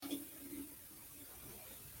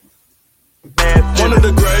One of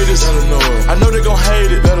the greatest. Let her know it. I know they gon'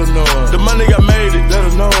 hate it. Let her know it. The money got made it. Let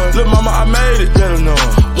her know it. Look, mama, I made it. Let her know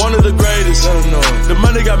it. One of the greatest. Let her know it. The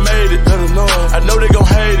money got made it. Let her know it. I know they gon'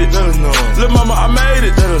 hate it. Let her know it. Look, mama, I made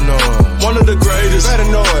it. Let her know it. One of the greatest. Better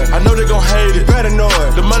know it. I know they gon' hate it. Better know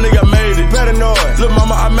it. The money got made it. Better know it. Look,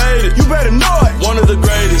 mama, I made it. You better know it. One of the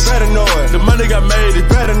greatest. Better know it. The money got made it.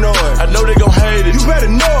 Better know it. I know they gon' hate it. You better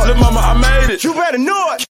know it. Look, mama, I made it. You better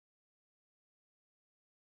know it.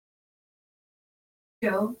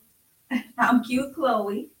 Yo, I'm Cute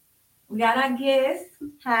Chloe. We got our guest.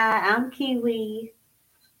 Hi, I'm Kiwi.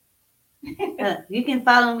 You can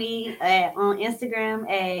follow me on Instagram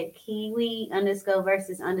at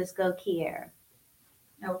Kiwi_versus_Kiera.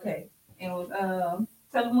 Okay, and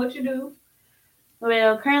tell them what you do.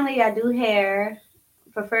 Well, currently I do hair,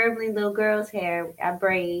 preferably little girls' hair. I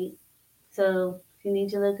braid. So if you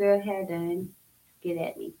need your little girl hair done, get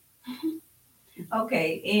at me.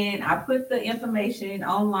 Okay, and I put the information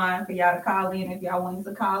online for y'all to call in if y'all wanted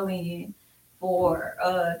to call in for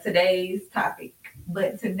today's topic.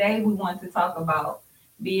 But today we want to talk about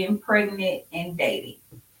being pregnant and dating.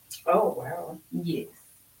 Oh, wow. Yes.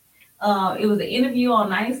 It was an interview on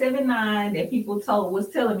 97.9 that people was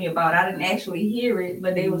telling me about. I didn't actually hear it,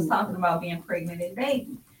 but they was talking about being pregnant and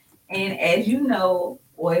dating. And as you know,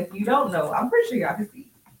 or if you don't know, I'm pretty sure y'all can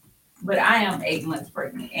see, but I am 8 months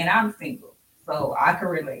pregnant and I'm single. So I can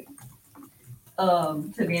relate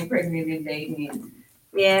to being pregnant and dating.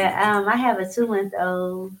 Yeah, I have a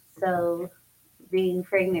 2-month-old, so being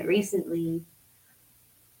pregnant recently,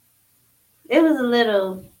 it was a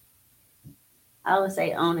little, I would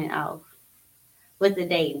say, on and off with the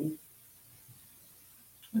dating.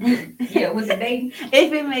 Yeah, with the dating.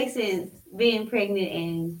 If it makes sense, being pregnant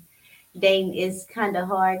and dating is kind of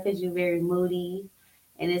hard because you're very moody.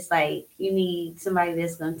 And it's like you need somebody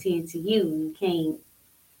that's going to tend to you. You can't,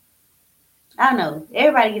 I don't know,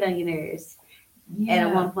 everybody get on your nerves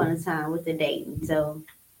at one point in time with the dating. So,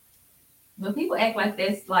 but people act like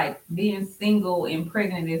that's like being single and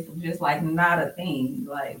pregnant is just like not a thing.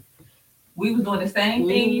 Like we was doing the same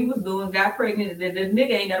thing you was doing, got pregnant. The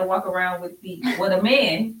nigga ain't got to walk around with the, well, the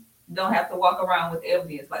man don't have to walk around with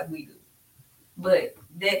evidence like we do. But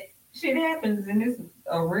that shit happens, and it's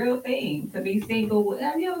a real thing to be single.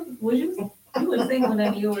 Was you were single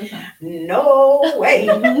none of yours? No way.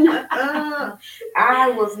 I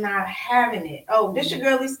was not having it. Oh, this your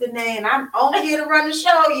girl Lisa Danae, and I'm only here to run the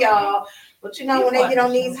show, y'all. But you know, when they get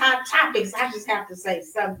on these hot topics, I just have to say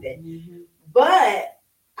something. But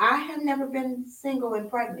I have never been single and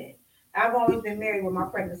pregnant. I've always been married with my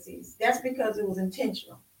pregnancies. That's because it was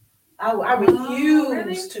intentional. I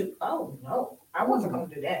refused to. Oh no, I wasn't gonna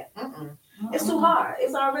do that. It's too hard.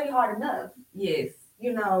 It's already hard enough. Yes.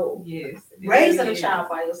 You know. Yes. Raising a child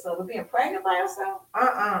by yourself, but being pregnant by yourself.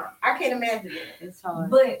 I can't imagine it. It's hard.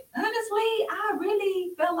 But honestly, I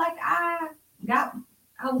really felt like I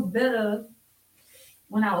was better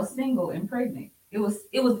when I was single and pregnant. It was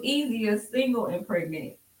easier single and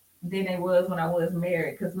pregnant than it was when I was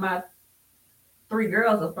married, because my 3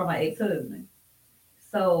 girls are from my ex-husband.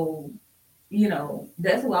 So, you know,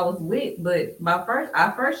 that's who I was with. But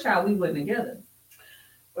our first child, we weren't together.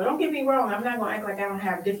 Well, don't get me wrong. I'm not going to act like I don't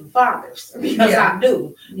have different fathers, because I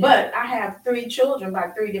do. Yeah. But I have 3 children by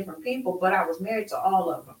 3 different people, but I was married to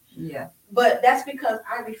all of them. Yeah. But that's because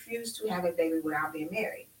I refused to have a baby without being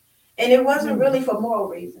married. And it wasn't really for moral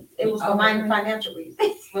reasons. It was for financial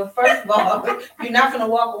reasons. But first of all, you're not going to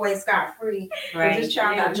walk away scot-free. Right. This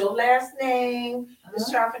child got your last name. This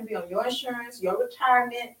child can be on your insurance, your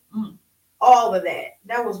retirement, all of that.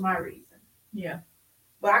 That was my reason. Yeah.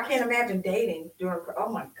 But I can't imagine dating during. Oh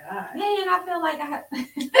my God. Man, I feel like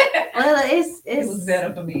well, it was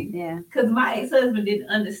better for me. Yeah. Because my ex-husband didn't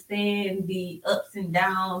understand the ups and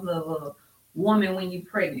downs of a woman when you're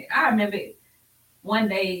pregnant. I remember one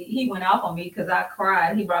day he went off on me because I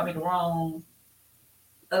cried. He brought me the wrong.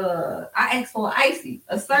 I asked for icy,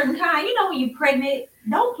 a certain kind. You know, when you're pregnant,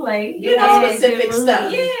 don't play. You know, specific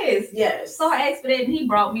stuff. Yes. So I asked for that, and he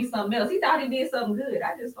brought me something else. He thought he did something good.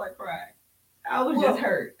 I just started crying. I was just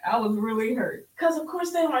hurt. I was really hurt. Because of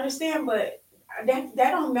course they don't understand, but that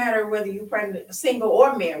don't matter whether you're pregnant, single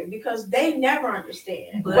or married, because they never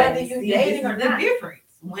understand whether you're dating or not. The difference.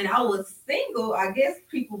 When I was single, I guess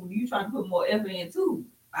you trying to put more effort into.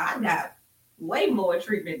 I got way more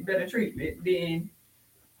better treatment than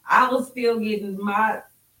I was still getting my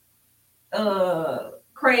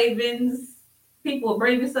cravings people will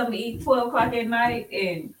bring me something to eat 12 o'clock at night,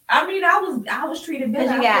 and I mean, I was treated better.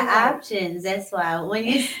 Because you I feel got like- options. That's why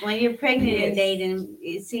when you're pregnant and Yes. dating,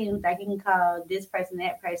 it seems like you can call this person,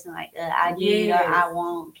 that person, like I need Yes. or I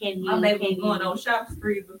want. Can you? My baby Can was you? going on shop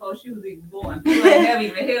spree before she was even born. People ain't never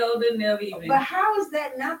even held her, never even. But how is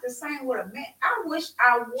that not the same with a man? I wish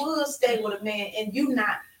I would stay with a man and you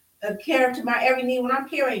not caring to my every need when I'm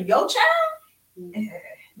carrying your child.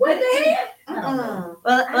 What the hell? I don't know.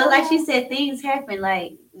 Well, like she said, things happen.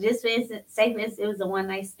 Like just for instance, say for instance, it was a one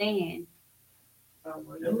night stand. Oh,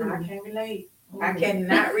 well, you know, I can't relate. I Ooh.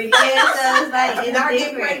 cannot relate. So it's like I it's cannot get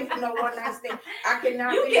different. pregnant from no one night stand. I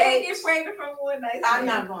cannot You relate. can't get pregnant from one night. I'm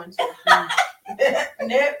not going to.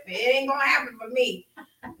 Nope, it ain't gonna happen for me.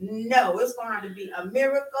 No, it's gonna have to be a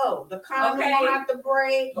miracle. The condom Okay. gonna have to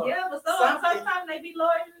break. or Yeah, but something. sometimes they be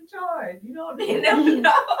lawyers in charge. You know, they never know.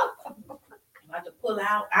 I have to pull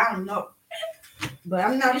out. I don't know. But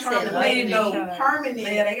I'm not You trying said to lawyer make in no charge. permanent.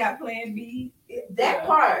 Yeah, they got Plan B. That Yeah.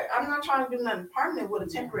 part, I'm not trying to do nothing permanent with a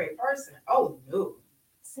temporary person. Oh no.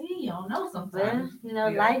 See, you don't know Well, sometimes. you know,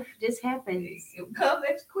 Yeah. life just happens. It comes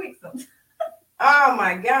extra quick sometimes. Oh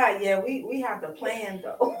my God, yeah, we have to plan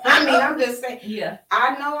though. I mean, I'm just saying, Yeah.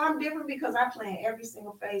 I know I'm different because I plan every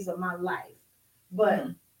single phase of my life. But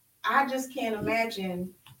I just can't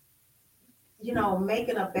imagine,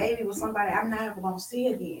 making a baby with somebody I'm not ever gonna see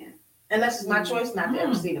again. Unless it's my choice not to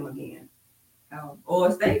ever see them again. Or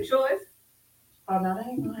a state choice. Oh no,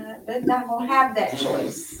 they're not gonna have that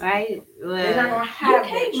choice. Right? They're not Well, gonna You have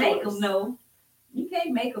can't that make choice. them know. You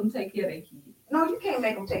can't make them take care of their kids. No, you can't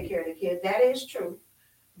make them take care of the kid. That is true.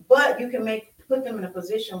 But you can put them in a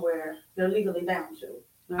position where they're legally bound to.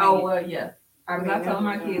 Oh well, yeah. I I told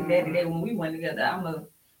my kids that today when we went together,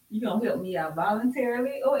 you gonna help me out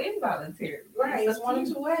voluntarily or involuntarily. Right, it's up one to of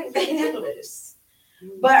you. two ways we can handle this.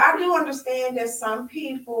 But I do understand that some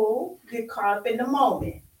people get caught up in the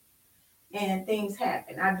moment and things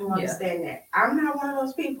happen. I do understand that. I'm not one of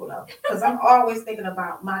those people though, because I'm always thinking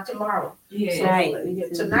about my tomorrow. Yeah. So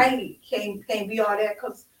Right. tonight can't be all that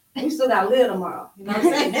because we still got to live tomorrow. You know what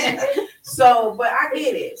I'm saying? So, but I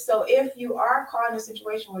get it. So if you are caught in a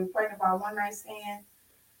situation where you're pregnant by a one night stand,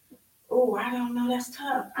 oh, I don't know. That's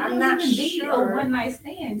tough. I'm not A sure. one night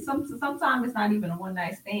stand. Sometimes it's not even a one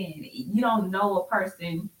night stand. You don't know a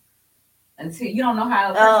person until you don't know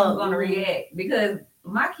how a person's gonna react. Because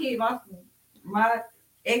my kid, my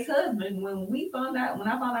ex-husband, when I found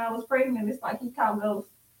out I was pregnant, it's like he called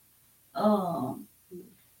ghosts.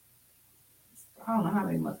 I don't know how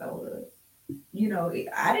many months I was.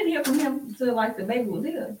 I didn't hear from him until like the baby was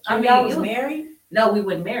here. So y'all was married? No, we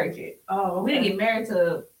weren't married yet. Oh, We didn't get married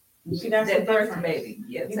to See, that's that the first difference. baby.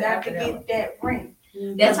 Yeah, You to got after to that one. get that ring.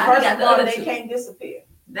 That's how he First got of the all, other they two. can't disappear.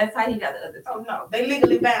 That's how he got the other two. Oh no, they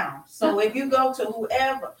legally bound. So if you go to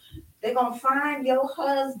whoever, they're gonna find your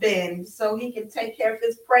husband so he can take care of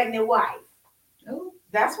his pregnant wife. Ooh.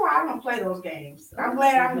 That's why I don't play those games. I'm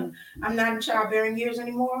glad I'm not in childbearing years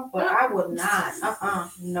anymore, but I would not.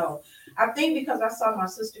 No. I think because I saw my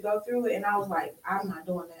sister go through it and I was like, I'm not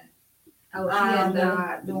doing that. Oh, I'm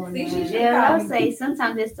not doing See, that. she yeah, I would say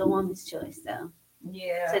sometimes it's the woman's choice though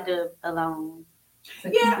Yeah. to do it alone.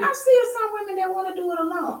 Yeah, I see some women that want to do it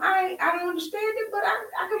alone. I don't understand it, but I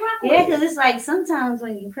can rock with Yeah, it. because it's like sometimes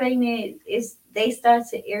when you're pregnant, they start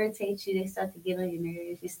to irritate you. They start to get on your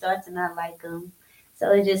nerves. You start to not like them.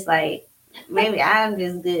 So it's just like maybe I'm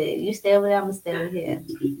just good. You stay over there, I'm gonna stay over here.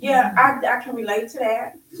 Yeah, I can relate to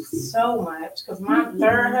that so much because my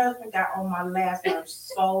third husband got on my last nerve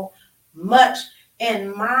so much.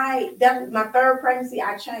 And my third pregnancy,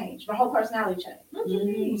 I changed. My whole personality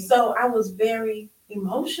changed. So I was very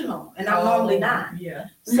emotional, and I'm normally not. Yeah.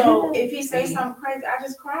 So if he say something crazy, I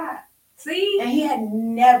just cried. See? And he had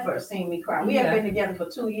never seen me cry. We Yeah. had been together for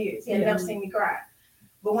 2 years. He had Yeah. never seen me cry.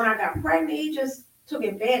 But when I got pregnant, he just took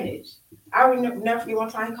advantage. I never forget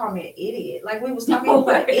one time he called me an idiot. Like we was talking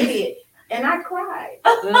about an idiot, and I cried.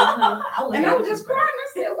 And I was just crying. I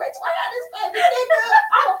said, wait till I have this baby, nigga.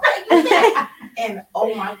 I'll pay you back. And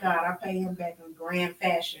oh my God, I paid him back in grand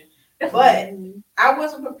fashion. But I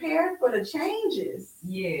wasn't prepared for the changes.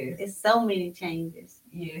 Yes. It's so many changes.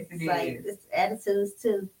 Yes, it It's is. like it's attitudes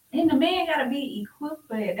too. And the man gotta be equipped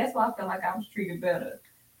for that. That's why I feel like I was treated better.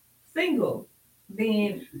 Single.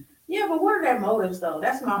 Then Yeah, but what are their motives though?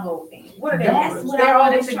 That's my whole thing. What are their That's motives? what They're I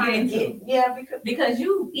wanted always to trying to get get. Yeah, because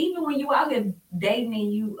you even when you out here dating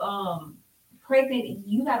and you pregnant,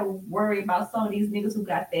 you gotta worry about some of these niggas who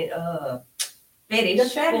got that fetish the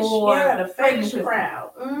fetish, for the fetish pregnancy.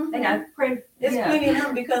 crowd. Mhm. They got It's Yeah. plenty of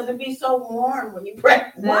them because it be so warm when you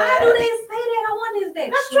pregnant. Why do they say that? I wonder is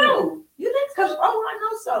that That's true. You think Because I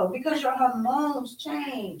know so. Because your hormones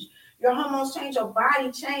change. Your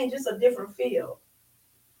body change. It's a different feel.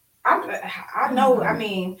 I know. I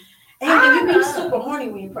mean, and you be super horny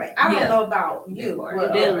when you pray. I don't know about you,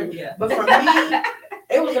 but for me,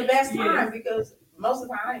 it was the best time because most of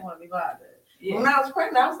the time I didn't want to be bothered. Yeah. When I was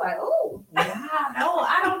pregnant, I was like, oh, wow. No,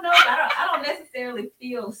 I don't know. I don't necessarily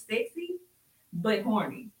feel sexy, but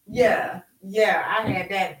horny. Yeah, I had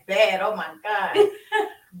that bad. Oh my God.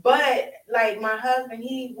 But like my husband,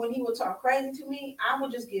 when he would talk crazy to me, I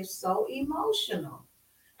would just get so emotional.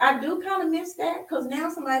 I do kind of miss that because now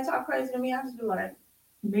somebody talk crazy to me, I just be like,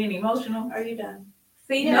 being emotional. Are you done?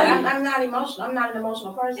 See, you know, I'm not emotional. I'm not an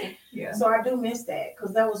emotional person. Yeah. So I do miss that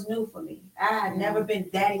because that was new for me. I had never been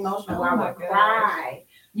that emotional. I would cry.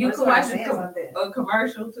 You could watch a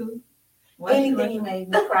commercial too. Anything made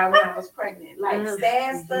me cry when I was pregnant, like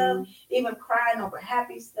sad stuff, even crying over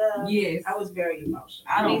happy stuff. Yes, I was very emotional.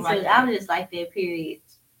 I was just like that. Period.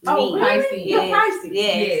 Oh, really? Yes.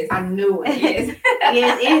 Yes. I knew it. Yes.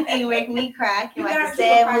 Yes. Anything make me cry. I can like a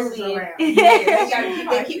sad movie. Yes.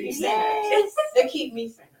 They keep me centered. Yes. They keep me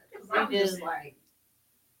centered. I'm just like,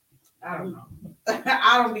 I don't know.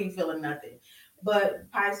 I don't be feeling nothing. But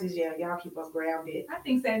Pisces, yeah, y'all keep us grounded. I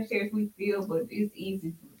think Sagittarius we feel, but it's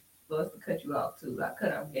easy for us to cut you off too. I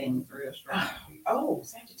cut off games real strong. Oh,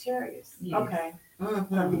 Sagittarius. Yes. Okay.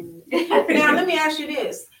 Mm-hmm. Now let me ask you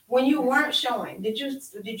this: when you weren't showing, did you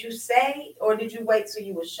say, or did you wait till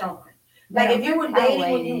you were showing? Like if you were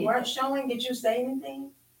dating when you weren't showing, did you say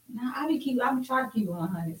anything? No, I be trying to keep it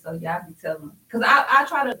 100. So yeah, I be telling them because I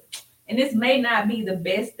try to, and this may not be the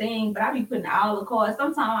best thing, but I be putting all the cards.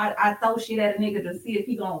 Sometimes I throw shit at a nigga to see if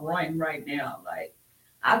he gonna run right now. Like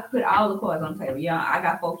I put all the cards on the table. Yeah, I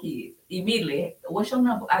got 4 kids. Immediately, what's your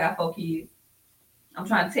number? I got 4 kids. I'm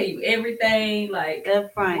trying to tell you everything, like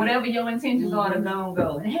whatever your intentions are to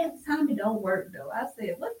go. And half the time it don't work though. I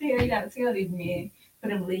said, what the hell you gotta tell these men for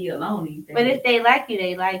them to leave you alone these days? But if they like you,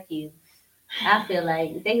 they like you. I feel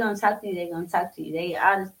like if they gonna talk to you, they gonna talk to you. They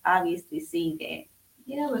obviously see that.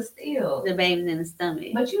 Yeah, but still. The baby's in the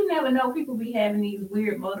stomach. But you never know. People be having these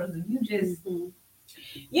weird motives and you just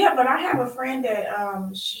Yeah, but I have a friend that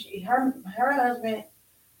her husband,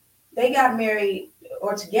 they got married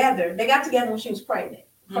or together. They got together when she was pregnant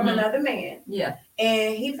from another man. Yeah.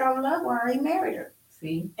 And he fell in love with her. He married her.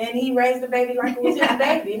 See. And he raised the baby like it was his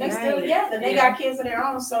baby. And they're still together. They got kids of their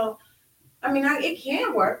own. So, I mean, it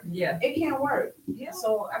can work. Yeah. It can work. Yeah.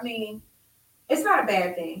 So, I mean, it's not a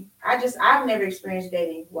bad thing. I've never experienced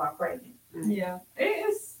dating while pregnant. Yeah.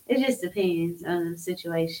 It just depends on the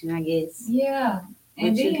situation, I guess. Yeah.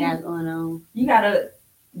 And what you got going on. You gotta,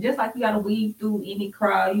 just like you gotta weave through any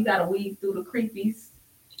crowd, you gotta weave through the creepies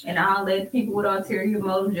and all that. People with ulterior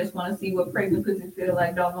motives just want to see what pregnant pussy feel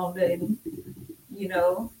like, don't want nothing. You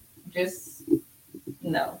know, just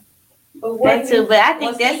no. That too, but I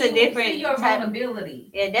think that's a different your vulnerability.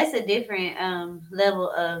 Yeah, that's a different level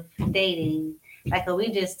of dating. Like, are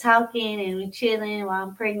we just talking and we chilling while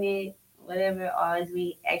I'm pregnant, whatever, or is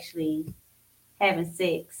we actually having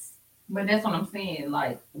sex? But that's what I'm saying.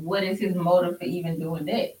 Like, what is his motive for even doing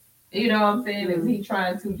that? You know what I'm saying? Is he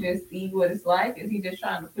trying to just see what it's like? Is he just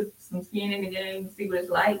trying to put some skin in the game and see what it's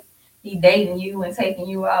like? He dating you and taking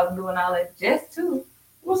you out and doing all that just to.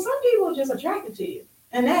 Well, some people are just attracted to you.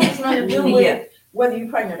 And that has nothing to do with whether you're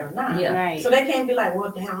pregnant or not. Yeah. Right. So they can't be like,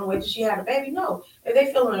 well, damn, wait till she had a baby. No. If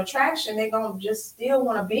they feel an attraction, they're going to just still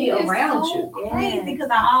want to be around you. Crazy because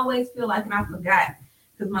I always feel like, and I forgot,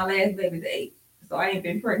 because my last baby's 8. So I ain't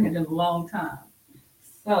been pregnant in a long time.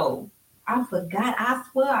 So I forgot. I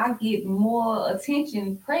swear I get more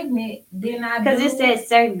attention pregnant than I do. Because it's that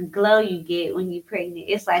certain glow you get when you're pregnant.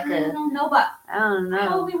 It's like I don't know, but I don't know.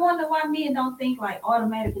 I only wonder why men don't think like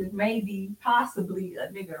automatically, maybe, possibly a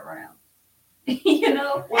nigga around. You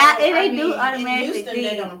know? Well, they do automatically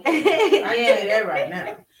think. I can tell you that right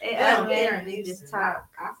now. They automatically just talk.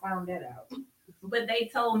 I found that out. But they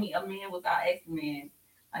told me a man was our ex-man.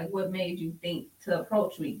 Like, what made you think to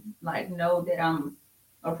approach me? Like, know that I'm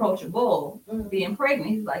approachable. Being pregnant,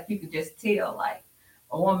 he's like, you could just tell, like,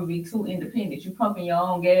 a woman be too independent. You pumping your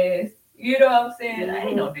own gas. You know what I'm saying? I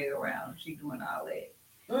ain't no nigga around. She doing all that.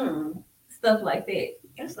 Stuff like that.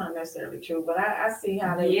 That's not necessarily true, but I see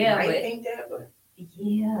how they might think that. But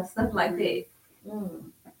yeah, stuff like that.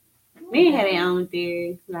 Men had their own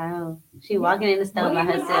theory. Like, oh, she walking in the store by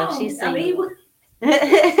herself. She's single.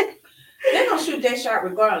 They're gonna shoot that shot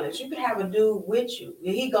regardless. You could have a dude with you.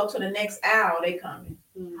 If he go to the next aisle, they coming.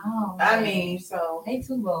 Oh, I mean, so they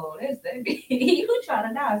too bold. That's that. You trying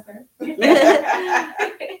to die, sir?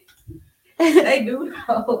 They do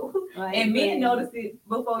know. Like, And men yeah. notice it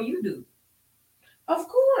before you do. Of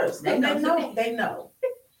course, They they know. know. They know.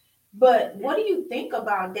 But what do you think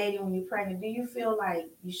about dating when you're pregnant? Do you feel like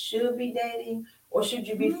you should be dating, or should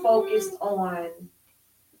you be focused on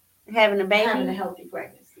Having a baby. having a healthy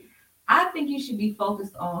pregnancy? I think you should be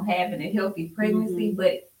focused on having a healthy pregnancy,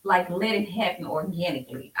 but like let it happen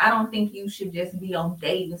organically. I don't think you should just be on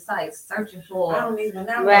dating sites searching for I don't even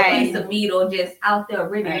know. Right. a piece of meat or just out there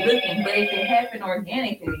really Right. looking. But if it happened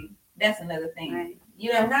organically, that's another thing. Right.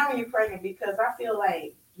 You Yeah, know, now when you're pregnant, because I feel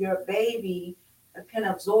like your baby can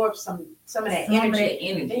absorb some of that some of energy. that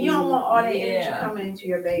energy. And you don't want all that Yeah. energy coming into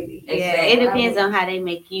your baby. Yeah, Exactly. it depends on how they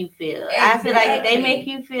make you feel. I feel like if they Exactly. make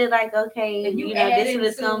you feel like, okay, If you you know, add this is what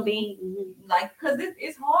it's into- gonna be. Mhm. Like, cause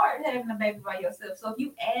it's hard having a baby by yourself. So if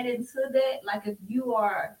you add into that, like if you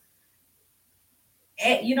are,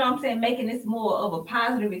 you know what I'm saying, making this more of a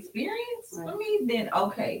positive experience for Right. me, then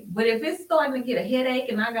okay. But if it's starting to get a headache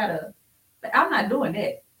and I'm not doing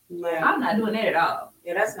that. Yeah. I'm not doing that at all.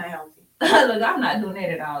 Yeah, that's not healthy. Look, I'm not doing that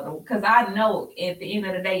at all though, because I know at the end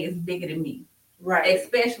of the day it's bigger than me, Right.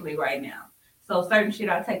 especially right now. So certain shit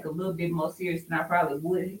I take a little bit more serious than I probably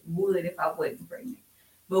would if I wasn't pregnant.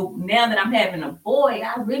 But now that I'm having a boy,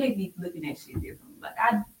 I really be looking at shit differently. Like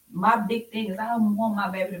my big thing is I don't want my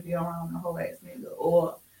baby to be around a whole ass nigga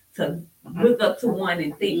or to look up to one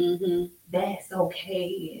and think Mhm. that's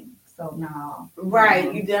okay. And so no.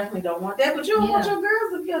 Right. You definitely don't want that, but you don't want your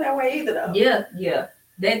girls to feel that way either, though. Yeah.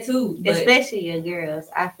 That too. But Especially your girls,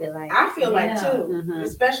 I feel like. I feel like Yeah. too, Mhm.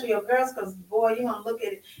 especially your girls, because boy, you gonna look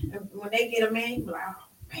at it and when they get a man, you be like,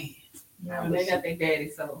 oh man. they got their daddy,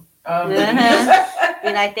 so Uh-huh.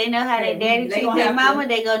 Be like they know how Hey, their daddy they treats gonna their have mama, to-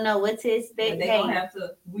 they gonna know what to but expect. they Hey, gonna have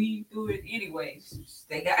to weed through it anyway.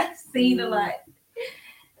 They got seen a lot.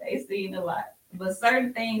 They seen a lot. But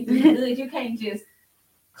certain things is good. You can't just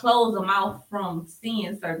close them out from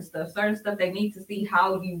seeing certain stuff. Certain stuff they need to see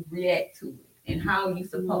how you react to it and how you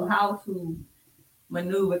how to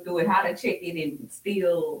maneuver through it, how to check it and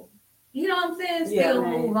still, you know what I'm saying? Still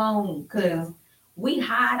Yeah. move on. Cause we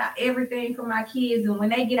hide everything from our kids, and when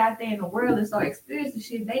they get out there in the world and start experiencing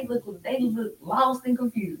shit, they look lost and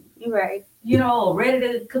confused. you're right. You know, ready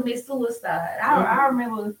to commit suicide. I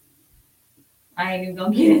remember. I ain't even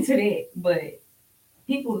gonna get into that, but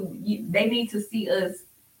people they need to see us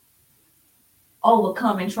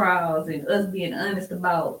overcoming trials and us being honest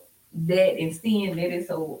about that and seeing that it's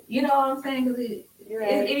so. You know what I'm saying? Because it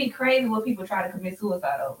be crazy when people try to commit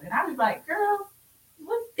suicide over, and I was like, girl,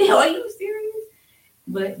 what the hell? Are you serious?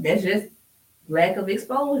 But that's just lack of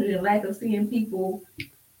exposure, lack of seeing people.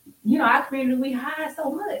 You know, our community, we hide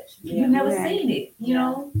so much. Yeah, You've never right. seen it, you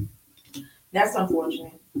know? That's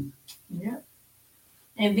unfortunate. Yeah.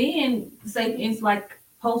 And then, say it's like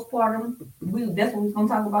postpartum, that's what we're going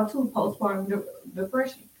to talk about too, postpartum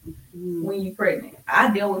depression Mhm. when you're pregnant.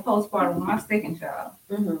 I dealt with postpartum with my second child.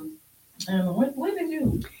 Mm-hmm. When did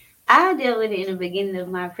you? I dealt with it in the beginning of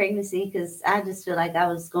my pregnancy because I just feel like I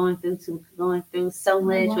was going through so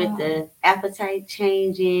much with the appetite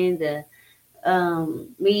changing, the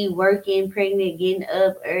me working, pregnant, getting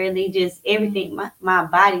up early, just everything, my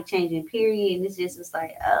body changing, period. And it's just was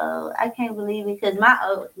like, oh, I can't believe it because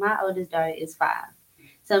my oldest daughter is 5.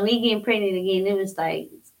 So me getting pregnant again, it was like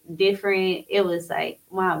different. It was like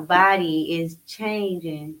my body is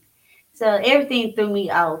changing. So everything threw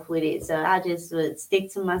me off with it. So I just would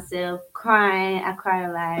stick to myself, crying. I cried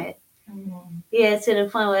a lot. Yeah, to the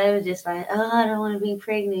point where it was just like, oh, I don't want to be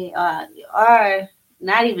pregnant, or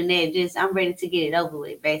not even that. Just I'm ready to get it over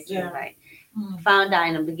with. Basically, Yeah. like found out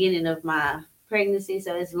in the beginning of my pregnancy,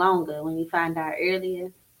 so it's longer when you find out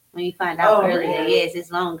earlier. When you find out earlier, really? yes,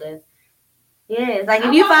 it's longer. Yeah, it's like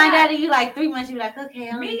if you find out and you like 3 months, you're like, okay,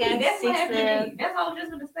 I only got That's what 6 happened to left. me. That's all I was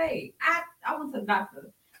just gonna say. I went to the doctor.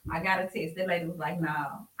 I got a test. That lady was like,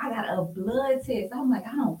 "No, I got a blood test." I'm like,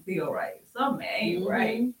 I don't feel right. Something ain't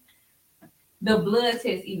right. The blood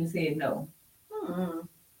test even said no. Mm-hmm.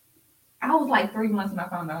 I was like 3 months when I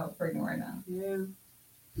found out I was pregnant right now. Yeah.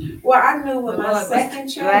 Well, I knew with my Lord, second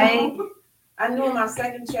child. Right. I knew with my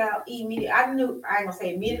second child immediately. I knew. I ain't gonna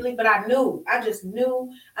say immediately, but I knew. I just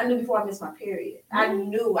knew. I knew before I missed my period. I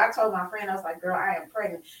knew. I told my friend, I was like, "Girl, I am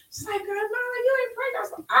pregnant." She's like, "Girl, no, you ain't pregnant." I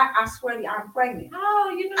was like, I swear to you, I'm pregnant.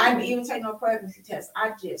 Oh, you know. I didn't even take no pregnancy test.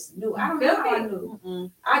 I just knew. I don't know how I knew.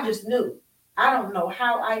 Mm-mm. I just knew. I don't know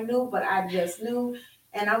how I knew, but I just knew.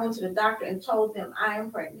 And I went to the doctor and told them I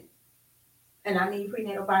am pregnant. And I need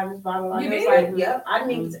prenatal vitamins, blah, blah, blah. You They was did? like, yep. I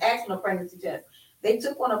didn't even ask for no pregnancy test. They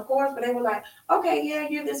took one, of course, but they were like, okay, yeah,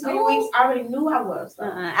 you're this many weeks. I already knew I was. So.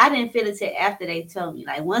 I didn't feel it till after they told me.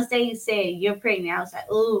 Like once they said you're pregnant, I was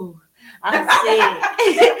like, ooh. I'm sick.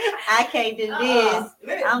 I can't do this.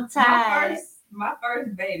 Listen, I'm tired. My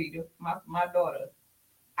first baby, my daughter.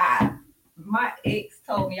 My ex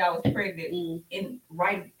told me I was pregnant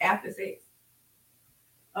right after sex.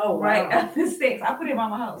 Oh, Right wow. after sex, I put him on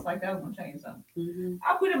my house like that was gonna change something. Mm-hmm.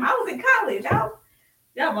 I was in college. I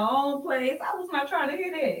got my own place. I was not trying to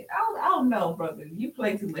hear that. I don't know, brother. You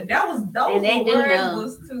play too much. Those And they do words know.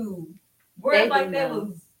 was too They words do like that know.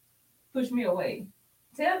 was push me away.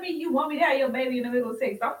 Tell me you want me to have your baby in the middle of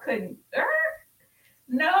sex. I'm cutting.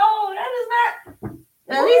 No, that is not.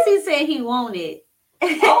 At least he said he wanted.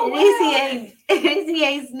 Oh, At least well. at least he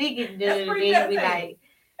ain't sneaking That's to pretty be good. like,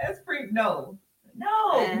 That's pretty. No.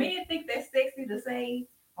 Men think that's sexy to say.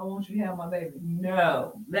 I want you to have my baby.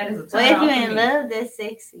 No, that is a turn well, if off you to in me. love, that's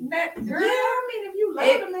sexy. That Yeah, girl. I mean, if you love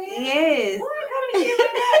It- a man. Yes. What? How many kids is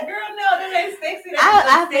that? Girl, no, that ain't sexy. That's I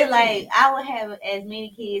just feel sexy. like I would have as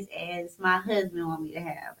many kids as my husband want me to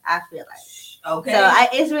have. I feel like. Okay. So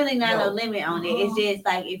it's really not no No. limit on it. It's just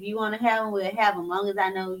like if you want to have them, we'll have them. Long as I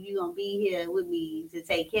know you're gonna be here with me to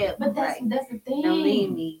take care of them. But that's the thing. Don't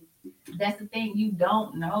leave me. That's the thing. You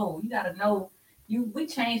don't know. You gotta know. We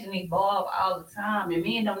change and evolve all the time, and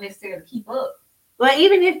men don't necessarily keep up. Well,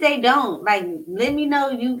 even if they don't, like, let me know.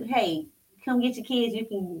 Hey, come get your kids. You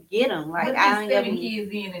can get them. Like But I ain't then 7 gonna.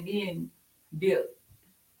 kids in and then dip.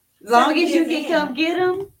 Long as you kids can in. come get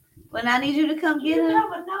them. When I need you to come get You them.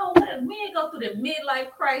 never know. Men go through the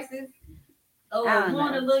midlife crisis. I don't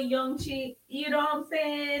Want know. a little young chick. You know what I'm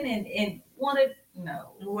saying? And wanted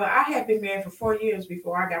no. Well, I had been married for 4 years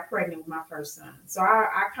before I got pregnant with my first son. So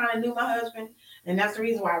I kind of knew my husband. And that's the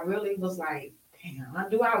reason why I really was like, damn,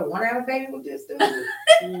 do I want to have a baby with this dude?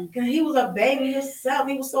 Because he was a baby himself.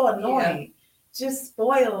 He was so annoying. Just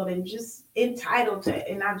spoiled and just entitled to it.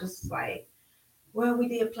 And I just like, well, we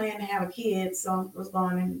did plan to have a kid, so I was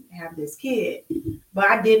going to have this kid. But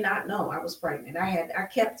I did not know I was pregnant. I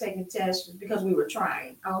kept taking tests because we were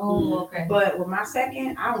trying. Oh, okay. But with my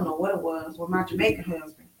second, I don't know what it was, with my Jamaican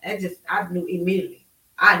husband. I knew immediately.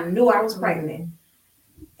 I knew I was pregnant.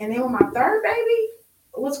 And then with my third baby,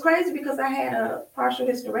 it was crazy because I had a partial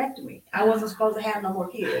hysterectomy. I wasn't supposed to have no more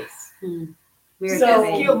kids. Weird So- Just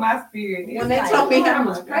thing. killed my spirit. When It's they like, told me oh I my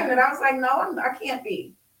was God. pregnant, I was like, no, I can't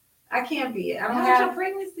be. I can't be. I don't How was your have.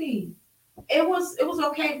 pregnancy? It was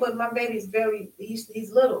okay, but my baby's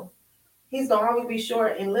he's little. He's gonna always be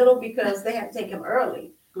short and little because they had to take him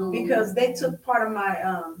early because they took part of my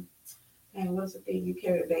and what's the thing you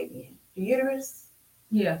carry a baby in? The uterus.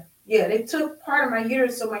 Yeah. Yeah, they took part of my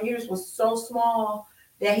uterus, so my uterus was so small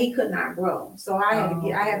that he could not grow. So I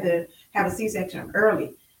had to have a C-section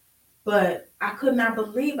early. But I could not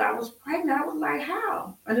believe I was pregnant. I was like,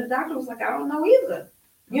 how? And the doctor was like, I don't know either.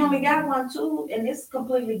 You only got one tube and it's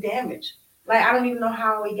completely damaged. Like I don't even know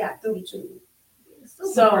how he got through the tube.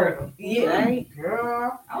 So yeah, Right.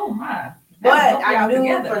 girl. Oh my. But Both I y'all knew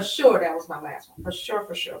together. for sure that was my last one. For sure.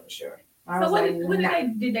 I So was what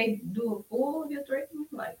like, did nah. they do a full hysterectomy?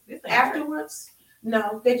 Like this ain't Afterwards,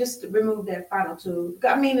 no, they just removed that final tube.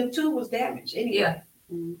 I mean, the tube was damaged anyway. Yeah.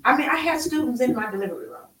 I mean, I had students in my delivery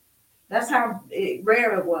room. That's how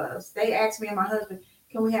rare it was. They asked me and my husband,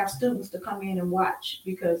 can we have students to come in and watch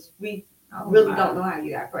because we really don't know how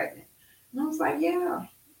you got pregnant. And I was like, yeah.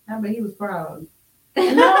 I bet he was proud.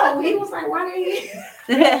 No, he was like, why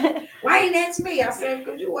didn't ask me? I said,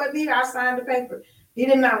 because you wasn't here. I signed the paper. He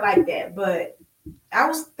did not like that, but I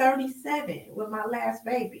was 37 with my last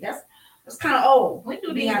baby. That's kind of old. When do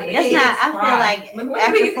to these be having eggs That's not. I fry? feel like When do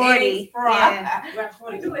after these 40. eggs fry? Yeah. Right before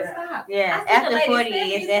When they do it got stop? Yeah. I see the After lady 40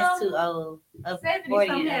 70 is that's something. too old. Up 70 40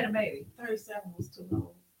 something and had up. a baby. 37 was too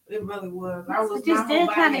old. It really was. I was But you're my whole still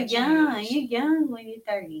body kind had of young. changed. You're young when you're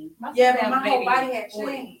 30. My Yeah, sister but had my a whole baby body at had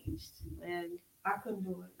 40. changed. And I couldn't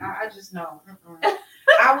do it. I just know.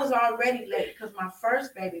 I was already late because my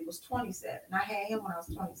first baby was 27. I had him when I was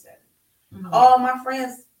 27. Mhm. All my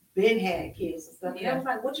friends been had kids and stuff. And Yeah. I was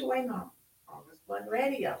like, what you waiting on? I was wasn't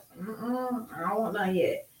ready. I was like, I don't want none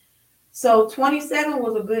yet. So 27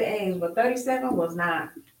 was a good age, but 37 was not.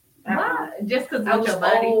 Why? Just because I of was your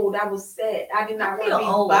body. old. I was set. I did I not feel want to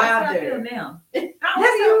be old. That's how I feel bothered. now. How old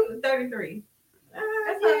are you? 33. That's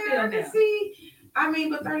how I Yeah, feel I can now. see. I mean,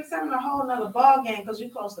 but 37 a whole nother ball game because you're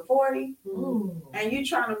close to 40 Ooh. and you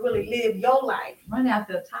trying to really live your life. Run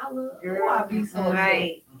after a toddler. Girl. Oh, I'd be so upset.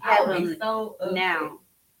 right. I would be Have so upset. now.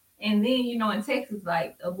 And then, in Texas,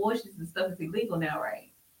 like, abortions and stuff is illegal now,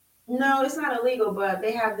 right? No, it's not illegal, but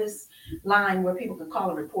they have this line where people can call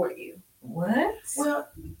and report you. What? Well,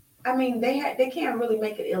 I mean, they can't really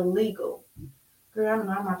make it illegal. Girl, I don't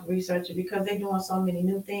know. I'm about to research it because they're doing so many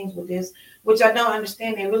new things with this, which I don't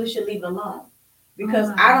understand. They really should leave it alone because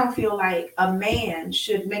I don't feel like a man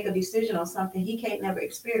should make a decision on something he can't never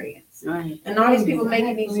experience. Right. And all these people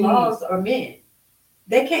making these laws are men.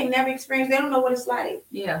 They can't never experience. They don't know what it's like.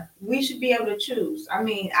 Yeah. We should be able to choose. I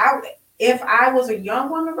mean, if I was a young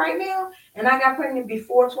woman right now and I got pregnant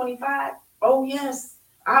before 25, oh yes,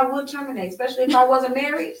 I would terminate, especially if I wasn't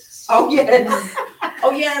married. Oh yes.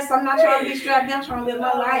 Oh yes, I'm not trying to be strapped down, trying to live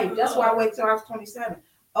my life. That's why I waited till I was 27.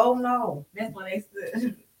 Oh no. That's when they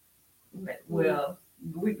said, well,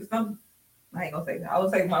 I ain't gonna say that. I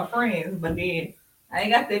would say my friends, but then I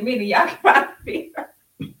ain't got that many. Y'all can probably figure.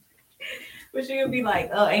 But she'll be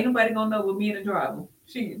like, ain't nobody gonna know with me in the driver.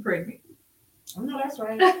 She get pregnant. Oh no, that's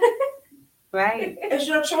right. Right. It's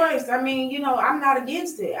your choice. I mean, you know, I'm not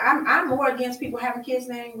against it. I'm more against people having kids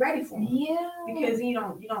that ain't ready for them. Yeah. Because you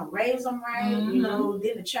don't raise them right. Mm-hmm. You know,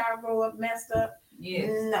 then the child grow up messed up. Yes.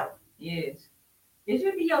 No. Yes. It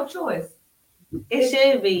should be your choice. It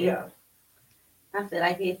should be. Yeah. I feel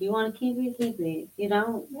like if you want to keep it, keep it. You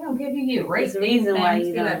don't. They don't give you get raped. There's a reason why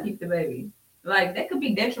you still gotta don't. keep the baby. Like that could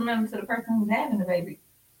be detrimental to the person who's having the baby.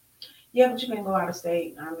 Yeah, but you can go out of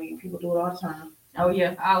state. I mean, people do it all the time. Oh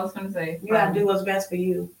yeah, I was gonna say You gotta do what's best for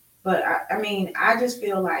you. But I mean, I just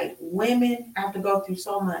feel like women have to go through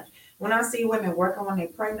so much. When I see women working when they're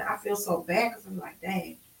pregnant, I feel so bad because I'm like,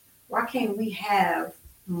 dang, why can't we have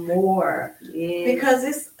more? Yeah. Because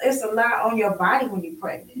it's a lot on your body when you're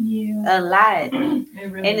pregnant. Yeah, A lot. it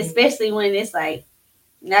really And is. especially when it's like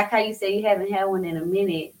how you say you haven't had one in a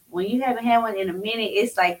minute. When you haven't had one in a minute,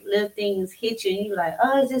 it's like little things hit you and you're like,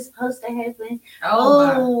 oh, is this supposed to happen?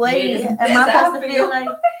 Oh, wait. yes. Am That's I how supposed I to feel feel.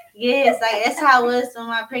 like yes, like that's how it was on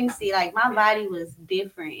my pregnancy. Like my body was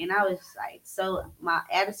different and I was like so my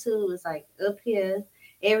attitude was like up here.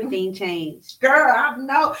 Everything changed. Girl, I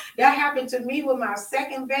know that happened to me with my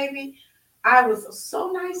second baby. I was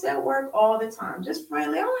so nice at work all the time, just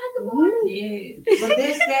friendly. Oh, good morning. Yes. But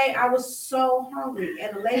this day I was so hungry,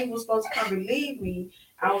 and the lady was supposed to come relieve me.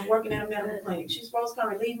 I was working at a medical clinic. She's supposed to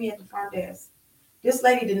come relieve me at the front desk. This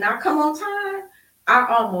lady did not come on time. I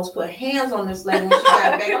almost put hands on this lady when she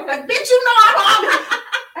got back. I was like, bitch, you know I'm hungry.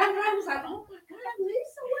 And I was like, oh my God,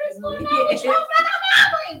 Lisa, what is going on? What you want?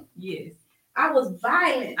 I'm hungry. Yes. I was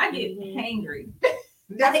violent. I get angry.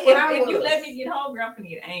 That's what I If was. you let me get hungry, I'm gonna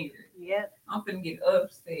get angry. Yep. I'm gonna get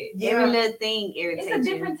upset. Every little thing irritates It's a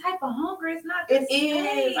you. different type of hunger. It's not the It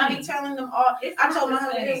is. I be same. telling them all. It's I not told my the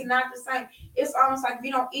husband same. it's not the same. It's almost like if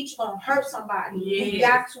you don't eat, you're gonna hurt somebody. You Yes.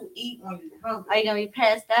 got to eat when you're hungry. Are you gonna be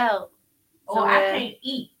passed out? Or I somewhere? can't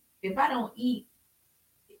eat. If I don't eat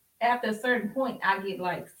after a certain point, I get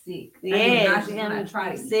like sick. I get Yeah, nauseous you're when I gonna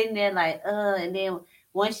try be to eat. sitting there like, and then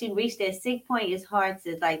once you reach that sick point, it's hard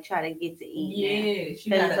to like try to get to eat. Yes,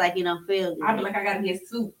 you Because gotta, it's like you don't feel good. I feel like I gotta get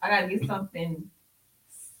soup. I gotta get something.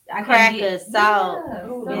 I can't Crackers, get, salt. Yeah,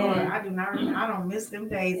 Oh, so- Lord, I do not. I don't miss them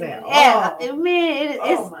days at Yeah, all. man,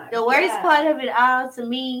 Oh it's my the worst God. part of it all to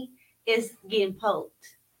me is getting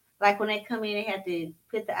poked. Like when they come in, they have to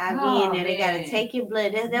put the IV Oh, in there. They gotta man. take your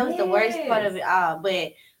blood. That was the worst part of it all.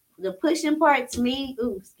 But the pushing part to me,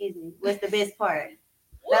 was the best part.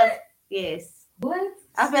 What? Yes. What?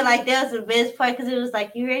 I feel like that was the best part because it was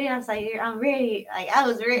like, you ready? I was like, I'm ready. Like I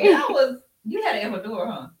was ready. That was you had an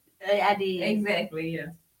epidural, huh? I did. Exactly. Yeah.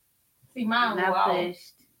 See, mine And were I off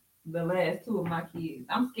pushed. the last two of my kids.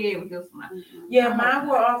 I'm scared with this one. Mhm. Yeah, mine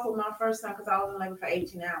were off with my first time because I was in labor for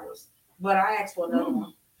 18 hours. But I asked for another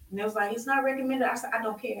one. And it was like, it's not recommended. I said, I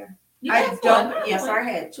don't care. You I asked for don't. another Yes, one. I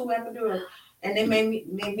had 2 epidurals. And they made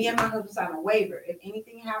me and my husband sign a waiver. If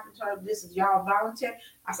anything happened to her, this is y'all voluntary.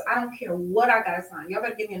 I said, I don't care what I gotta sign. Y'all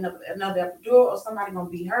better give me another epidural or somebody gonna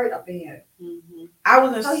be hurt up in here. Mhm. I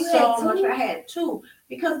was in Oh, you so had much. 2? I had 2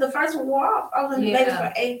 because the first one wore off. I was in Yeah. labor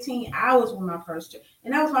for 18 hours with my first child,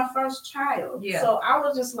 and that was my first child. Yeah. So I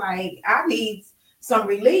was just like, I need some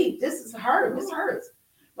relief. This is hurt. This hurts.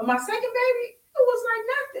 But my second baby, it was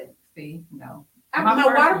like nothing. See, no. My My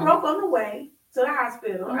first water one. broke on the way to the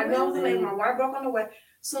hospital. Oh, I know it was really? late. My water broke on the way. As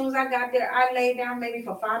soon as I got there, I laid down maybe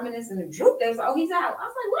for 5 minutes and the droop. They was like, oh, he's out. I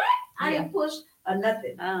was like, what? I didn't push or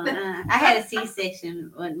nothing. I had a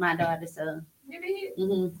C-section with my daughter, so You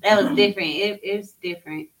did? that was different. It was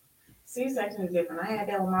different. C-section is different. I had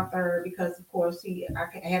that with my third because, of course,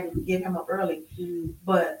 I had to get him up early. Mhm.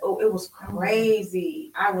 But it was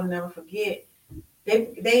crazy. I will never forget.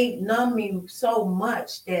 They numbed me so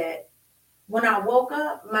much that when I woke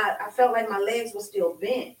up, I felt like my legs were still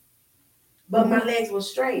bent, but my legs were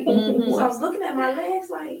straight. Mhm. So I was looking at my legs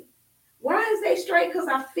like, why is they straight? Because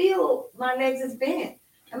I feel my legs is bent.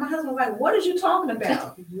 And my husband was like, what are you talking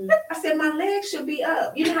about? I said, my legs should be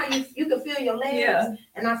up. You know how you can feel your legs? Yeah.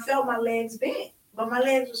 And I felt my legs bent, but my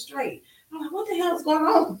legs were straight. I'm like, what the hell is going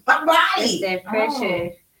on with my body? It's that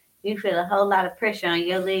pressure. You feel a whole lot of pressure on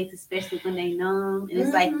your legs, especially when they numb. And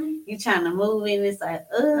it's like you trying to move and it's like,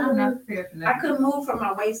 I'm not prepared for that. I couldn't move from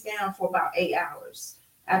my waist down for about 8 hours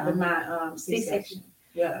after my C-section.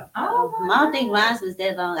 Yeah. Oh, I don't think mine was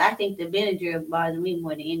that long. I think the Benadryl bothered me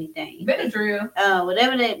more than anything. Benadryl.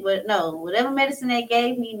 Whatever medicine they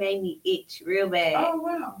gave me made me itch real bad. Oh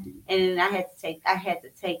wow. And then I had to take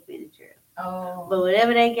Benadryl. Oh. But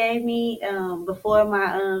whatever they gave me before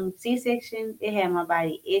my C-section, it had my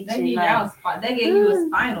body itching. They gave you a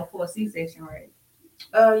spinal for a C-section, right?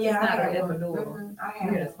 Oh yeah. It's not I an had one. epidural. I You had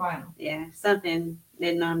had a one. spinal. Yeah, something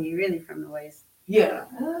that numbed you really from the waist, Yeah.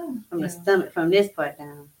 from the stomach, from this part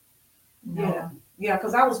down. Yeah. Yeah,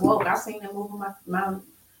 because I was woke. I seen them moving my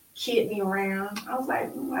kidney around. I was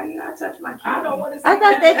like, why you gotta touch my kidney? I don't want to see I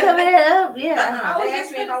thought they that. covered it up. Yeah. I was They just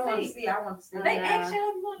asked me if I gonna wanted to say. see. I want to see. They actually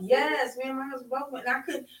want to see. Yes, me and my husband both went. And I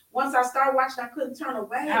couldn't. Once I started watching, I couldn't turn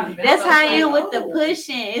away. That's how I am so with the cool.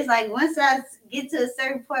 pushing. It's like once I get to a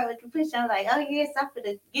certain point with the pushing, I'm like, oh yes, I'm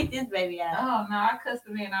gonna get this baby out. Oh no, I cussed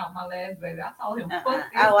the man out my last baby. I told him, fuck this.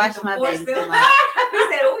 I watched Get my them baby forceps. come out. He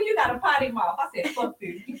said, oh, you got a potty mouth. I said, fuck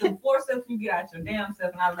this. Get them forceps, you get out your damn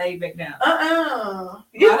self, and I laid back down.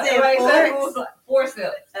 You I said like, forks? it was like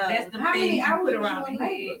forceps. That's the How thing many you hours put was around you the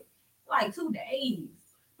in head. Like 2 days.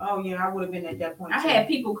 Oh yeah, I would have been at that point. I had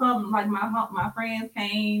people come, like my friends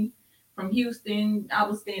came from Houston. I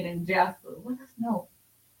was staying in Jasper. What else? No.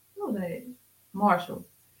 What was that? Marshall.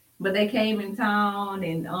 But they came in town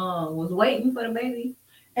and was waiting for the baby.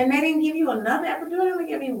 And they didn't give you another epidural. They only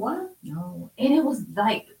gave me one. No. And it was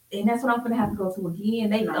like, and that's what I'm gonna have to go to again.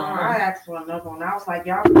 They No, I asked for another one. I was like,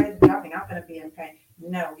 y'all crazy. Y'all think I'm gonna be in pain?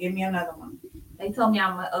 No, give me another one. They told me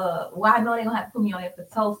I'm well, I know they're gonna have to put me on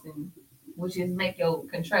Pitocin, which is make your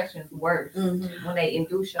contractions worse when they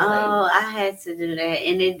induce your labor. Oh, I had to do that,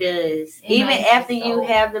 and it does. It Even makes after it you so-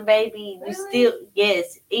 have the baby, you Really? still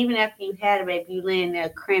even after you had a baby, you laying there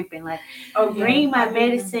cramping. Like, Oh, bring my I do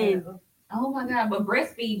medicine. remember. Oh my God, but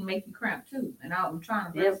breastfeeding make you cramp too. And I'm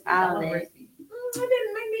trying to Yep, breastfeed. I all love that. breastfeeding. It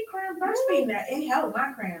didn't make me cramp breastfeeding. That it helped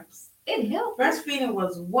my cramps. It helps. Breastfeeding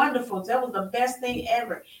was wonderful. That was the best thing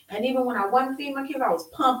ever. And even when I wasn't feeding my kids, I was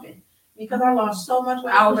pumping because I lost so much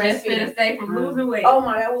weight. I was just breastfeeding. gonna say from losing weight. Oh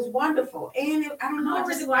my, that was wonderful. And I don't know, I it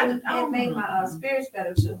just really it like- made my spirits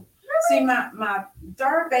better too. See, my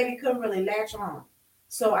third baby couldn't really latch on,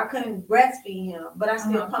 so I couldn't breastfeed him, but I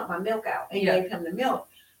still pumped my milk out and Yeah. gave him the milk.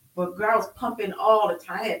 But girl, I was pumping all the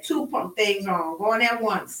time. I had 2 pump things on, going at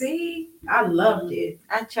once. See, I loved it.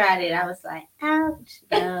 I tried it. I was like, ouch,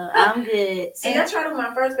 no, I'm good. See, I tried it with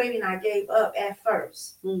my first baby and I gave up at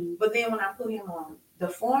first. Mm. But then when I put him on the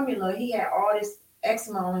formula, he had all this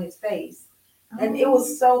eczema on his face. And it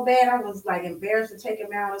was so bad, I was like embarrassed to take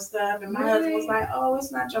him out and stuff. And my husband was like, oh,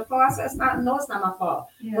 it's not your fault. I said, it's not my fault.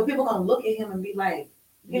 Yeah. But people gonna look at him and be like,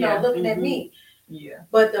 Yeah. looking at me. Yeah.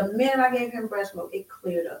 But the minute I gave him breast milk, it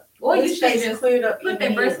cleared up. Or you His should face just cleared up. put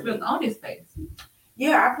that breast immediately. milk on his face.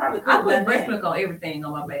 Yeah, I probably could I have put done breast that. milk on everything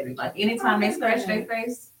on my baby. Like anytime they Oh, scratch okay. their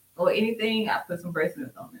face or anything, I put some breast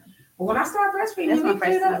milk on them. But when I started breastfeeding, That's him, my it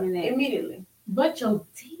cleared first up time in that. immediately. But your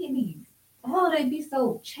titties, oh, they be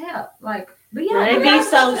so chapped. Like, but yeah, They you be gotta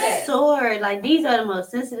so do that. sore. Like, these are the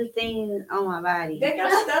most sensitive things on my body. They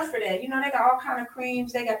got stuff for that. They got all kind of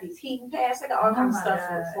creams. They got these heating pads. They got all Oh kinds of my stuff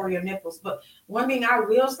God. for your nipples. But one thing I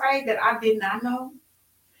will say that I did not know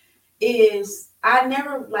is I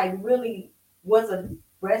never really was a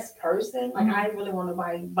breast person. Like I didn't really want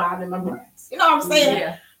nobody bothering my breasts. You know what I'm saying?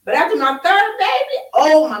 Yeah, But after my third baby,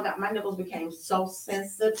 oh my God, my nipples became so that's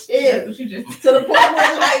sensitive what you just. to the point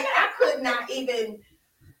where like I could not even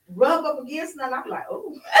rub up against nothing. I'd be like,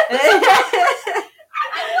 oh. What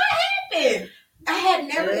happened?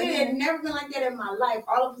 It had never been like that in my life.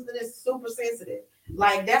 All of a sudden, it's super sensitive.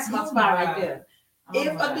 Like that's my Oh spot my right God. there. Oh If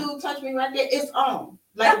my a God. dude touch me right there, it's on.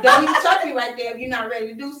 Like don't even touch me right there if you're not ready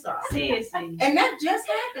to do something. Seriously. And that just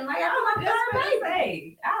happened. Like after my That's third baby.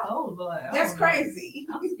 crazy. Oh boy, That's crazy.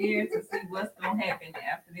 I'm scared to see what's gonna happen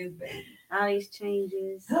after this baby. All these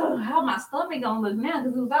changes. How my stomach gonna look now?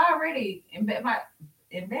 Because it was already in bad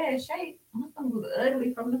shape. My stomach was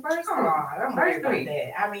ugly from the first Oh, one. don't worry about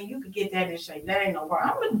that. I mean, you could get that in shape. That ain't no I'm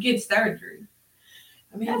problem. gonna get surgery.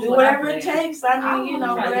 I mean, That's do what whatever I'm it saying. takes. I I mean, you wanna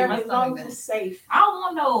know, try to get whatever, my as long stomach as done. it's safe. I don't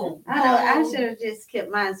want no. I should have just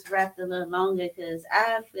kept mine wrapped a little longer because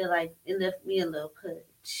I feel like it left me a little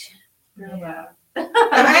pudge. Yeah.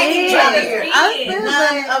 I ain't ain't trying to trying hear to I'm see it. still-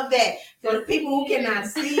 None of that. For the people who cannot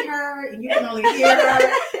see her and you can only hear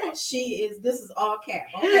her, this is all cap,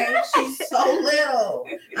 okay? She's so little.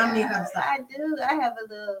 I mean, I'm sorry. I do. I have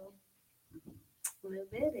a little a little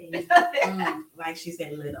bitty. Like she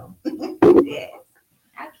said, little. Yes.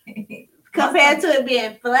 I can't. Compared to it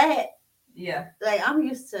being flat, Yeah. like I'm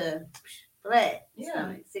used to flat. Yeah.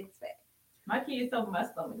 Stomach, six pack. My kids told me my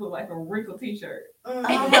stomach looked like a wrinkled t-shirt. Oh my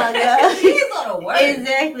god. These are the worst.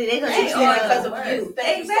 Exactly. They're gonna They teach are you because of worse. you.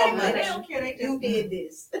 Thank you so Exactly. much. They don't care. They You just did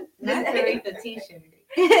this. not to read the t-shirt.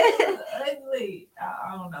 ugly.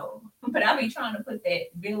 I don't know. But I be trying to put that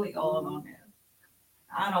Billy oil on there.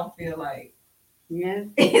 I don't feel like Yeah.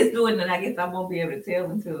 it's doing it. I guess I won't be able to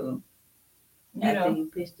tell until, you After know.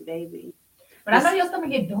 you push the baby. But I know your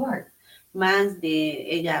stomach get dark. Mine's did.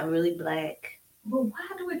 It got really black. But why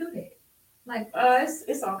do we do that? Like,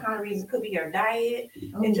 It's all kind of reasons. It could be your diet.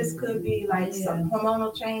 It just could be like some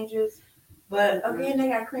hormonal changes. But again, they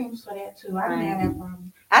got creams for that too. I didn't have that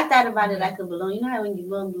problem. I thought about it like a balloon. You know how when you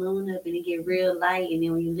blow a balloon up and it get real light, and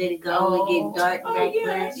then when you let it go, it get dark, black,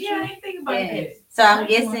 black. Yeah, I didn't think about that. So I'm I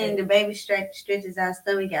didn't know guessing that. the baby stretches our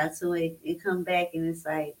stomach out so it come back and it's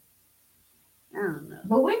like, I don't know.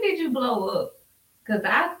 But when did you blow up? Because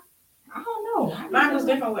I don't know. Mine was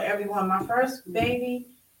different with everyone. My first baby,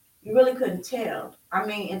 you really couldn't tell. I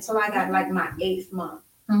mean, until I got like my 8th month.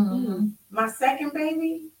 Mm-hmm. My second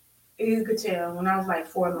baby, you could tell when I was like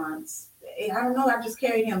 4 months. I don't know. I just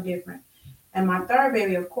carried him different. And my third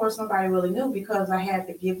baby, of course, nobody really knew because I had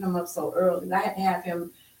to give him up so early. I had to have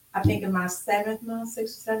him, I think, in my 7th month,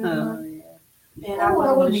 6th or 7th month. Yeah. And I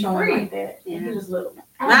Oh, wasn't it showing would be like that. Yeah. He was little.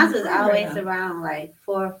 Mine was always around like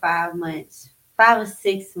 4 or 5 months, 5 or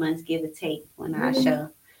 6 months, give or take, when I Really? show.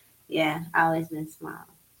 Yeah, I always been small.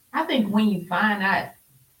 I think when you find out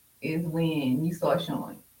is when you start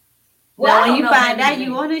showing. Well, I when you don't know, find out maybe-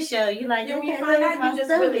 you want to show, you like, Yeah, when you okay, find where's out, my you just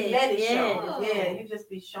really stomach? let it Yeah. show. Yeah, you just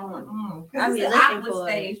be showing. Mm, I Cause be it's an looking awkward for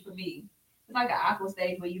it. stage for me. It's like an awkward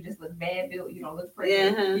stage where you just look bad built, you don't look pretty.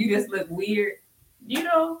 Yeah. You just look weird. You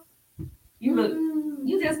know?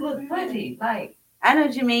 You just look pudgy. Like, I know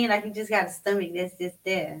what you mean. Like you just got a stomach that's just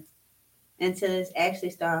there until it's actually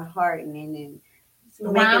start hardening and making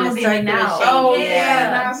a Rounding circular and out. shape. Oh Yeah. yeah,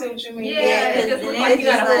 now I see what you mean. Yeah, it just looks like you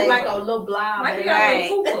got a- like a little blob. like you Right.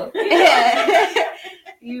 got a Cooper. Yeah.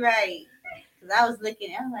 You're right. Because I was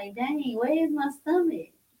looking, I was like, dang, where is my stomach?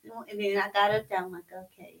 And then I got up there, I'm like,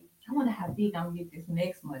 okay. I wonder how big I'm gonna get this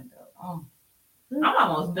next month though. I'm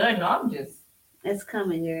almost done. No, I'm just. It's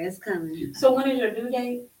coming, girl. It's coming. So when is your due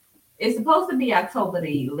date? It's supposed to be October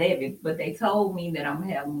the 11th, but they told me that I'm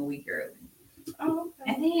gonna have them a week early. Oh,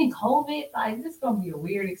 okay. And then COVID, like this gonna be a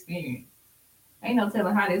weird experience. Ain't no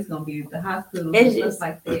telling how this gonna be at the hospital and It's stuff just-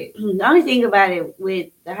 like that. The only thing about it with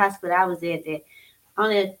the hospital I was at, that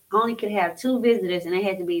only could have 2 visitors, and they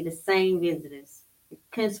had to be the same visitors.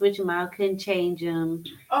 Couldn't switch them out, couldn't change them.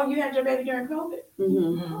 Oh, you had your baby during COVID?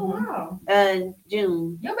 Mm-hmm. Oh wow.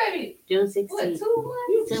 June Your baby, June what, 16th. 2 You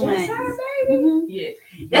months? Two just months. had a baby? Mhm. Yeah.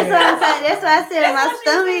 That's what I said. That's why I said my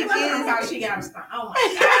stomach That's how is. she got a stomach. Oh my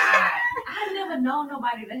god. I never known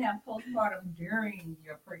nobody to have postpartum during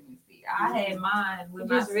your pregnancy. I had mine with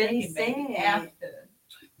my Just really second baby sad. after.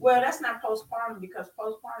 Well, that's not postpartum because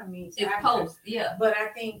postpartum means It's after. post, yeah. But I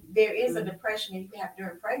think there is a depression that you have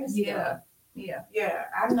during pregnancy. Yeah. Yeah. Yeah,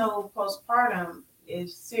 I know postpartum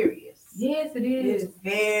is serious. Yes, it is. It's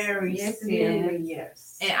very Yes, it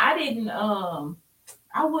serious. And I didn't I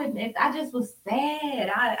wouldn't I just was sad.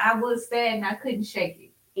 I was sad and I couldn't shake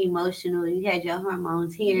it. Emotional. You had your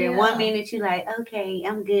hormones here. Yeah. 1 minute you like, okay,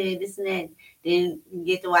 I'm good, this and that. Then you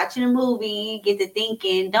get to watching a movie, get to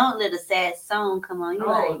thinking. Don't let a sad song come on. You're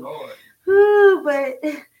like, Lord. whew, but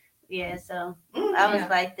yeah. So I was Yeah.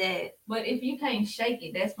 like that. But if you can't shake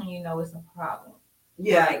it, that's when you know it's a problem.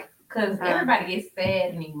 Yeah. Like, because everybody gets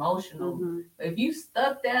sad and emotional. Mhm. But if you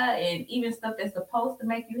stuck there and even stuff that's supposed to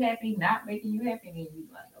make you happy, not making you happy, then you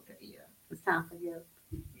like, okay, yeah. It's time for help.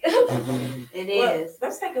 It is. Well,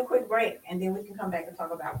 let's take a quick break and then we can come back and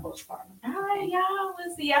talk about postpartum. All right, y'all.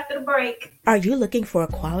 We'll see you after the break. Are you looking for a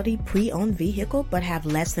quality pre-owned vehicle but have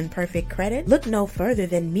less than perfect credit? Look no further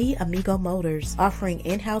than Mi Amigo Motors, offering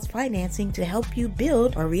in-house financing to help you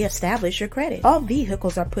build or reestablish your credit. All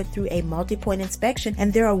vehicles are put through a multi-point inspection,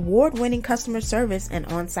 and their award-winning customer service and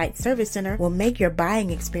on-site service center will make your buying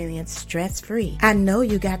experience stress-free. I know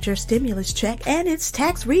you got your stimulus check and it's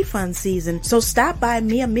tax refund season, so stop by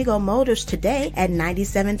Mi Amigo Motors today at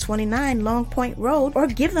 9729 Long Point Road or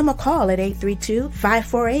give them a call at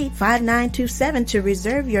 832-548-5927 to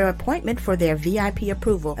reserve your appointment for their VIP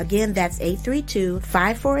approval. Again, that's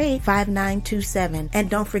 832-548-5927. And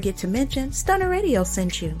don't forget to mention Stunner Radio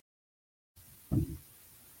sent you.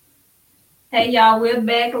 Hey, y'all. We're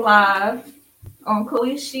back live on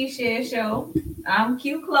Chloe She Share Show. I'm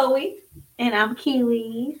Q Chloe. And I'm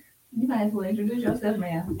Kiwi. You might as well introduce yourself,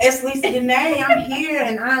 ma'am. It's Lisa Danae. I'm here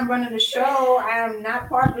and I'm running the show. I am not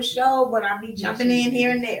part of the show, but I'll be jumping in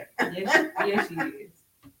here and there. Yes, she is.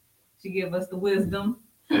 She give us the wisdom.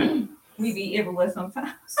 We be everywhere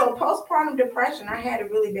sometimes. So postpartum depression, I had it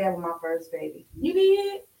really bad with my first baby. You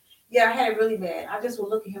did? Yeah, I had it really bad. I just would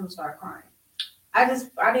look at him and start crying. I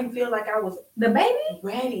didn't feel like I was The baby?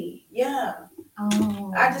 ready. Yeah.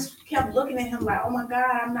 Oh. I just kept looking at him like, oh my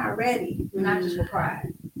God, I'm not ready. And I just would cry.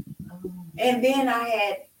 And then I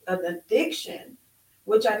had an addiction,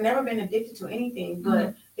 which I've never been addicted to anything,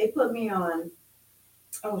 but they put me on,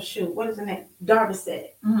 oh shoot, what is the name?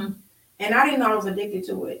 Darvocet. Mm-hmm. And I didn't know I was addicted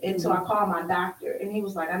to it until I called my doctor, and he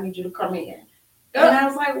was like, I need you to come in. And I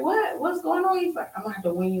was like, what? What's going on? He's like, I'm going to have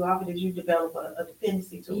to wean you off it if you develop a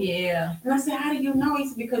dependency to it. Yeah. And I said, how do you know? He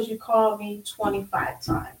said, because you called me 25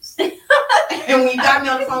 times. And when you got me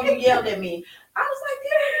on the phone, you yelled at me. I was like,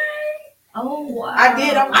 did I? Oh, wow. I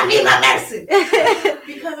did. I need my medicine.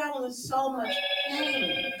 Because I was in so much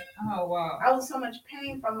pain. Oh, wow. I was in so much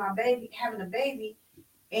pain from my baby, having a baby.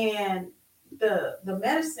 And the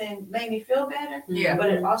medicine made me feel better. Yeah. But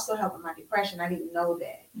it also helped with my depression. I didn't know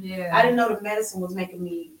that. Yeah. I didn't know the medicine was making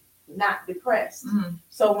me not depressed. Mm-hmm.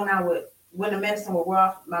 So when the medicine would wear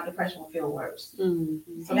off, my depression would feel worse.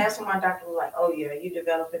 Mm-hmm. So that's when my doctor was like, "Oh yeah, you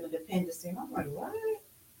developing a dependency." And I'm like, "What?"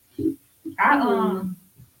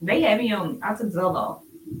 They had me on. I took Zoloft.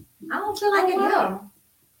 I don't feel like it helped.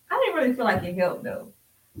 I didn't really feel like it helped though.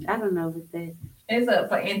 I don't know what that. It's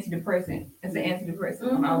for antidepressant. It's an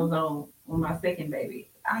antidepressant when I was on my second baby.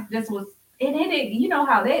 I just was, and then you know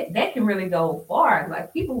how that can really go far.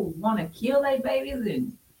 Like people want to kill their babies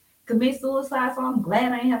and commit suicide. So I'm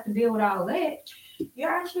glad I didn't have to deal with all that. Yeah,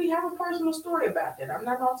 I actually have a personal story about that. I'm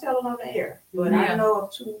not gonna tell it on the air, but Yeah. I know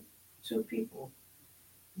of two people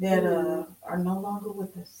that are no longer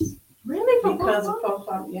with us Really? because of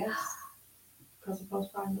postpartum. Yes, because of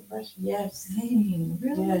postpartum depression. Yes. Dang,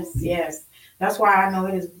 really? Yes. That's why I know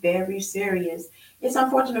it is very serious. It's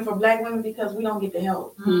unfortunate for Black women because we don't get the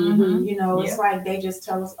help. Mm-hmm. You know, it's like they just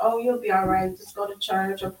tell us, "Oh, you'll be all right. Just go to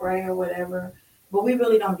church or pray or whatever." But we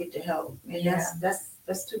really don't get the help, and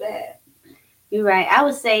that's too bad. You're right. I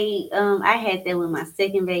would say I had that with my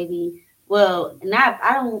second baby. Well,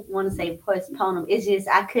 I don't want to say postpartum. It's just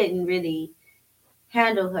I couldn't really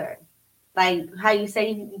handle her. Like how you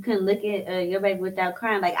say you couldn't look at your baby without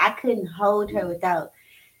crying. Like I couldn't hold her without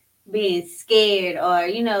being scared or,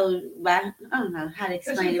 I don't know how to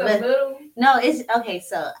explain it. But no, it's okay.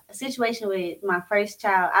 So a situation with my first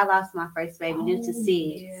child, I lost my first baby due to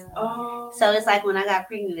SIDS. Yeah. Oh. So it's like when I got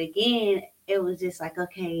pregnant again, it was just like,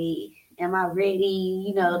 okay, am I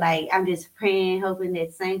ready? Like I'm just praying, hoping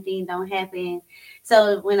that same thing don't happen.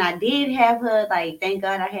 So when I did have her, like thank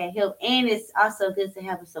God I had help, and it's also good to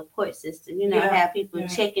have a support system. Have people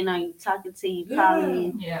checking on you, talking to you,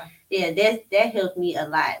 calling you. Yeah, that helped me a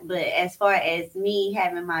lot. But as far as me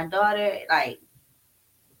having my daughter, like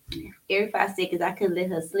every 5 seconds I couldn't let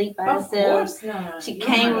her sleep by herself. She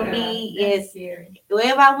came with me. Yes,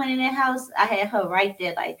 wherever I went in that house, I had her right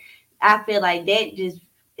there. Like I feel like that just.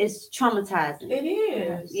 It's traumatizing. It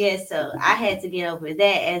is. Yeah, so I had to get over that.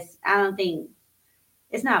 As I don't think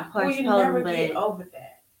it's not postpartum, you never get over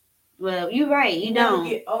that. Well, you're right. You never don't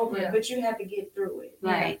get over it, but you have to get through it.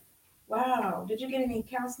 Right. Wow. Did you get any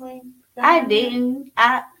counseling? I didn't.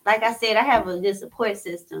 Like I said, I have a good support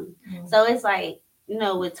system. Mm-hmm. So it's like,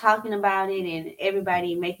 with talking about it and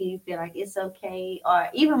everybody making you feel like it's okay, or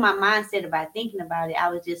even my mindset about thinking about it, I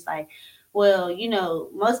was just like, well,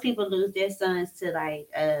 most people lose their sons to like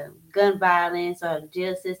gun violence or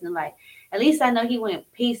jail system. Like, at least I know he went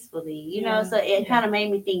peacefully, so it kind of made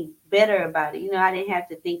me think better about it. I didn't have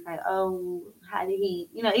to think like, oh, how did he,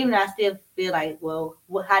 even though I still feel like, well,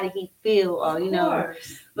 how did he feel? Or,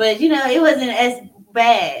 but, it wasn't as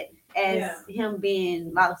bad as him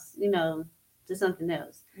being lost, to something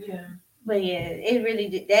else. Yeah. But yeah, it really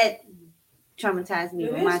did that. Traumatized me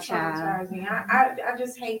with my child. I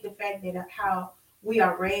just hate the fact that how we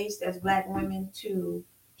are raised as Black women to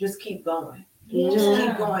just keep going. Just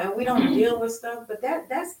keep going. And we don't deal with stuff, but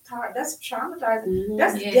that's traumatizing. Mm-hmm.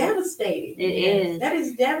 That's devastating. It is. That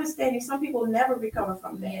is devastating. Some people never recover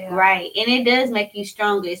from that. Yeah. Right. And it does make you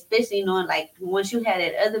stronger, especially knowing like once you had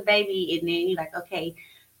that other baby and then you're like, okay,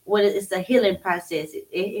 it's a healing process.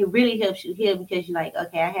 It really helps you heal because you're like,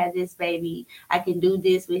 okay, I had this baby. I can do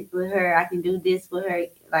this with her. I can do this with her.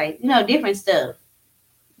 Like, different stuff.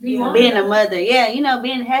 Being a mother. Yeah.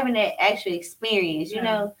 Having that actual experience,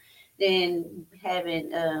 than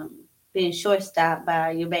having been short-stopped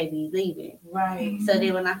by your baby leaving. Right. So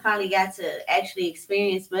then when I finally got to actually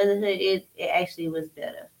experience motherhood, it actually was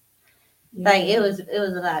better. Like it was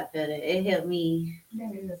a lot better. It helped me.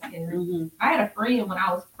 That is scary. Mm-hmm. I had a friend when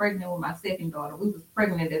I was pregnant with my second daughter. We was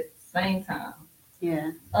pregnant at the same time.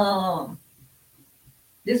 Yeah.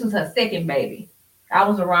 This was her second baby. I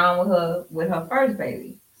was around with her first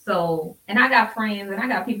baby. So, and I got friends and I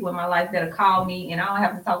got people in my life that'll call me and I don't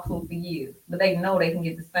have to talk to them for years, but they know they can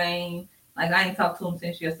get the same. Like I ain't talked to them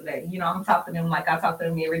since yesterday. You know, I'm talking to them like I talk to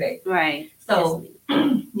them every day. Right. So,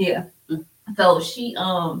 yeah. So she,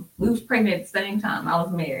 we was pregnant at the same time. I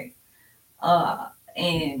was married.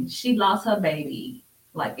 And she lost her baby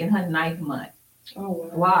like in her 9th month. Oh, wow.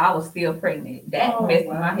 While I was still pregnant. That messed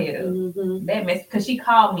my head up. Mm-hmm. That messed, because she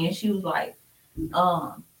called me and she was like,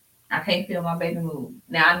 I can't feel my baby move.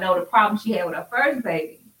 Now I know the problem she had with her first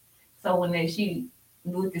baby. So when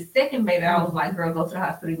with the second baby, I was like, girl, go to the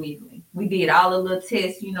hospital immediately. We did all the little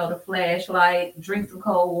tests, you know, the flashlight, drink some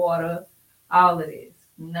cold water, all of this.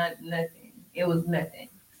 Nothing. It was nothing.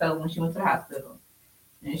 So when she went to the hospital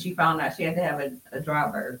and she found out she had to have a dry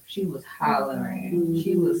birth, she was hollering. Mm-hmm.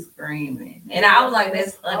 She was screaming. And I was like,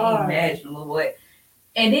 that's unimaginable. But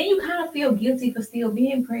and then you kind of feel guilty for still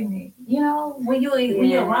being pregnant. You know, when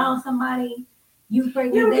you're around somebody, you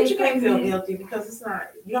pregnant. Yeah, but you can't feel guilty because it's not.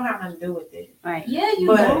 You don't have nothing to do with it. Right. Yeah, you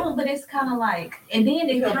don't. But it's kind of like, and then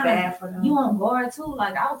it feel kind bad of for them. you on guard too.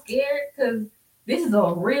 Like I was scared because this is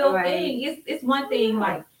a real thing. It's one thing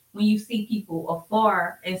like when you see people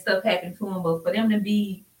afar and stuff happen to them, but for them to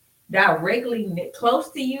be directly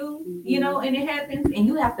close to you, you know, and it happens, and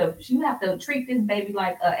you have to treat this baby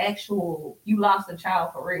like you lost a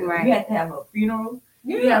child for real. Right. You have to have a funeral.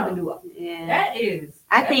 You have to do it. Yeah.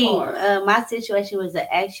 I think my situation was an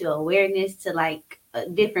actual awareness to like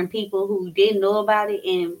different people who didn't know about it,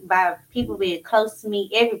 and by people being close to me,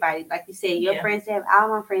 everybody, like you said, your friends all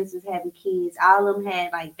my friends was having kids, all of them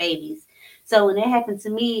had like babies. So when that happened to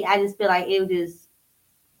me, I just feel like it just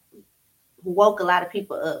woke a lot of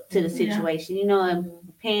people up to the situation, you know, and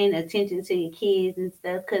paying attention to your kids and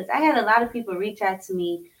stuff. Because I had a lot of people reach out to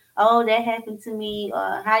me, oh, that happened to me,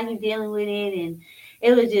 or how you dealing with it? And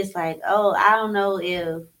it was just like, oh, I don't know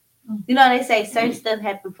if, you know, they say certain stuff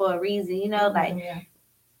happened for a reason, you know, like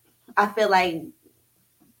I feel like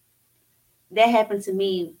that happened to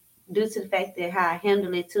me due to the fact that how I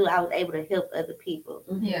handled it too, I was able to help other people.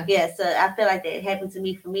 Yeah, so I feel like that happened to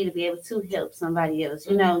me for me to be able to help somebody else,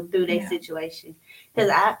 you know, through their situation. Because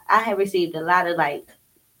I have received a lot of like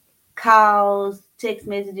calls, text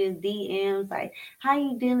messages, DMs, like, how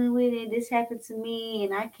you dealing with it? This happened to me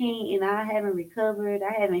and I can't, and I haven't recovered,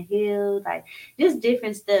 I haven't healed, like just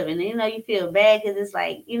different stuff. And you know, you feel bad because it's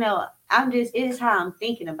like, you know, it is how I'm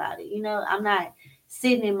thinking about it. You know, I'm not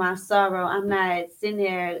sitting in my sorrow. I'm not sitting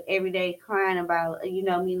there every day crying about, you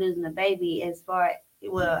know, me losing a baby.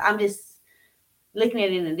 I'm just looking at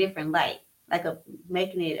it in a different light, like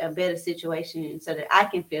making it a better situation so that I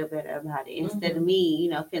can feel better about it instead of me, you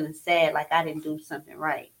know, feeling sad like I didn't do something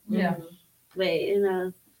right. Yeah. But, you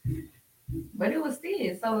know. But it was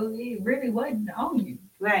still, so it really wasn't on you.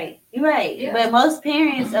 Right. You're right. Yeah. But most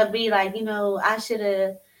parents will be like, you know, I should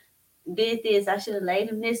have did this, I should have laid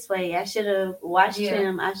him this way, I should have watched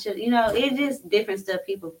him, I should, you know, it's just different stuff.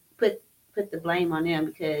 People put the blame on them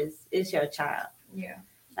because it's your child. Yeah.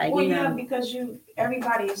 Like, well, you know, because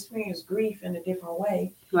everybody experiences grief in a different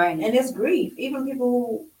way. Right. And it's grief. Even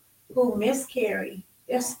people who miscarry,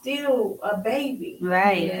 they're still a baby.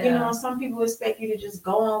 Right. Yeah. You know, some people expect you to just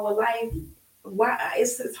go on with life. Why?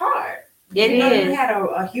 It's hard. It you know, is. You had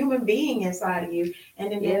a human being inside of you,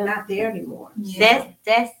 and then they're not there anymore. Yeah.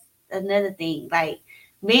 That's another thing. Like,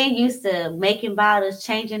 men used to making bottles,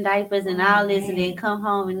 changing diapers, and all this, and then come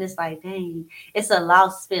home and it's like, dang, it's a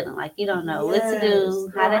lost feeling. Like you don't know what to do,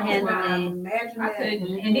 how to handle it. I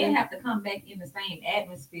couldn't, and then have to come back in the same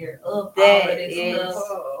atmosphere of all of this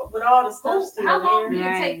stuff. With all the stuff still how long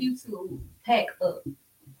there. did it take you to pack up?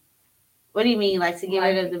 What do you mean, like to get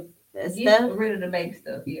rid of the stuff? Get rid of the baby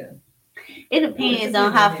stuff, yeah. It depends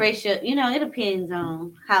on how fresh it depends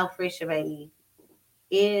on how fresh your baby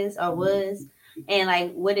is or was, and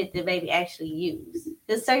like what did the baby actually use.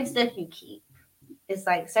 There's certain stuff you keep. It's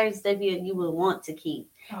like certain stuff you would want to keep.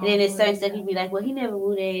 And then there's certain stuff you'd be like, well, he never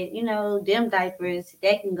wore that, you know, them diapers,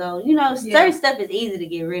 that can go, you know, certain stuff is easy to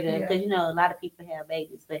get rid of because, you know, a lot of people have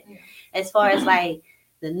babies. But as far as like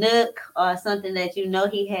the Nook or something that you know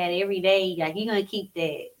he had every day, like you're going to keep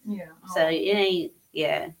that. Yeah. So it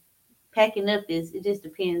ain't, packing up it just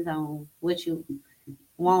depends on what you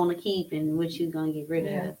want to keep and what you're going to get rid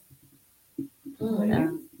of.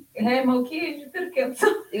 Mm-hmm. Had more kids, you could have kept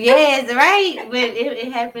some. Yes, right. But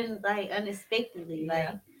it happened like unexpectedly. Like,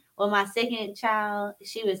 well, my second child,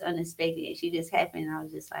 she was unexpected. She just happened. I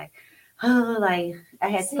was just like, like I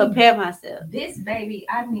had to See, prepare myself. This baby,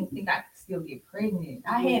 I didn't even think I could still get pregnant.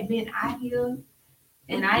 I had been out here,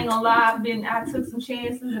 and I ain't gonna lie, I took some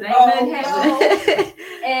chances. It ain't nothing happened.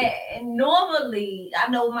 And normally, I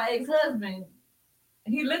know my ex-husband,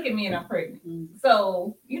 he look at me and I'm pregnant.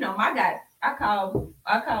 So, you know, I call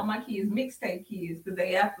my kids mixtape kids because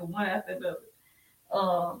they after one after the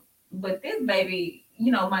other. But this baby,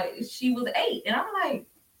 you know, she was 8, and I'm like,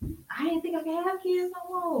 I didn't think I could have kids no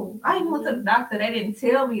more. I even went to the doctor. They didn't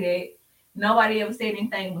tell me that. Nobody ever said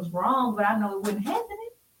anything was wrong, but I know it wasn't happening.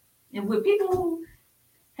 And with people who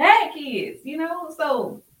had kids, you know,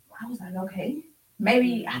 so I was like, okay,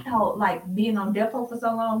 maybe I thought like being on depot for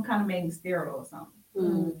so long kind of made me sterile or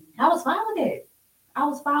something. I was fine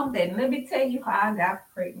with that. And let me tell you how I got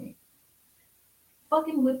pregnant.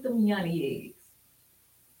 Fucking with them yoni eggs.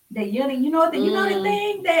 That yoni, you know the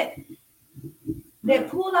thing that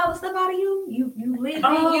pull all the stuff out of you. You live in you.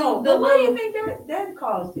 Why do you think that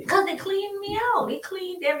caused it? Because it cleaned me out. It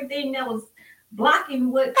cleaned everything that was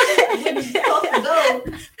blocking what was supposed to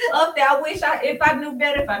go up there. I wish if I knew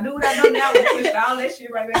better, if I knew what I know now, I would push all that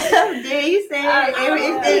shit right back. There you said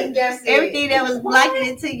everything that was blocking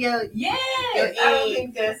into your I don't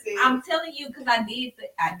think that's it. I'm telling you, because I did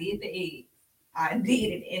the eggs. I did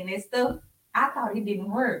it, and this stuff I thought it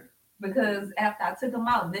didn't work because after I took them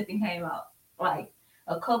out, nothing came out. Like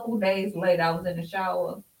a couple days later, I was in the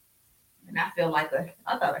shower, and I felt like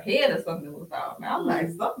I thought a head or something was out. And I was like,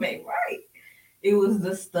 something ain't right. It was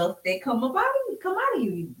the stuff that come out of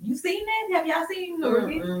you. You seen that? Have y'all seen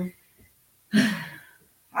it?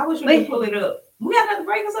 I wish we could pull it up. We got another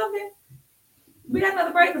break or something? We got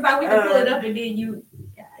another break because we can pull it up and then you,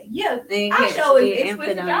 I show it. It's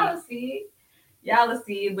with y'all to see it. Y'all will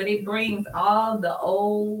see it, but it brings all the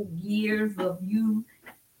old years of you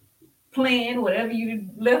playing, whatever you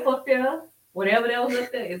left up there, whatever that was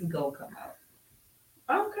up there, it's gonna come out.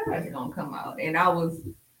 Okay. It's gonna come out. And I was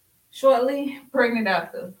shortly pregnant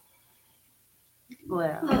after.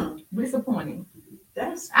 Well, disappointing.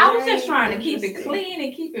 I was just trying to keep it clean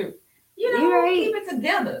and keep it, keep it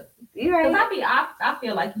together. You're right. Because I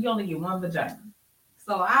feel like you only get one vagina.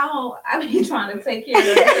 So I be trying to take care of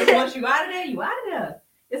it. Because once you out of there, you out of there.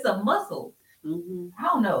 It's a muscle. Mm-hmm. I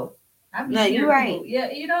don't know. No, you're right. Yeah,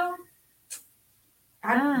 you know.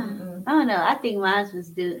 I don't know. I think mine was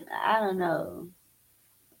due. I don't know.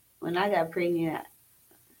 When I got pregnant,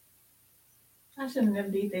 I should have never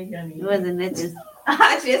did that, Johnny. It wasn't nothing.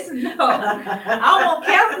 I just know. I don't want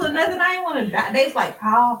cancer or nothing. I ain't want to die. They's like,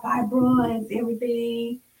 fibroids,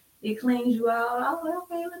 everything. It cleans you out. I was like,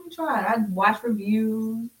 okay, let me try it. I watch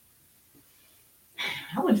reviews.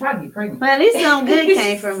 I wouldn't try to get pregnant. Well, at least something good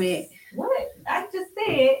came from it. What? I just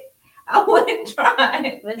said I wouldn't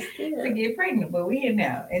try But still. to get pregnant, but we in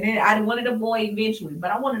now. And then I wanted a boy eventually,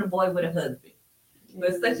 but I wanted a boy with a husband.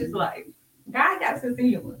 But such is life. God got a sense of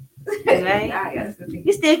humor. Right? God got a sense of humor.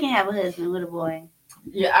 You still can have a husband with a boy.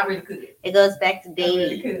 Yeah, I really could. It goes back to I dating.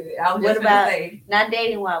 really could. I was What just about gonna say not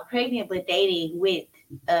dating while pregnant, but dating with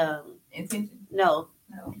intention. no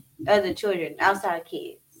other children, outside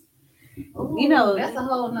kids. Ooh, You know, that's a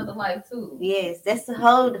whole nother life too. Yes, that's the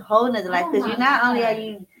whole nother life. Oh Because my you not only are God.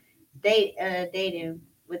 you dating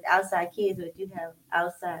with outside kids, but you have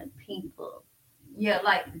outside people. Yeah,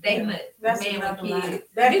 like dating a That's man another with life. kids.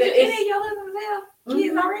 That- Did you that any is- of your husbands have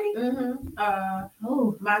kids already? Mm-hmm.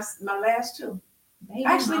 Oh, My last two. baby,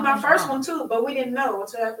 Actually, my first mama. one too, but we didn't know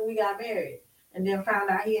until after we got married, and then found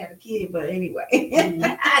out he had a kid. But anyway,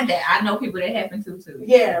 I know people that happen to too.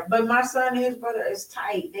 yeah. But my son and his brother is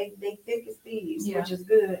tight. They thick as thieves, Yeah. which is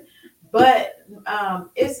good. But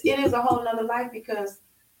it is a whole nother life because,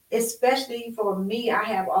 especially for me, I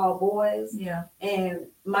have all boys, Yeah. and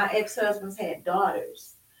my ex-husbands had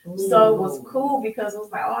daughters. So it was cool because it was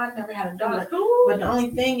like, oh, I never had a daughter. But the only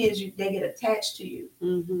thing is, they get attached to you.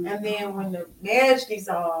 Mm-hmm. And then when the marriage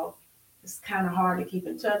dissolved, it's kind of hard to keep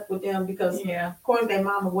in touch with them because, Yeah, of course, their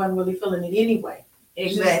mama wasn't really feeling it anyway. She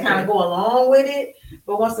just kind of exactly. go along with it.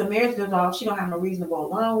 But once the marriage dissolved, she don't have no reason to go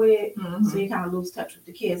along with it. Mhm. So you kind of lose touch with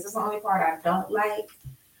the kids. That's the only part I don't like.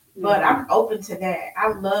 But I'm open to that.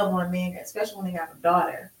 I love when men, especially when they have a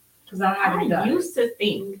daughter, because I don't have any I daughters. used to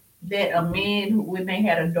think that a man, when they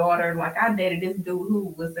had a daughter, like I dated this dude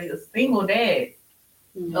who was a single dad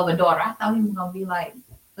of a daughter. I thought he was gonna be like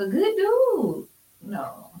a good dude.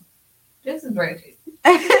 No, this is wretched.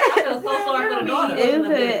 I feel so sorry for the daughter. He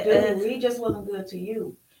wasn't a It good was- dude. He just wasn't good to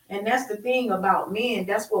you. And that's the thing about men.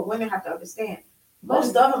 That's what women have to understand.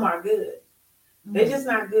 Most of them are good. They're just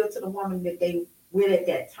not good to the woman that they with at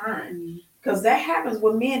that time. Because that happens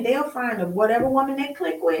with men. They'll find whatever woman they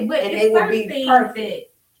click with, But and it's they will certain be things perfect. that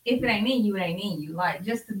if it ain't in you, it ain't in you. Like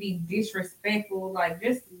just to be disrespectful, like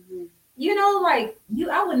just Mhm. like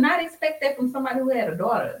I would not expect that from somebody who had a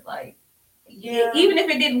daughter. Like Yeah. even if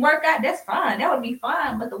it didn't work out, that's fine. That would be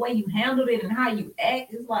fine. But the way you handled it and how you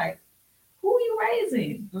act is like, who are you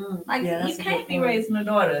raising? Like Yeah, you that's a can't good be point. raising a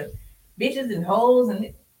daughter, bitches and hoes, and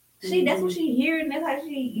that's Mhm. what she hearing. That's how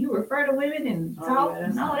you refer to women and Oh, talk. yeah,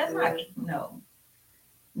 that's No, not that's not good.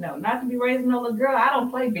 no, not to be raising no little girl. I don't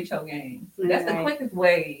play bitch hoe games. That's the Right. quickest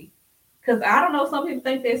way. Cause I don't know. Some people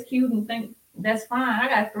think that's cute and think that's fine. I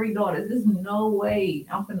got 3 daughters. There's no way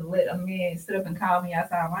I'm gonna let a man sit up and call me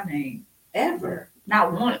outside my name. Ever.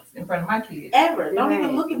 Not once in front of my kids. Ever. Don't Right.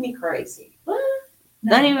 even look at me crazy.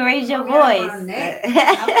 No. Don't even raise your Don't get on my voice. neck.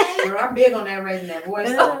 Okay. Girl, I'm big on that raising that voice.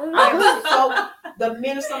 So the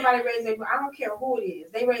minute somebody raises their voice, I don't care who it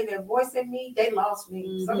is, they raise their voice at me, they lost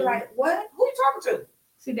me. So they're like, what? Who you talking to?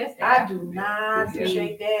 See, that's I do not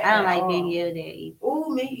appreciate that. I don't at like all. being yelled at either.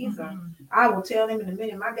 Ooh, me either. I will tell them in a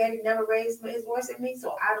minute. My daddy never raised his voice at me,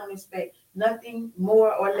 so I don't expect nothing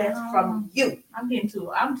more or less from you. I'm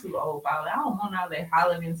too old, Paula. I don't want all that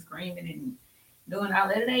hollering and screaming and doing all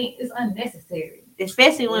that. It's unnecessary.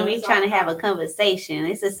 Especially when Well, we it's trying to all have a conversation.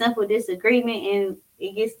 It's a simple disagreement and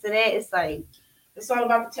it gets to that. It's like, It's all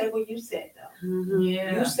about the table you set, though.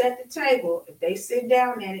 mhm. You set the table. If they sit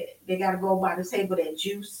down at it, they got to go by the table that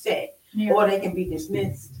you set, Yeah. or they can be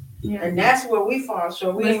dismissed. Yeah. And that's where we fall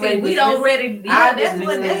short. We But ain't see, ready we to don't dismiss ready. I Yeah, that's dismiss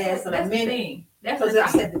what their ass in a that's the minute. thing. That's because the I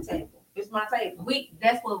thing. set the table. It's my table.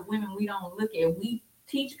 That's what women we don't look at. We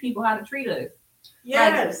teach people how to treat us.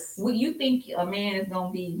 Yes. Like, you think a man is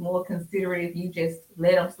gonna be more considerate if you just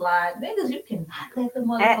let him slide? Niggas, you cannot let the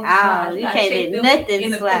motherfucker At slide. all. You gotta can't shake let them nothing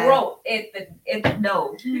in the slide. throat at the nose.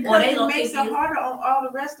 Or Because they it gonna makes it think you- harder on all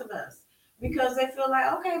the rest of us. Because they feel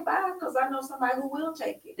like, okay, bye, because I know somebody who will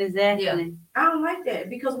take it. Exactly. Yeah. I don't like that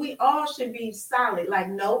because we all should be solid. Like,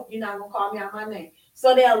 nope, you're not gonna call me out my name.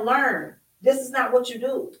 So they'll learn. This is not what you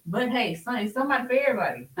do. But hey, son, it's somebody for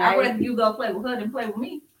everybody. Right. I'd rather you go play with her than play with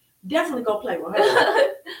me. Definitely go play with her.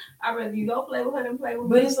 I'd rather you go play with her than play with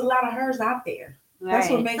But me. it's a lot of hers out there. That's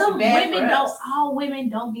what Right. makes Some it bad women for don't. us. All women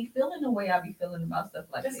don't be feeling the way I be feeling about stuff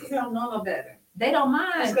like Just because that. they don't know no better. They don't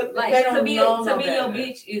mind. Just 'cause Like they to don't be know to no be your better.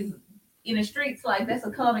 bitch is in the streets. Like that's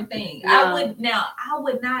a common thing. No. I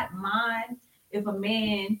would not mind if a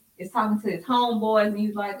man is talking to his homeboys and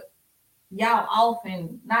he's like, y'all off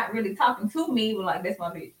and not really talking to me, but like that's my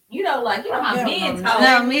bitch. You know how Yeah, men no, talk.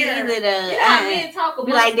 No, me Yeah. either. Though. You know how men talk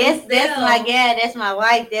Be about like, that's my gal, that's my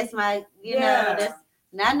wife, that's my, you know, Yeah. that's.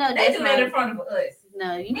 I know They that's do that in my. front of us.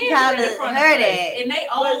 No, you Men can call do that in her front of her us. that. And they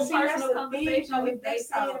But own see, that's personal the thing, conversations. though. If they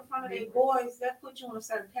say it in talk. front of their boys, that puts you in a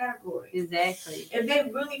certain category. Exactly. If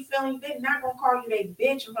they really feeling, they're not gonna call you their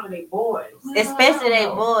bitch in front of their boys. Especially they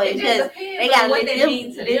No. boys, It just because depends they gotta on what let they them,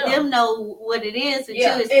 mean to let them know what it is to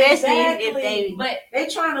Yeah, you, especially exactly. if they. But They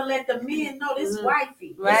trying to let the men know this Mhm.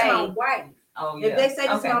 wifey. This my Right. wife. oh yeah. If they say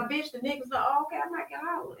this Okay. is my bitch, the niggas know, oh, okay, I might get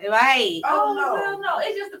out. Right. Oh, no. Well, no.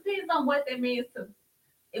 It just depends on what that means to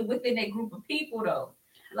within that group of people, though.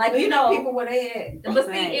 Like Leave you the know, people where they at. but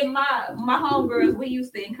see, Right. in my homegirls, we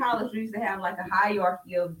used to in college, we used to have like a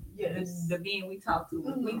hierarchy of Yes. the men we talk to.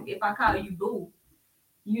 Mhm. If I call you boo,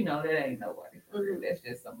 you know that ain't nobody for real. Mhm. That's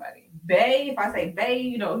just somebody. Bae, if I say bae,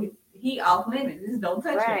 you know he off limits. Just don't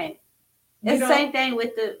touch him. Right. You It's the know? same thing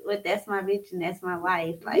with that's my bitch and that's my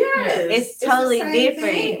wife. Like Yes. it's the totally same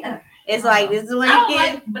different. thing. it's like this is when I you don't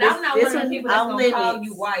get. like, but I'm not this one of the one people that's off gonna call limits.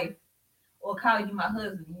 you wife or call you my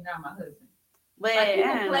husband. You're not my husband. But Like people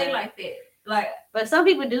I don't play know. like that. Like But some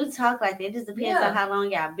people do talk like that. It just depends Yeah. on how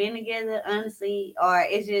long y'all been together, honestly, or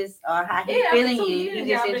it's just or how he yeah, feeling after 2 you. years,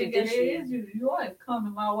 He y'all just been introduced together. you. It is you are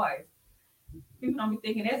becoming my wife. People don't be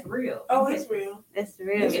thinking that's real. Oh, it's real. That's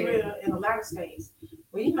real. It's real in a lot of states.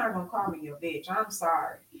 Well, you're not gonna call me your bitch. I'm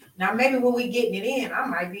sorry. Now maybe when we getting it in, I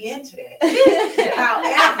might be into that.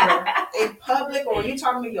 However, in public or you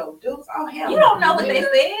talking to your dudes, oh hell, You don't know what they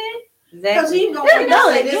said. Because Exactly. you know Just when know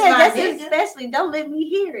you say it. this Yeah, my that's nigga. especially. Don't let me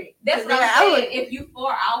hear it. That's 'Cause what then I'm I saying. would- If you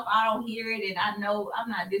far off, I don't hear it, and I know I'm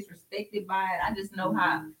not disrespected by it. I just know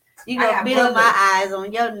how. You I gonna got build my brothers. eyes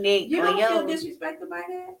on your neck You or don't your. feel disrespected by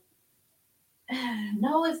that?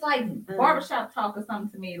 No, it's like barbershop talk or something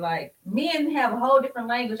to me. Like men have a whole different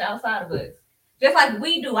language outside of us, just like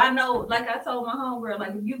we do. I know, like I told my homegirl,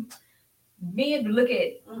 like if you men look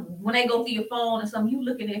at when they go through your phone or something, you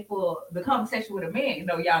looking at for the conversation with a man. You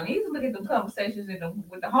know, y'all need to look at the conversations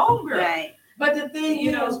with the homegirl. Right. But the thing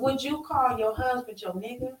You know- is, would you call your husband your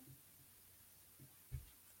nigga?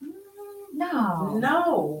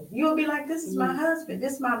 No, you'll be like, this is my husband,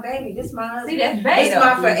 this is my baby, this is my husband. See, that's bait. It's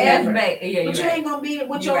my forever. That's bait. Yeah, But you ain't gonna be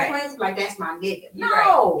with your friends like that's my nigga. You're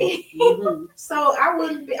No. Mhm. So I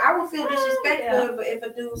would feel disrespectful if a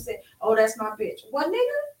dude said, "Oh, that's my bitch." Well,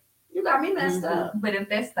 nigga, you got me messed up. But if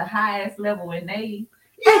that's the highest level and they,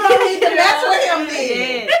 You don't need to mess with him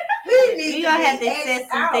then. Yeah. He needs You gonna have to be set X'd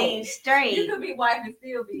some out. things you straight. could be wife and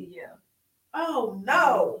still be Oh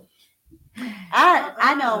no.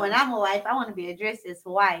 I know when I'm a wife, I want to be addressed as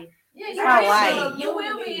wife. Yeah, It's my wife. You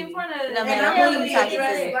will be in front of. No And matter I'm who gonna you be talking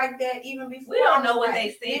addressed to. like that even before. We don't I'm know what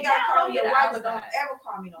like, they You said. gotta call Y'all me a get wife, but don't outside. ever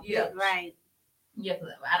call me no Yeah. bitch. Right. Yeah, 'cause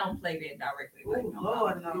I don't play that directly. Oh Like, no.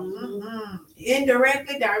 Lord, no. Mhm. Mm-mm.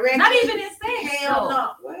 Indirectly, directly. Not even in sex. Hell though.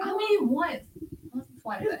 no. Well, I mean, once or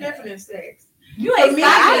twice. it's different in sex. You For ain't me,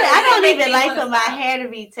 stopping. I don't You even ain't like gonna for my stop. hair to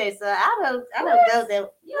be touched. So I don't go there.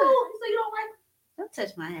 You so you don't like? Don't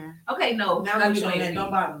touch my hair. Okay, no. Now Let I'm me showing show that. you.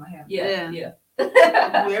 Don't bother my hair. Yeah, Yeah.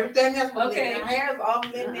 Do everything else. But Okay. my hair is off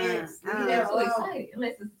limits. Uh-uh. Leave I'm that so alone. excited.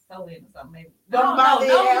 Unless it's so in or something, maybe. Don't bother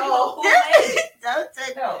no, at you all. know, full lady. Don't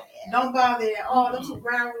touch. No. Don't bother at all. Those are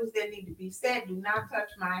ground rules that need to be set. Do not touch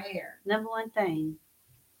my hair. Number one thing.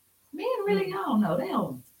 Men really, I don't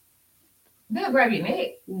know. They'll grab your neck.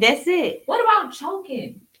 That's it. What about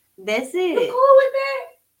choking? That's You it. cool with that?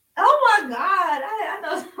 Oh my God. I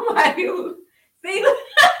know somebody who see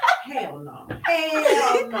Hell no.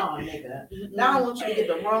 Hell no, nigga. Now I want you to get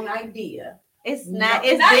the wrong idea. It's No, not.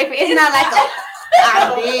 It's not- different. It's not like a. I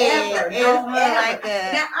Don't did. ever, It's don't more ever. like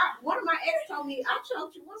a. Now, one of my ex told me I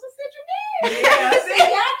choked you once. I said you did. See,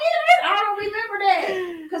 I did it. I don't remember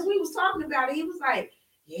that because we was talking about it. He was like,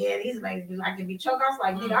 "Yeah, these ladies be like to be choked." I was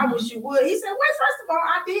like, "Nigga, I wish you would." He said, "Wait, first of all,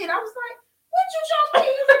 I did." I was like, "What you choke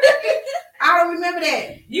me?" I don't remember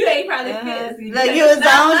that. you ain't probably Uh-huh. fit. Look, you was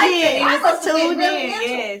on like in. You I was must have been tuned really in. into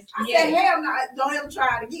Yes. I Yeah. said, "Hell no, don't ever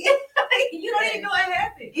try it again." You don't even know what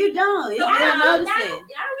happened. You don't. You So don't notice I it.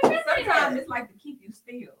 remember Sometimes that. it's like to keep you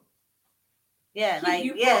still. Yeah, Keep like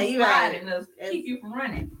you yeah, from you right. sliding, keep you from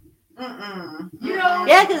running. You know?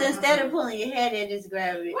 Yeah, because instead of pulling your head, they just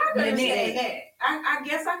grab it. Well, I can Your understand neck. that. I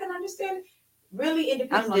guess I can understand it. Really, it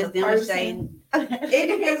depends I'm on just the person. demonstrating. It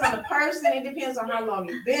depends on the person. It depends on how long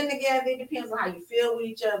you've been together. It depends on how you feel with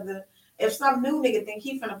each other. If some new nigga think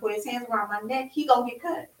he finna put his hands around my neck, he gonna get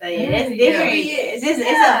cut. So, yeah, that's Yeah. different. He is. It's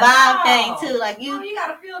Yeah, a vibe no. thing too. Like You you,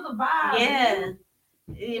 gotta feel the vibe. yeah.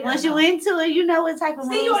 Yeah. Once you into it, you know what type of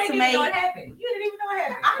See, you moves didn't to even know what make. happened. You didn't even know what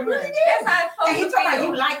happened. I really did. That's how it's And he supposed talking to about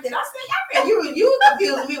you feel. liked it. I said, I feel you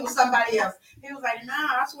confused me with somebody else. He was like, nah,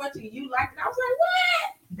 I swear to you, you liked it. I was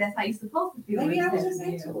like, That's how you're supposed to feel. what? Maybe I was just Yeah.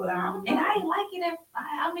 into it. I don't And know. I ain't like it.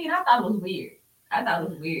 I mean, I thought it was weird. I thought it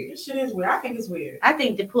was weird. This shit is weird. I think it's weird. I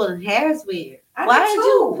think the pulling hair is weird. I Why do did too.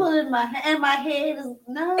 you pull in my hair? My head is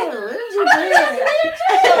no. What did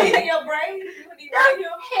you do? In your brain, you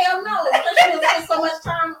Hell no. Especially when you spend so much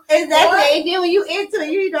time. Exactly. And then when you into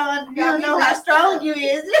it, you don't know how strong you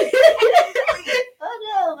is. Oh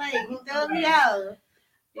no, like you throw me out.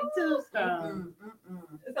 You're too strong.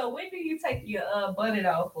 So when do you take your bonnet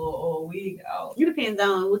off or wig off? You depends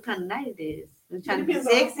on what kind of night it is. We trying to be depends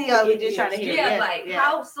on sexy who or we it just is. trying to hear. Yeah, like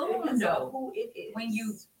how It soon depends on though? who it is. When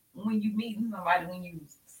you meeting somebody, when you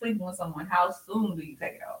sleeping with someone, how soon do you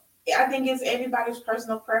take it off? I think it's everybody's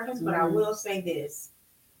personal preference, but I Mhm. will say this.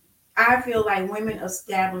 I feel like women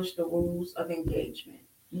establish the rules of engagement.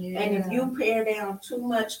 And if you pare down too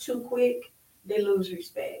much too quick, they lose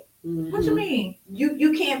respect. What you mean?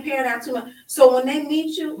 You can't pare down too much. So when they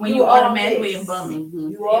meet you, When you all automatically this. in bumming.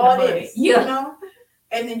 Mhm. You all in the this. bumming. Yeah. You know?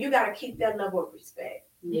 And then you gotta keep that level of respect.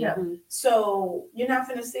 Yeah. Mhm. So you're not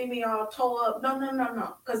gonna see me all toe up. No.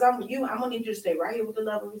 Because I'm gonna need you to stay right here with the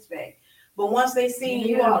love and respect. But once they see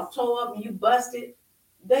you all toe up and you busted,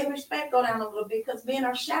 they respect go down a little bit because men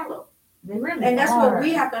are shallow. They really And that's are. what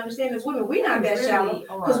we have to understand as women. We're not that They shallow. really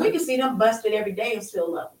Because are. we can see them busted every day and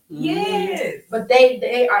still love them. Yes. But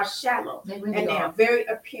they are shallow. They really And they are are. very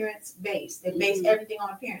appearance based. They base Mhm. everything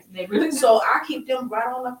on appearance. They really So I keep them right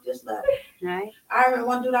on up this level. Right. I remember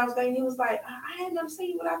one dude I was dating, he was like, I ain't never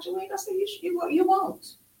seen you without your wig. I said, you won't.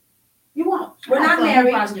 You won't. We're not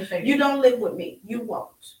married. You don't live with me. You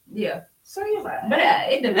won't. Yeah. So you're like, But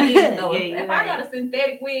it depends though. Yeah, if you're I got right. a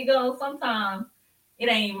synthetic wig on, sometimes it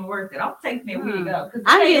ain't even worth it. I'm taking that wig off because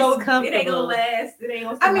I'm it just ain't gonna comfortable. last. It ain't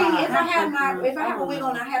gonna I survive. mean, if I have a wig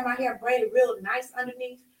on, I have my hair braided real nice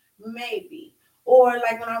underneath, maybe. Or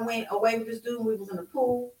like when I went away with this dude, we was in the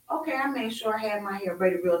pool. Okay, I made sure I had my hair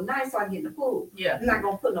braided real nice so I get in the pool. Yeah. I'm not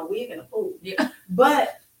gonna put no wig in the pool. Yeah.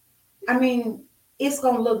 But I mean, it's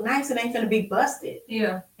gonna look nice. It ain't gonna be busted.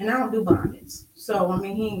 Yeah. And I don't do bonnets. So I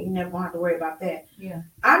mean he ain't never gonna have to worry about that. Yeah.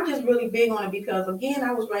 I'm just really big on it because again,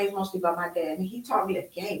 I was raised mostly by my dad and he taught me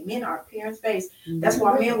that men are appearance based. That's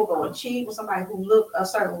why men will go and cheat with somebody who look a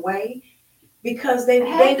certain way. Because they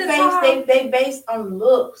based on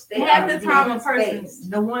looks. They half the time a appearance person,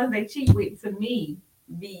 based. the ones they cheat with, to me,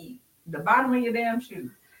 be the bottom of your damn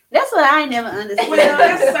shoe. That's what I never understood. Well,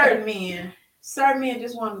 that's certain men. Certain men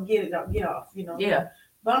just want to get off, you know. Yeah.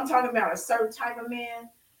 But I'm talking about a certain type of man.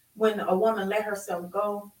 When a woman let herself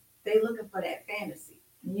go, they looking for that fantasy.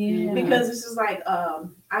 Yeah. Because this is like,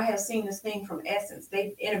 I have seen this thing from Essence.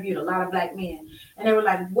 They interviewed a lot of black men, and they were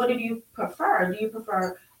like, "What do you prefer? Do you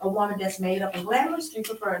prefer a woman that's made up and glamorous? Do you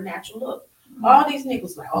prefer a natural look?" All these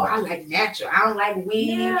niggas like, "Oh, I like natural. I don't like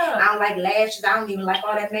weave. I don't like lashes. I don't even like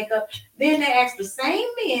all that makeup." Then they ask the same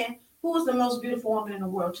men, "Who is the most beautiful woman in the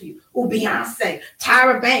world to you?" "Oh, Beyonce,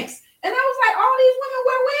 Tyra Banks." And I was like, all these women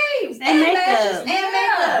wear weaves and lashes and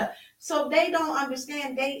makeup. So they don't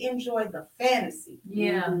understand. They enjoy the fantasy.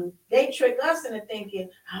 Yeah. They trick us into thinking,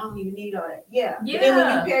 I don't even need all that. Yeah. Yeah. But then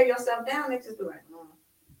when you pare yourself down, they just do like,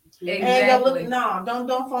 Exactly. no,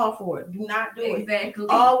 don't fall for it. Do not do Exactly. it.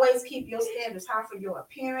 Always keep your standards high for your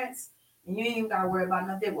appearance. And you ain't even gotta worry about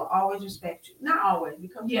nothing. They will always respect you. Not always,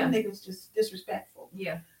 because some niggas just disrespectful.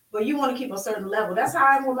 Yeah. But you want to keep a certain level. That's how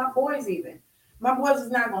I am with my boys even. My boys is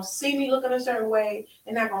not gonna see me looking a certain way.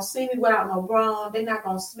 They're not gonna see me without no bra on. They're not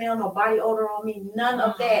gonna smell no body odor on me. None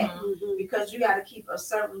of that. Mm-hmm. Because you gotta keep a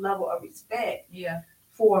certain level of respect. Yeah.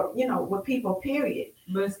 For, with people, period.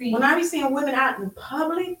 But see, when I be seeing women out in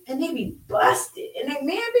public and they be busted and they man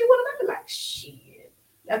be with them, I be like, shit,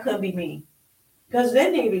 that couldn't be me. Because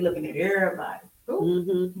then they be looking at everybody.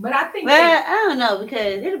 Mm-hmm. But I think I don't know,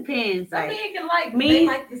 because it depends. Like, men can like me, they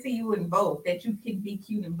like to see you in both, that you can be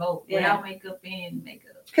cute in both without makeup and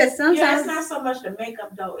makeup. Because sometimes it's not so much the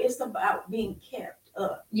makeup though, it's about being kept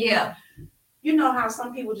up. Yeah. You know how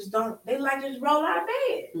some people just don't, they like to just roll out of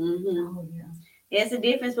bed. Mm-hmm. Oh yeah. There's a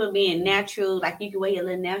difference with being natural, like you can wear your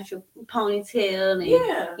little natural ponytail and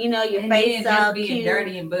your and face all being cute.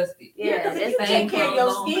 dirty and busted. Yeah, because if you take care of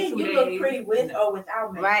your skin, you look pretty with or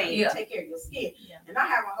without makeup. Right. You take care of your skin. Yeah. And I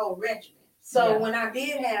have a whole regimen. So when I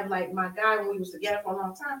did have like my guy, when we was together for a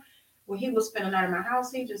long time, when he was spending the night in my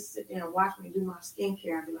house, he just sit there and watch me do my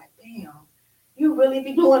skincare and be like, damn, you really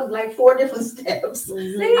be doing like 4 different steps.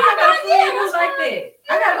 Mm-hmm. See, I got creams like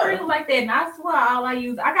that. I got creams like that, and I swear all I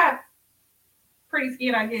use, I got pretty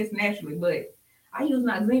skin, I guess, naturally, but I use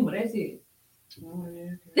Noxzema. That's it. Oh,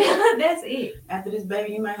 yeah. That's it. After this,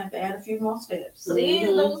 baby, you might have to add a few more steps.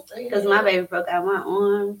 Because my baby broke out my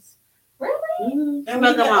arms. Really? Mm-hmm. And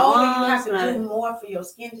when you get older, you have to do more for your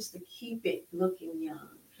skin just to keep it looking young.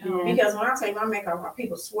 Yeah. Because when I take my makeup,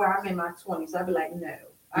 people swear I'm in my 20s. I'd be like, no,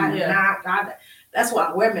 I'm Yeah. not. That's why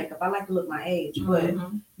I wear makeup. I like to look my age, but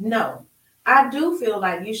no. I do feel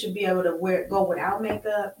like you should be able to go without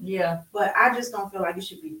makeup. Yeah. But I just don't feel like you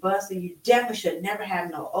should be busted. You definitely should never have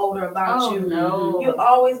no odor about you. No. You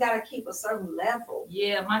always got to keep a certain level.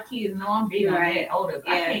 Yeah, my kids know I'm big on that odor.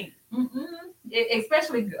 Yeah. I can't.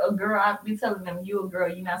 Especially a girl, I be telling them, you a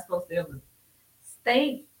girl, you're not supposed to ever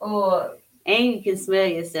stink or. And you can smell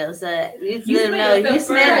yourself. So you You smell yourself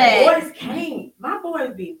that. Boys can't. My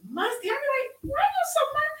boys be musty. I be like, why you so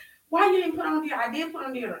much? Why you didn't put on deodorant? I did put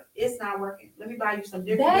on deodorant. It's not working. Let me buy you some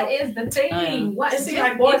different. That is the thing. What It seems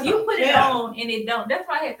like boys if you don't put it care. on and it don't? That's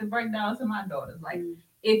why I had to break down to my daughters. Like,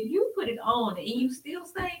 if you put it on and you still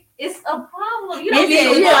stink, it's a problem. You don't Listen,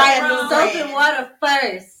 get you water gotta from soap it. and water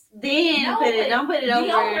first. Then No, don't put it over.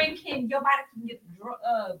 Deodorant your body can get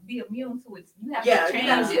be immune to it. You have to you gotta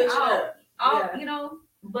change switch it it out. up.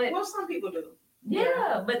 But Well, some people do.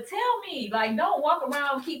 yeah, but tell me, like, don't walk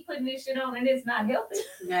around keep putting this shit on and it's not healthy.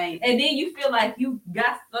 Right. And then you feel like you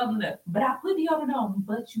got something to, but I put deodorant on,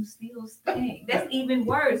 but you still stink. That's even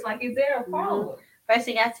worse. Like, is there a problem? First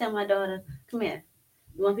thing I tell my daughter, come here.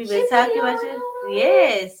 You want people She to talk put about deodorant you? on?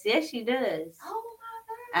 Yes, she does. Oh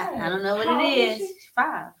my God. I don't know what How it old is. she? She's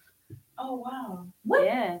 5. Oh wow. What?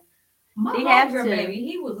 Yeah. My She have younger to. baby,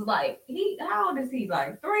 he was like, how old is he?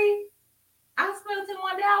 Like 3? I smelled him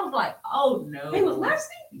one day. I was like, oh no. He was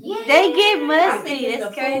musty. Yeah. They get I musty. think it's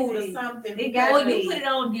That's the food or crazy. something. It because- got Or you be. put it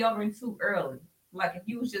on deodorant too early. Like if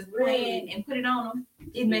you was just playing and put it on them,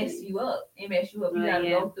 it messed you up. You gotta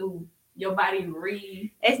go through your body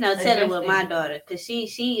It's no telling with my adjusting. daughter, because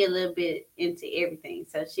she a little bit into everything.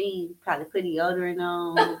 So she probably put deodorant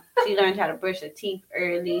on. She learned how to brush her teeth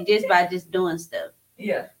early just by just doing stuff.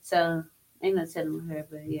 Yeah. So ain't no telling with her,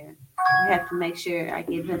 but yeah, I have to make sure I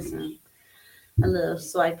give her some A little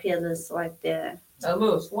swipe here, a little swipe there. A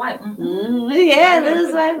little swipe. Yeah, a little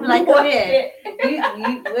swipe. Like, come What? here.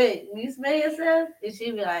 You smell yourself? And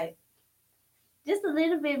she be like, just a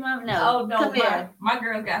little bit, mom. No. Oh no, come here. my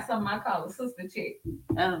girl got something I call a sister check.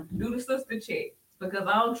 Do the sister check because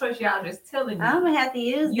I don't trust y'all just telling me. I'm gonna have to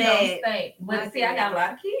use You that. don't stink. But see, I got a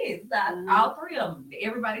lot of kids. All three of them.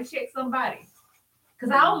 Everybody check somebody.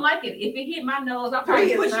 Because I don't like it. If it hit my nose, I'll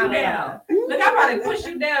probably push you down. Look, I'll probably push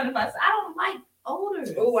you down if I say, I don't like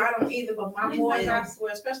odors. Oh, I don't either. But my boys, I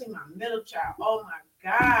swear, especially my middle child, oh my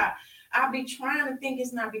God. I be trying to think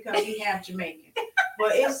it's not because he half Jamaican.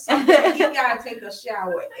 But it's something. He got to take a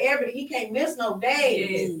shower he can't miss no days.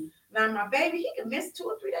 Yes. Now, my baby, he can miss 2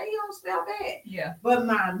 or 3 days. He don't smell bad. Yeah. But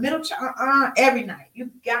my middle child, every night. You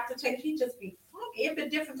got to take, he just be funky. It's a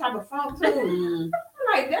different type of funk, too.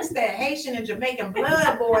 Like, that's that Haitian and Jamaican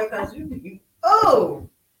blood, boy, because they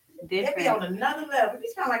be on another level.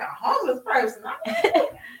 You sound like a homeless person.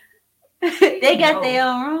 They got their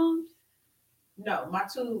own rooms? No, my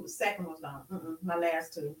 2 second ones don't. My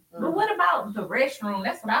last 2. But what about the restroom?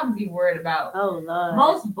 That's what I would be worried about. Oh, Lord.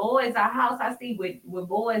 Most boys, our house I see with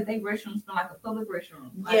boys, they restrooms smell like a public restroom.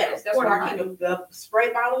 Yes, that's what I keep the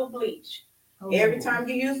spray bottle of bleach. Oh. Every time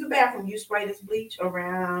you use the bathroom, you spray this bleach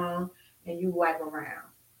around and you wipe around.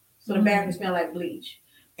 So the bathroom smell like bleach.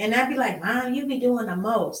 And I'd be like, Mom, you be doing the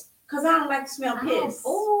most. Because I don't like to smell piss.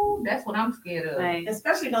 Oh, that's what I'm scared of. Right.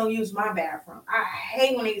 Especially don't use my bathroom. I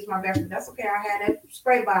hate when they use my bathroom. That's okay. I had that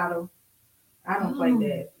spray bottle. I don't play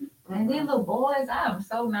that. And then little boys, I am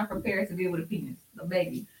so not prepared to deal with a penis, a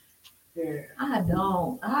baby. Yeah. I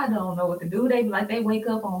don't know what to do. They be like, they wake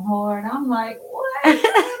up on hard. I'm like, what?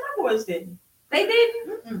 My boys didn't. They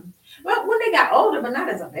didn't? Well, when they got older, but not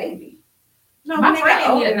as a baby. No, My when they got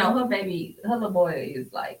friend, older. her baby, her little boy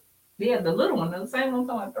is like, the little one, the same one,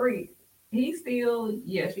 talking 3. He still,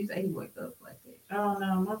 she said he waked up like that. Oh,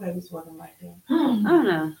 no, my baby's wasn't like that. I don't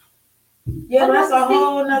know. Yeah, but that's a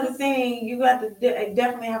whole nother thing. You got to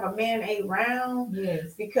definitely have a man around.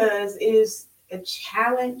 Yes. Because it's a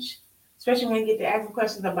challenge, especially when you get to asking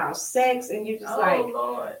questions about sex and you're just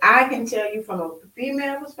Lord. I can tell you from a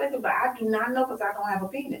female perspective, but I do not know because I don't have a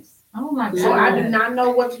penis. Oh my God. So I do not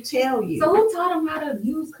know what to tell you. So who taught them how to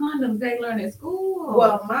use condoms? They learned at school?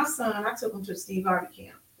 Well, my son, I took him to Steve Harvey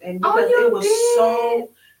camp. And Oh, because you it was did? so,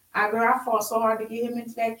 I fought so hard to get him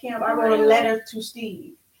into that camp. I wrote a letter to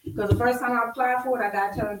Steve. Because the first time I applied for it, I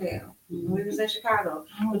got turned down. We was in Chicago.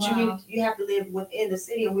 Oh, But wow. you have to live within the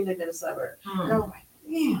city, and we lived in a suburb. And I Mm. was like,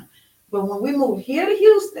 man. But when we moved here to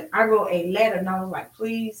Houston, I wrote a letter, and I was like,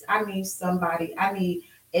 please, I need somebody. I need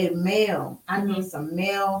a male. I need some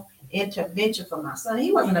male intervention for my son.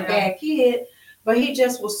 He wasn't a bad kid, but he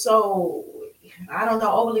just was so, I don't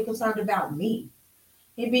know, overly concerned about me.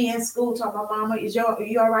 He'd be in school talking about, Mama,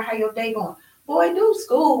 you all right? How your day going? Boy, do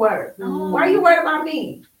schoolwork. Why are you worried about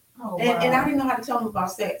me? Oh, And I wow. didn't know how to tell him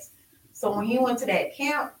about sex. So when he went to that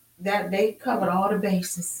camp, that they covered all the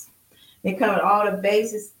bases. They covered all the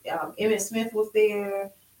bases. Emmett Smith was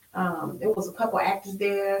there. There was a couple actors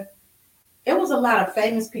there. It was a lot of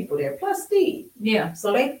famous people there, plus Steve. Yeah.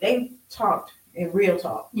 So they talked in real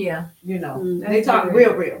talk. Yeah. You know, Mm. they talked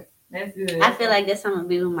real. That's good. I feel like that's something to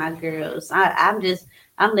be with my girls. I'm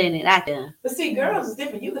letting it out there. But see, girls is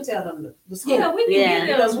different. You could tell them the school. Yeah, we can Yeah.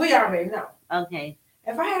 get Because them. we already know. Okay.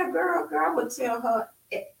 If I had a girl, I would tell her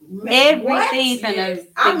Everything from Yes. the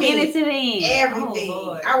I mean, beginning to the end. everything. Oh,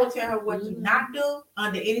 Lord. I would tell her what to not do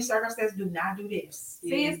under any circumstance. Do not do this.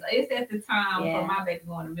 See, it's at the time Yeah. for my baby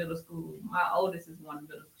going to middle school. My oldest is going to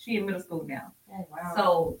middle school. She in middle school now. Oh, wow.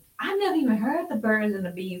 So I never even heard the birds and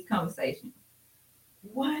the bees conversation.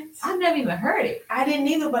 What? I never even heard it. I didn't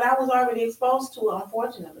either, but I was already exposed to it,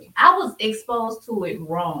 unfortunately. I was exposed to it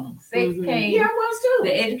wrong. Sex Mhm. came, Yeah, I was too.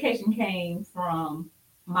 the education came from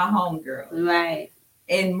my homegirl Right.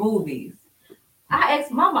 in movies. I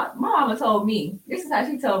asked my mama told me, this is how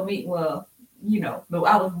she told me, well, you know, but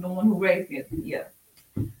I was the one who raised it. Yeah.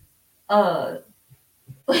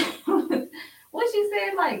 What she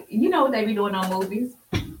said, like, you know what they be doing on movies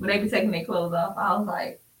when they be taking their clothes off. I was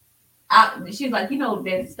like, she's like, you know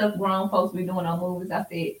that stuff grown folks be doing on movies. I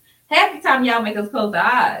said, half the time y'all make us close our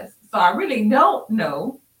eyes, so I really don't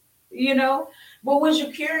know, you know. But was you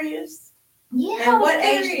curious? Yeah. And what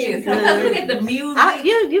age did you Because come look at the music.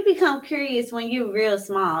 You become curious when you're real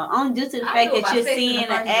small. Only due to the I fact knew that about you're sex in the seeing an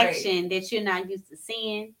first grade. action that you're not used to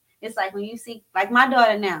seeing. It's like when you see, like my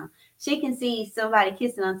daughter now, she can see somebody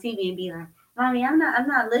kissing on TV and be like, Mommy, I'm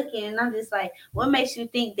not looking. And I'm just like, what makes you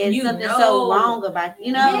think there's You something know. so wrong about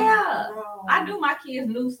you know? Yeah. Oh. I knew my kids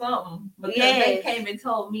knew something because they Yes. came and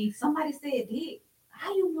told me somebody said dick.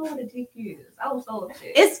 how you know what a dick is? I was so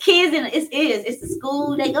upset. It's kids and it's the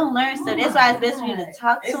school. They gonna learn stuff. That's why it's best for you to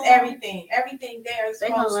talk to It's them. everything there is They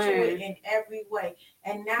gonna exposed to it learn. in every way.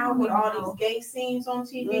 And now with all these gay scenes on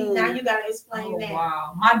TV, now you gotta explain that.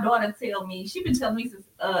 Wow. My daughter tell me, she been telling me since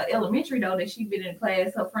elementary though that she been in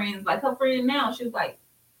class. Her friends, like her friend now, she was like,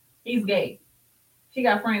 he's gay. She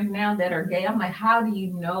got friends now that are gay. I'm like, how do you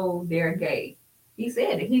know they're gay? He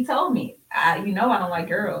said it. He told me, I don't like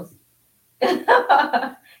girls. He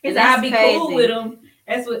said I'd be cool with them.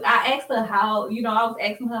 That's what I asked her how, I was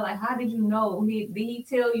asking her, like, how did you know? Did he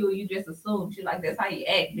tell you or you just assumed? She's like, that's how you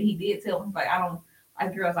act. But he did tell me, like, I don't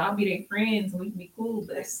like girls. I'll be their friends and we can be cool.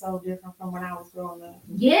 But That's so different from when I was growing up.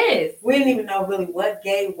 yes. We didn't even know really what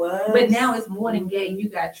gay was. But now it's more than gay. You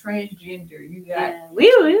got transgender. You got Yeah.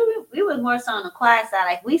 We was more so on the quiet side.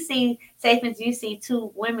 Like we see, say for instance, you see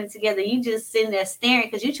two women together, you just sitting there staring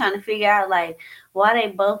because you're trying to figure out like why they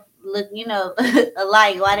both look,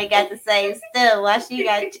 alike, why they got the same stuff, why she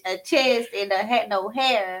got a chest and had no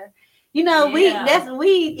hair. We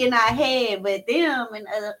in our head, but them and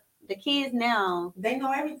the kids now, they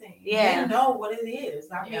know everything. Yeah. They know what it is.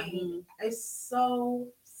 I Yeah. mean, it's so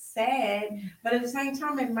sad, but at the same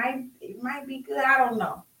time, it might be good. I don't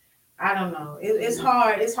know. It's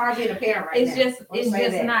hard. It's hard being a parent right now. It's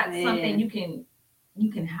just not Yeah. something you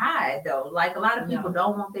can hide though. Like a lot of people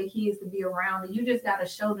don't want their kids to be around it. You just got to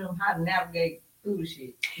show them how to navigate through the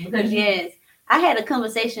shit. Because yes, I had a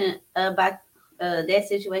conversation about that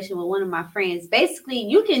situation with one of my friends. Basically,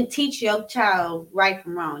 you can teach your child right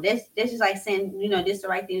from wrong. That's just like saying, this is the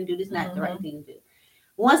right thing to do, this is not the right thing to do.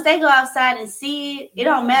 Once they go outside and see it, it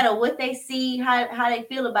don't matter what they see, how they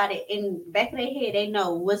feel about it. In the back of their head, they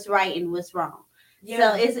know what's right and what's wrong.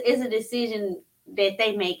 Yeah. So it's a decision that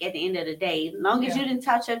they make at the end of the day. As long as you didn't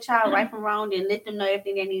taught your child right from wrong and let them know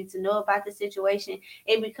everything they need to know about the situation,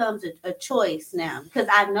 it becomes a choice now. Because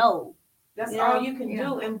I know. That's Yeah. all you can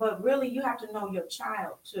do. But really, you have to know your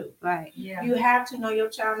child too. Right. yeah. You have to know your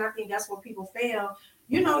child, and I think that's where people fail.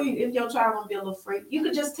 If your child gonna be a little freak, you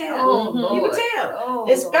could just tell. Oh, You Lord. could tell.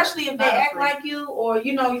 Oh, Especially if they Not a act freak. like you, or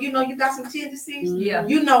you got some tendencies. Yeah.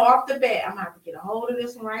 Off the bat, I'm gonna have to get a hold of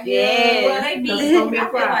this one right here. Yeah. Well, they be. Because it's gonna be a I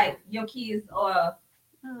feel problem. like your kids are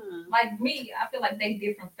Hmm. like me. I feel like they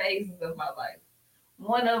different phases of my life.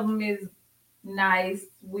 One of them is nice,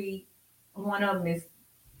 sweet. One of them is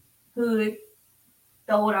hood,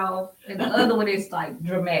 throw it off, and the other one is like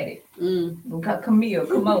dramatic. Camille,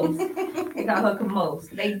 Camose. They got her Camose.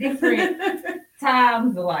 They different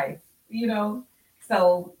times of life,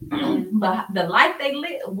 So, but the life they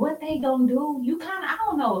live, what they gonna do, you kind of, I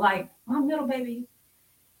don't know. Like my middle baby,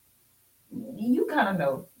 you kind of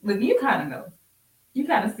know. Look, you kind of know. You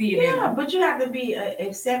kind of see it. Yeah, but you have to be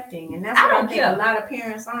accepting, and that's I what I don't think care. a lot of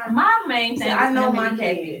parents aren't. My main thing. I is know them my being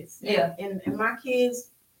happy. kids. Yeah. And my kids,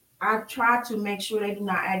 I try to make sure they do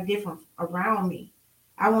not act different around me.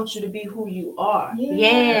 I want you to be who you are.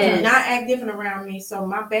 Yes. Do not act different around me. So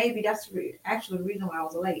my baby, that's actually the reason why I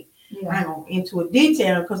was late. Yeah. I ain't going into a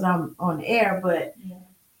detail because I'm on the air, but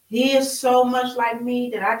he is so much like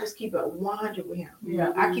me that I just keep it 100 with him.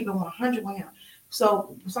 Yeah. I keep it 100 with him.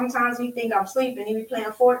 So sometimes he think I'm sleeping. He be playing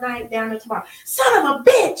Fortnite down there tomorrow. Son of a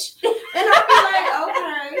bitch! And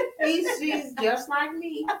I be like, okay, he's just like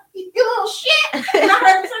me. You little shit! And I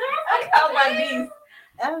heard him say that. I call my niece.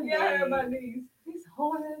 Oh, Yeah, I heard my niece. He's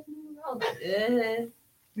hard as you.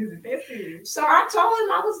 That's it. So I told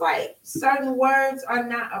him, I was like, certain words are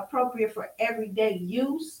not appropriate for everyday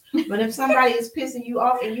use. But if somebody is pissing you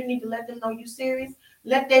off and you need to let them know you serious,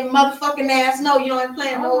 let that motherfucking ass know you ain't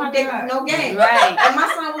playing no game. Right. And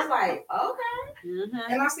my son was like,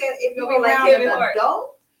 okay. And I said, if You you're be like around Kevin an Hart.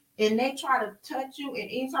 adult and they try to touch you in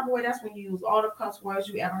any type of way, that's when you use all the cuss words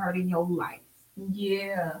you ever heard in your life.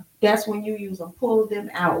 Yeah. That's when you use them. Pull them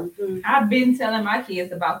out. I've been telling my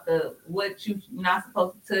kids about what you not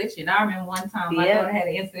supposed to touch. And I remember one time my daughter had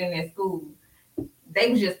an incident at school. They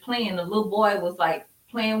was just playing. The little boy was like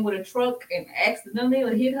playing with a truck and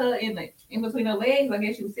accidentally hit her in between her legs. I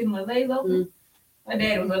guess she was sitting with her legs open. My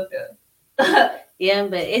dad was up there. Yeah,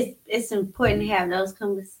 but it's important to have those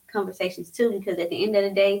conversations too, because at the end of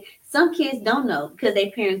the day, some kids don't know because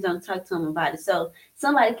their parents don't talk to them about it. So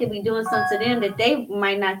somebody could be doing something to them that they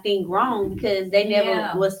might not think wrong because they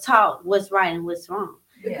never was taught what's right and what's wrong.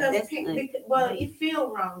 Because it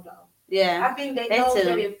feels wrong though. Yeah, I think they know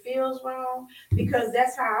that it feels wrong because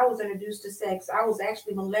that's how I was introduced to sex. I was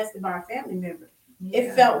actually molested by a family member.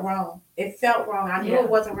 It felt wrong. I knew it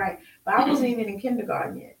wasn't right, but I wasn't even in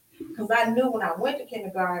kindergarten yet. Because I knew when I went to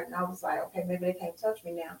kindergarten, I was like, okay, maybe they can't touch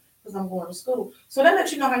me now because I'm going to school. So that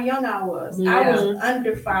lets you know how young I was. I was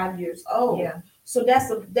under 5 years old. Yeah. So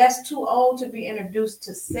that's too old to be introduced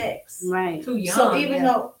to sex. Right. Too young. So even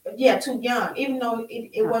though, too young, even though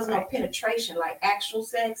it wasn't no penetration, like actual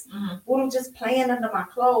sex, we were just playing under my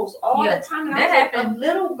clothes all the time. And that I was happened. a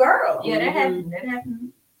little girl. Yeah, that happened. That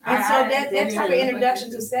happened. And so that type of introduction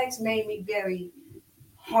to sex made me very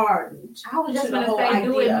hardened. I was just to the gonna whole say,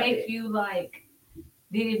 do it idea of make it. you like?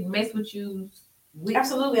 Did it mess with you?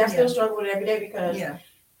 Absolutely, I still struggle with it every day because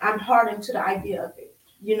I'm hardened to the idea of it.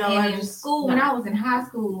 You know, and in school, when I was in high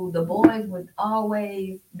school, the boys would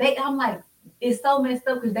always I'm like, it's so messed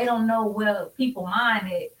up because they don't know where people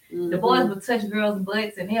mind it. The boys would touch girls'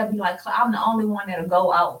 butts and they'll be like, I'm the only one that'll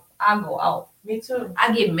go out. I'll go out. Me too.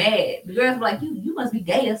 I get mad. The girls were like, you must be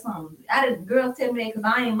gay or something. Girls tell me that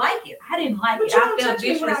because I ain't like it. I didn't like it. I felt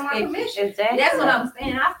disrespected. Exactly. That's what I'm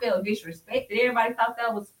saying. I felt disrespected. Everybody thought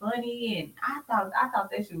that was funny, and I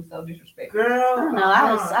thought that shit was so disrespectful. Girl, No,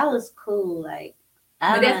 I was cool. Like,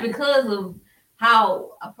 but that's because of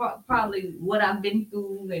how probably what I've been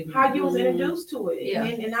through and how you was introduced to it. Yeah.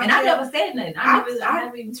 And I never said nothing. I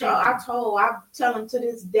never even said I tell them to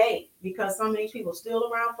this day because some of these people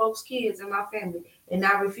still around folks' kids in my family, and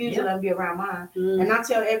I refuse to let them be around mine. And I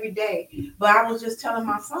tell every day. But I was just telling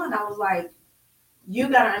my son, I was like, you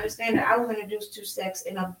gotta understand that I was introduced to sex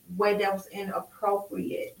in a way that was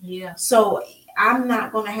inappropriate. Yeah. So I'm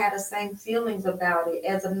not gonna have the same feelings about it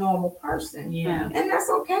as a normal person. Yeah. And that's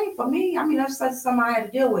okay for me. I mean, that's something I had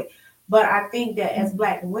to deal with. But I think that as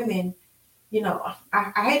Black women, you know,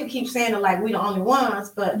 I hate to keep saying it like we the only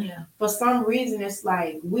ones, but for some reason it's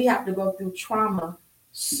like we have to go through trauma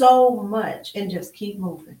so much and just keep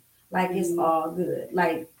moving. Like it's all good.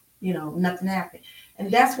 Like, you know, nothing happened. And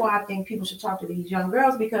that's why I think people should talk to these young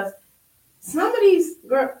girls because some of these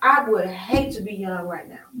girls, I would hate to be young right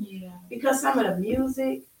now. Yeah. Because some of the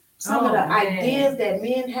music, some of the ideas that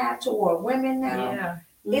men have toward women now,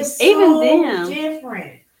 it's so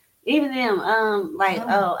different. Even them,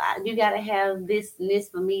 you gotta have this and this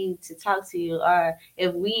for me to talk to you, or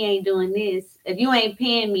if we ain't doing this, if you ain't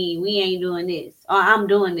paying me, we ain't doing this, or I'm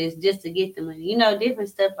doing this just to get the money. You know, different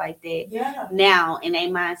stuff like that. Yeah. Now in their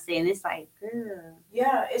mindset, and it's like, girl.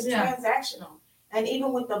 Yeah, it's transactional. And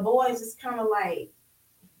even with the boys, it's kind of like,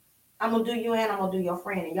 I'm gonna do you and I'm gonna do your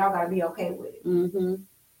friend, and y'all gotta be okay with it. Mm-hmm.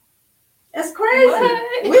 It's crazy.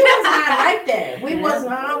 We was not like that. We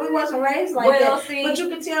wasn't raised like that. See, but you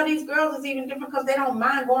can tell these girls is even different because they don't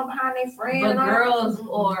mind going behind their friend. But girls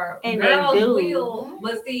will.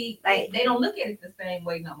 But see, like they don't look at it the same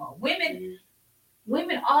way no more.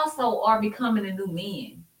 Women also are becoming the new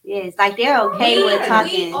men. Yes, like they're okay with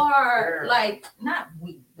talking. We are like not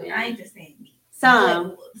we. But I ain't just saying me.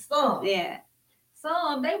 Some, yeah.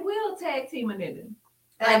 Some they will tag team a nigga.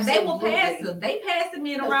 Like they will pass them. They pass the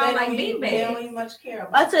men around like beanbags. They don't even much care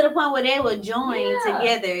about. Up to the point where they will join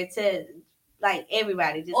together to like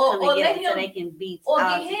everybody just come together so they can beat or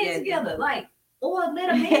get heads together. Like or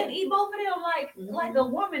let a man eat both of them like a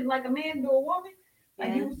woman, like a man to a woman.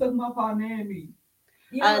 Like you suck my partner and me.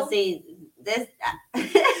 See this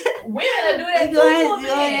women will do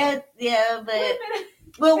that too.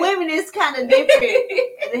 But women is kind of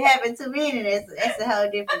different. Having two men, and that's a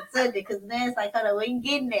whole different subject. Because then it's like, hold on, we can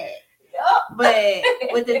get in that. But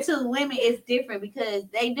with the two women, it's different because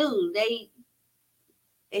they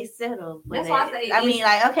settle. That's why I say. I mean,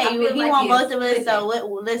 like, okay, he want both of us, so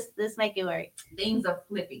let's make it work. Things are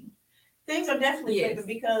flipping. Things are definitely flipping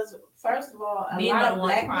because, first of all, a lot of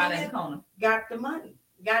Black women got the money,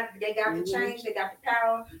 they got the change, they got the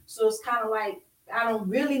power. So it's kind of like, I don't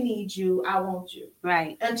really need you. I want you.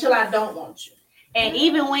 Right. Until I don't want you. And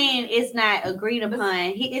even when it's not agreed upon,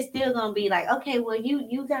 it's still gonna be like, okay, well,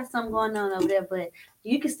 you got something going on over there, but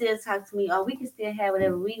you can still talk to me, or we can still have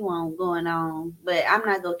whatever we want going on. But I'm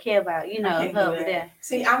not gonna care about, her over there.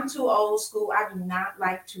 See, I'm too old school. I do not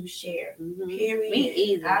like to share. Period. Me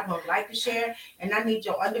either. I don't like to share, and I need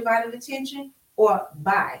your undivided attention or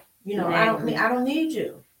bye. Exactly. I don't need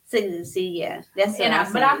you. See, that's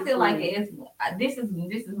but I feel like this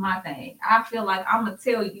is my thing. I feel like I'm gonna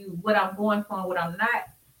tell you what I'm going for and what I'm not.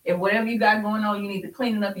 If whatever you got going on, you need to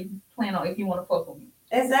clean it up if you plan on if you want to fuck with me.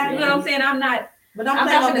 Exactly. You know what I'm saying? I'm not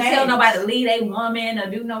gonna tell nobody to lead a woman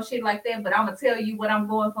or do no shit like that. But I'm gonna tell you what I'm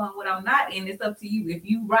going for and what I'm not, and it's up to you. If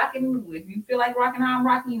you feel like rocking how I'm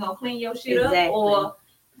rocking, you gonna clean your shit up or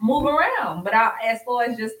move around. But as far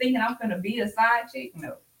as just thinking I'm gonna be a side chick,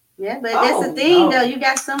 no. Yeah, but that's the thing, though. You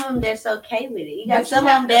got some of them that's okay with it. You got some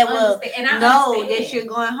of them that will know that you're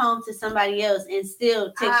going home to somebody else and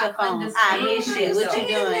still text your phone. I miss you. What you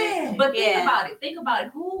doing? But think about it. Think about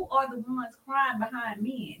it. Who are the ones crying behind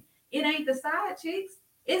men? It ain't the side chicks.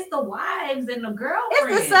 It's the wives and the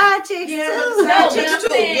girlfriends. It's the side chicks Yeah, too. the side No, chicks but I'm too.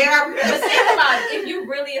 saying- Yeah. But think about it. If you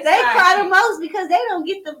really a They side cry the chick- most because they don't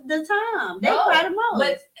get the time. They No, cry the most.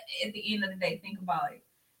 But at the end of the day, think about it.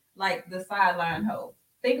 Like the sideline hoe.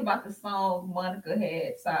 Think about the song Monica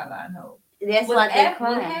had, Sideline Hoe. That's Was why they half,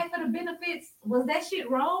 cry. was half of the benefits, was that shit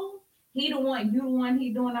wrong? He the one, you the one,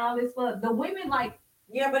 he doing all this for the women. Like,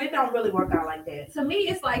 Yeah, but it don't really work out like that. to me,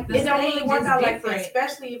 it's like the It don't really stage work is out like different. that,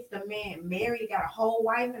 especially if the man married, got a whole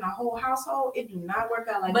wife and a whole household. It do not work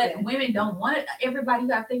out like But that. women don't want it. Everybody, you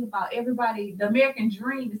got to think about everybody. The American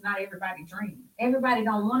dream is not everybody's dream. Everybody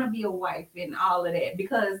don't want to be a wife and all of that,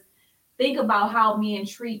 because think about how men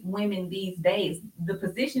treat women these days. The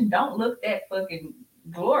position don't look that fucking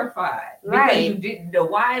glorified. Right. Because the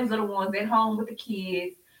wives are the ones at home with the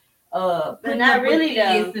kids. Putting not up with really,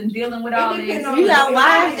 kids and dealing with It all depends this. on You the got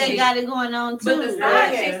wives shit. that got it going on But the too.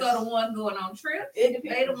 side Yes. chicks are the ones going on trips. It They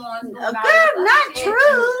depends. the ones doing Girl, all this not other shit.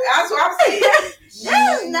 true. That's what I'm saying.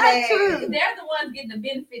 That's not Man. true. They're the ones getting the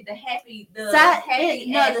benefit, the happy, the Side, happy.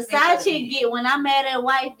 no, the aspect side of chick it. get when I'm mad at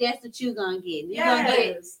wife. That's what you gonna get. You gonna get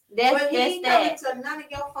Yes. that's But he ain't coming that. to none of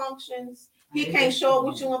your functions. He can't show up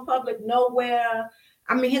with you in public nowhere.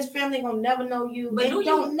 I mean, his family gonna never know you. But They do you-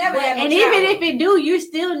 don't never but- have no And even child. if it do, you're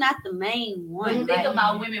still not the main When you one. think Like,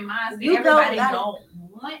 about women mindset, You go- everybody gotta- don't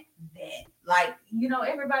want that. Like,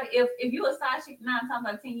 everybody, if you a side chick 9 times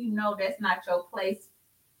out of 10, that's not your place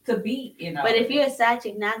to be, but if you're a side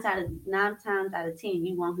chick, 9 times out of 10,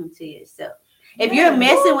 you want him to yourself. If Yeah. you're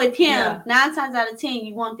messing with him, Yeah. 9 times out of 10,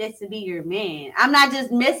 you want that to be your man. I'm not just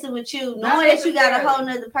messing with you, Not knowing that you got a necessarily. whole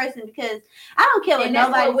nother person, because I don't care what and that's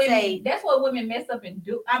nobody what say. women, that's what women mess up and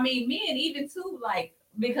do. I mean, men even too, like,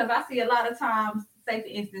 because I see a lot of times, say for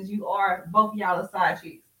instance, you are both y'all are side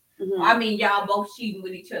chicks. Mhm. I mean, y'all both cheating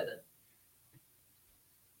with each other.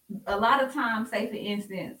 A lot of times, say for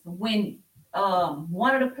instance, when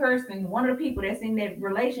one of the people that's in that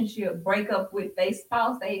relationship break up with their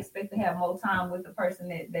spouse, they expect to have more time with the person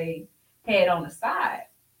that they had on the side.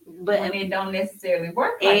 But when it don't necessarily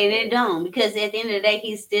work like and that. it don't, because at the end of the day,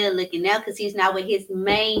 he's still looking out because he's not with his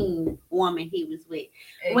main woman he was with.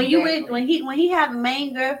 When you with when he have a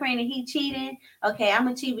main girlfriend and he cheating, okay, I'm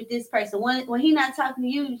gonna cheat with this person. When he not talking to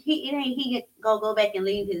you, he go back and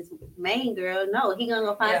leave his main girl. No, he gonna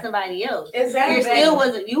go find somebody else. Exactly.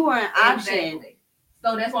 You were an option. Exactly.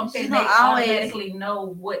 So that's what I'm saying. She's They gonna always- automatically know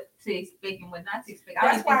what to expect and what not to expect.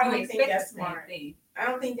 That's why I you don't think expect that's the same smart. thing. I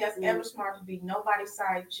don't think that's ever smart to be nobody's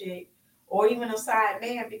side chick or even a side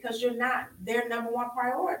man, because you're not their number one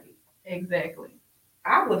priority. Exactly.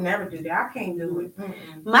 I would never do that. I can't do it.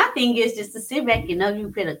 Mm-mm. My thing is just to sit back and know you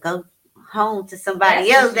better go home to somebody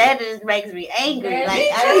That's else. the That just makes me angry. That's Like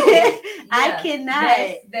it. I Yeah,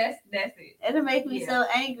 cannot. That's it. It'll make me Yeah. so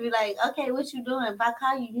angry. Like, okay, what you doing? If I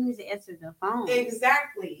call you, you need to answer the phone.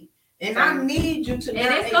 Exactly. And I need you to And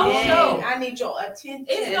not it's gonna engage. show. I need your attention.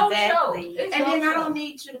 It's gonna show. Exactly. It's And gonna then I show. don't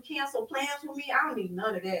need you to cancel plans with me. I don't need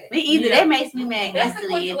none of that. Me either. Yeah. That makes me mad That's the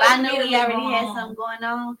instantly. If quick I way knew to we get it already had wrong. something going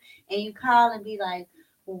on and you call and be like,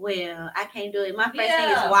 well, I can't do it. My first thing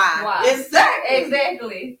Yeah. is why. Exactly.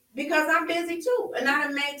 Exactly. Because I'm busy too. And I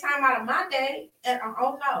done made time out of my day. And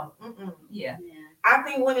oh no. Mm-mm. Yeah. Yeah. I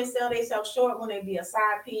think women sell themselves short when they be a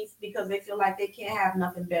side piece because they feel like they can't have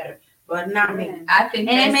nothing better. But not me. I think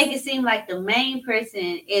And it that's- make it seem like the main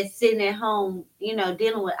person is sitting at home,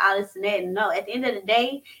 dealing with all this and that. No, at the end of the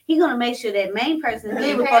day, he gonna make sure that main person is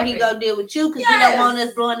good before he go deal with you, because he don't want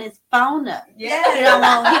us blowing his phone up. Yes. He don't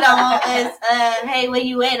want us. Hey, where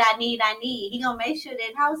you at? I need. He gonna make sure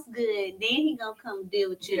that house good. Then he gonna come deal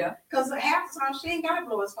with you. Yeah. Because half the time she ain't gotta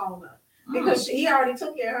blow his phone up. Mm. Because he already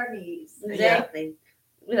took care of her needs. Exactly.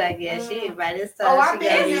 We like, yeah, she by this time. Oh, I've she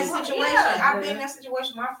been in gotta that be- situation. Yeah. I've been in that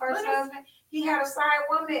situation. My first What is- husband, he had a side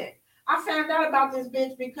woman. I found out about this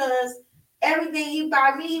bitch because everything he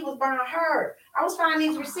buy me, he was buying her. I was finding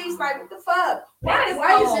these receipts like, what the fuck? That is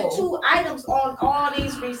Why is old. it 2 items on all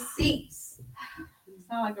these receipts?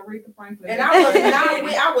 Sound like Aretha Franklin. And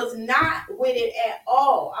I was not with it at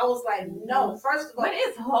all. I was like, no. First of all, But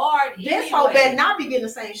it's hard. this anyway. whole better not be getting the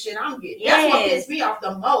same shit I'm getting. That's what Yes. pissed me off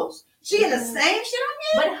the most. She in the same shit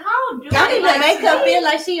But how do Don't they even like make her me. feel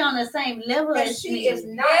like she on the same level I'm getting. And as she me. is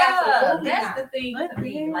not. Yeah, Absolutely that's not. the thing What to the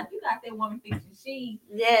me. hell? Like, you got that woman thinking she.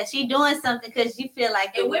 Yeah, she doing something because you feel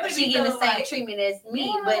like And women she be getting the feeling same like- treatment as me.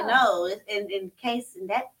 Yeah. But no, in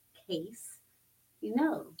that case,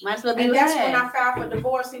 might as well be And with that's her. when I filed for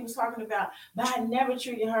divorce. He was talking about, but I never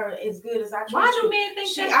treated her as good as I treated Why you. do men think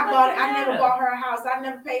She, that's I never bought her a house. I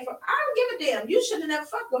never paid for. I don't give a damn. You should have never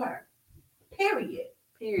fucked with her. Period.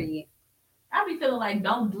 Period. I be feeling like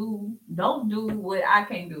don't do what I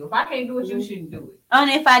can't do. If I can't do it, you shouldn't do it. And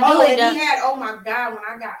if I do Oh, it, and he had, oh my God, when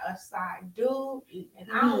I got a side dude, and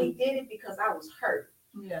I only did it because I was hurt.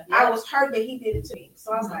 Yeah. I was hurt that he did it to me.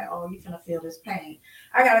 So I was like, oh, you finna feel this pain.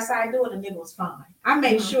 I got a side dude, and the nigga was fine. I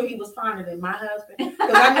made sure he was finer than my husband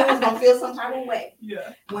because I knew he was gonna feel some type of way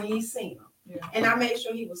when he seen him. Yeah. And I made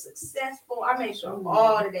sure he was successful. I made sure of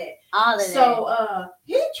all of that. all of that. So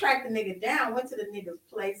he tracked the nigga down, went to the nigga's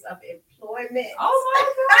place of employment. Oh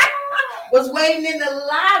my God. Was waiting in the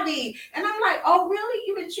lobby. And I'm like, oh really?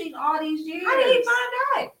 You've been cheating all these years. How did he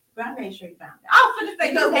find out? But I made sure he found out. I was finna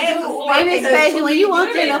say Because you had we to do- work And in the especially when you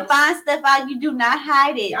want them to years. find stuff out, you do not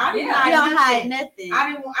hide it. I didn't You hide don't hide nothing. nothing.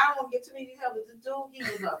 I don't want to get too many help. The dude, he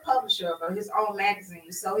was a publisher of his own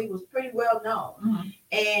magazine, so he was pretty well known. Mhm.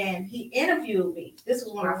 And he interviewed me. This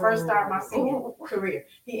was when I first started my singing career.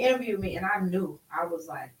 He interviewed me, and I knew. I was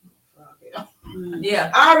like, fuck it.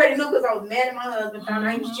 Yeah. I already knew because I was mad at my husband, found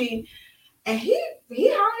out he was cheating. And he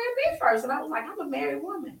hollered at me first, and I was like, I'm a married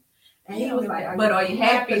woman. And he was like, But are you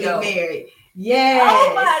happy though? married? Yes.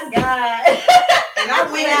 Oh my God. And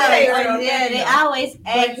I went Yeah, they always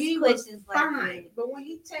ask he was questions like fine. that. But when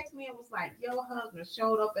he texted me and was like, your husband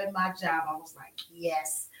showed up at my job, I was like,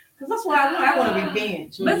 yes. Because that's what I want. I want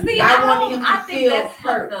revenge. But see, I wanted him to I think feel that's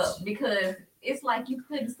hurt. fucked up because it's like you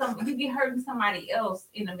get hurting somebody else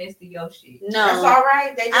in the midst of your shit. That's No, all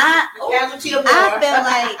right. They just casualty of war. I feel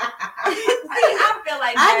like I feel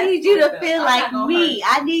like I need you to that's feel fucked up. I'm like not gonna me.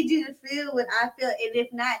 hurt I need you to feel what I feel, and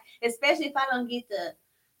if not, especially if I don't get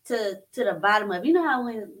to the bottom of, you know how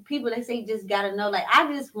when people they say you just gotta know, like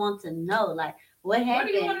I just want to know, like what you. What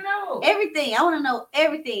do you want happened. to know? Everything. I want to know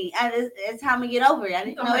everything. It's how I'm gonna get over it. I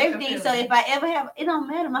need to Don't know hurt your everything. So feelings. if I ever have, it don't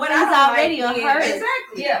matter. My What I feelings don't already like are is- hurt.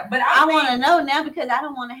 Exactly. Yeah, but I think- want to know now because I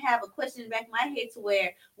don't want to have a question in the back of my head to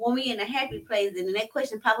where when we in a happy place and then that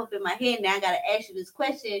question pop up in my head. Now I gotta ask you this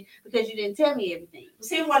question because you didn't tell me everything.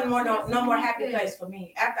 See, it wasn't no more happy place for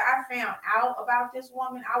me. After I found out about this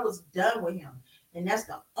woman, I was done with him. And that's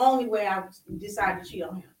the only way I decided to cheat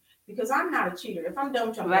on him. Because I'm not a cheater. If I'm done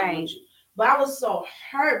with you, I'm done Right. with you. But I was so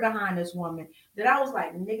hurt behind this woman that I was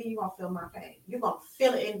like, nigga, you're going to feel my pain. You're going to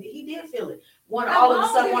feel it. And he did feel it. How All of a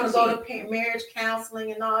long sudden did want to you go to marriage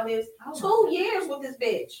counseling and all this. Oh, 2 years with this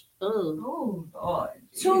bitch. Ooh. Oh, God.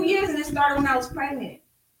 2 years, and it started when I was pregnant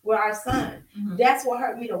with our son. Mhm. That's what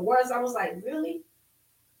hurt me the worst. I was like, really?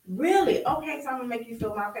 Really? Okay, so I'm going to make you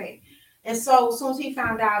feel my pain. And so as soon as he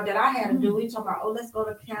found out that I had to do it, he talked about, oh, let's go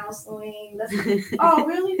to counseling. Oh,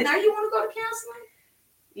 really? Now you want to go to counseling?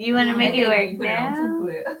 You want to make it work Put it on now? too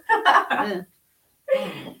quick.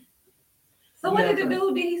 So what Yeah, did the but-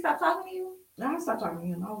 dude? Did he stop talking to you? No, I stopped talking to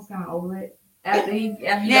him. I was kind of over it. After he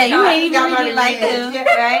Yeah, you got ain't even got my really like revenge. them,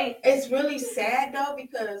 right? It's really sad though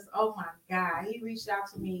because oh my God, he reached out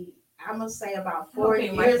to me. I'm gonna say about 4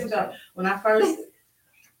 Okay, years ago when I first.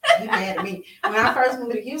 He mad at me. When I first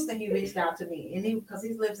moved to Houston, he reached out to me, and because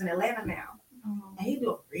he lives in Atlanta now, and he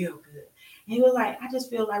doing real good. And he was like, "I just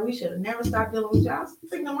feel like we should have never stopped dealing with you." I was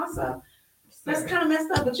thinking to myself, "That's kind of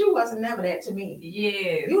messed up." But you wasn't never that to me.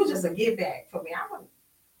 Yeah. You was just a give back for me. I wasn't.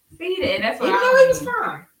 See that? That's what Even I though he was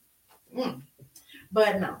mean. fine.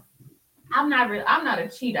 But no, I'm not a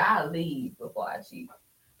cheater. I leave before I cheat.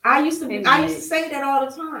 I used to say that all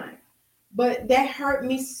the time, but that hurt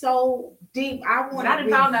me so deep. I When wanted I done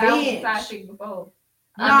found out I was a revenge. side chick before.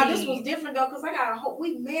 No, I mean, this was different though, because I got a whole.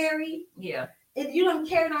 We married, Yeah. and you done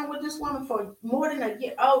carried on with this woman for more than a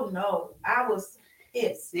year. Oh no, I was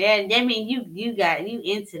pissed. Yeah, that mean you into that.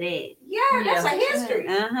 Yeah, that's a history.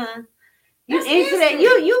 Uh-huh. You That's into that.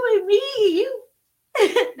 history. You and me. You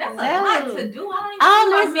That's a No. lot to do. I All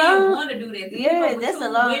don't even this think long- want to do that. Yeah, People with that's a two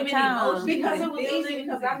long women, time. emotions Because and it was easy feelings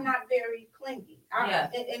because and- I'm not very clingy. Yeah.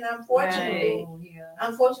 And unfortunately, Yeah.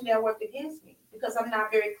 that worked against me because I'm not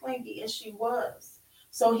very clingy, and she was.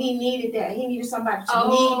 So he needed that. He needed somebody to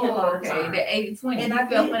need him all the okay. time. The 80-20. And You I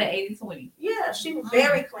fell did. for the 80-20. Yeah, she was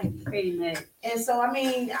very clingy. pretty much. And so I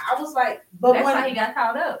mean, I was like, but That's how when he got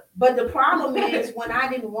caught up. but the problem is when I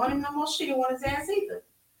didn't want him no more, she didn't want his ass either.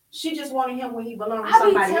 She just wanted him when he belonged to I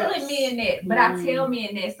be somebody telling else. men that, but I tell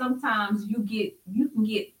men that sometimes you can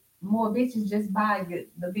get more bitches just by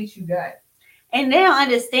the bitch you got. And they don't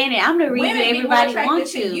understand it. I'm the reason Women be more everybody attracted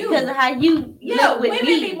wants to you you. because of how you Yeah, look with women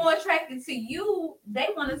me. be more attracted to you. They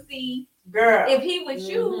want to see girl. If he with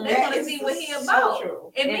you, Mhm. they're That gonna is see what he so about.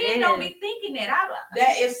 true. And It men don't is. be thinking that.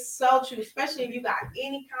 That is so true, especially if you got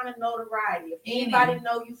any kind of notoriety. If anybody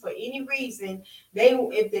know you for any reason, they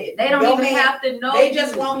don't even have to know. They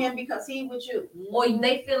just want him because he with you. Or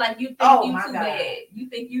they feel like you think you my too God. bad. You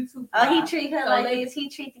think you too. Oh, he fly. treat her So like they- this. He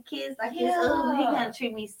treat the kids like this. Yeah. Oh, he gonna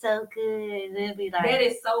treat me so good. And it'll be like, That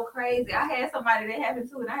is so crazy. I had somebody that happened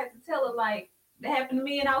to, and I had to tell her like that happened to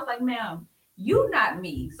me, and I was like, "Ma'am, you not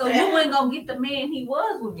me, so you ain't gonna get the man he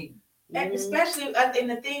was with me." And especially, and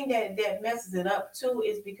the thing that messes it up too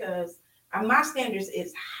is because my standards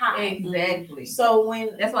is high. Exactly. So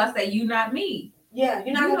when That's why I say you not me. you're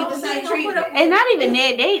not gonna get the same treatment. and not even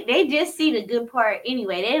that. They just see the good part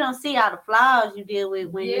anyway. They don't see all the flaws you deal with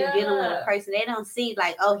when you're dealing with a person. They don't see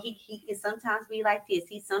like, oh, he can sometimes be like this.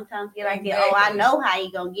 He sometimes get like that. Oh, I know how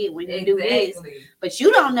he gonna get when you do this. But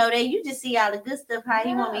you don't know that. You just see all the good stuff. How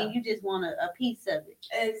he want me. And you just want a piece of it.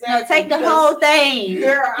 Exactly. No, take the whole thing.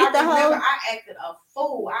 Girl, Get the whole. I acted a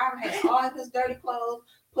fool. I had all his dirty clothes,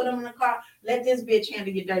 put them in the car. Let this bitch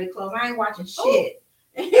handle your dirty clothes. I ain't watching shit.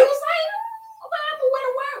 And he was like, I'm going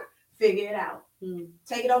to work. Figure it out.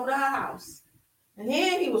 Take it over to her house. And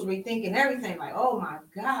then he was rethinking everything. Like, oh my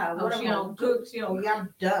God, what am I don't cook? She Oh, don't. yeah,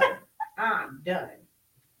 I'm done. I'm done.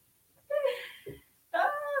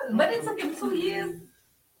 But it took him 2 years.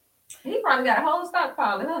 He probably got a whole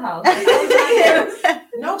stockpile in her house.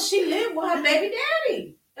 No, she lived with her baby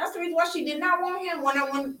daddy. That's the reason why she did not want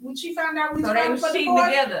him. When she found out we So was they filing was for cheating divorce,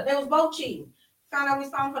 together. they was both cheating. Found out we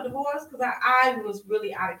was filing for divorce because I was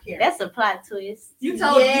really out of character. That's a plot twist. You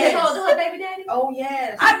told Yes. you told her baby daddy? Oh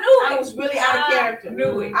yes, I knew I it. was really out of character. I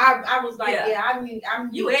knew it. I was like, Yeah. I'm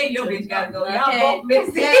You and your bitch gotta go. Okay. Y'all both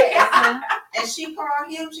messy. Yes. And she called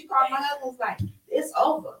him. She called my husband. Was like, it's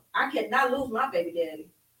over. I cannot lose my baby daddy.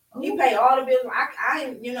 He paid all the bills.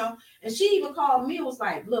 I, and she even called me. Was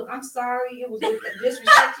like, look, I'm sorry. It was disrespect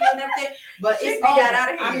to you and everything, but it's over.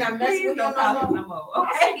 I'm not messing with you no more.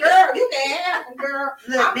 Okay, girl, you can have him, girl.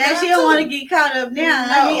 Look, now she don't want to get caught up now.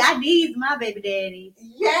 No. I need my baby daddy.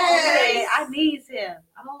 Yes, Okay, I need him.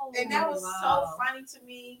 Oh, and that was wow. so funny to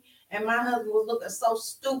me. And my husband was looking so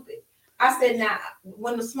stupid. I said, now,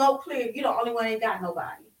 when the smoke cleared, you the only one ain't got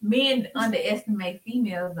nobody. Men underestimate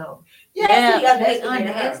females though. Yes, he They underestimated her.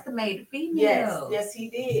 underestimate females. Yes, he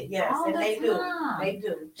did. Yes, All and the they do. time. They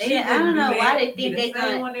do. I don't know why they think they the gonna.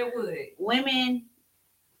 same one that would. Women,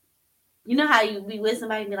 you know how you be with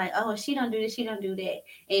somebody and be like, oh, she don't do this, she don't do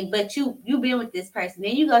that, but you been with this person,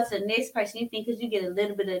 then you go to the next person, you think because you get a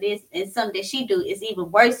little bit of this and something that she do is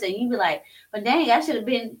even worse, so you be like, but dang, I should have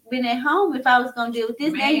been at home if I was gonna deal with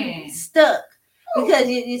this. Now you stuck because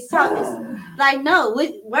you're talking like, no,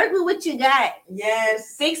 work with what you got.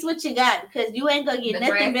 Yes, Fix what you got because you ain't gonna get The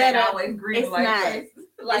nothing grass ain't better. always green It's like not. Chris.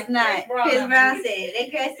 Like It's not. Chris Brown said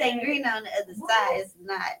that grass ain't green on the other side. It's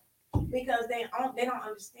not. because they don't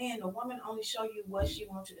understand. The woman only show you what she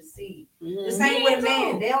wants you to see. The Mhm. same Me with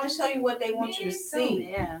men. too. They only show you what they want you to Me see.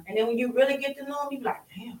 Yeah. And then when you really get to know them, you be like,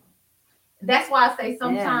 damn. That's why I say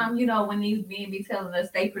sometimes, when these men be telling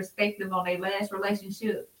us their perspective on their last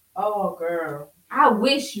relationship, Oh, girl. I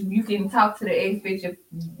wish you can talk to the ex-bitch.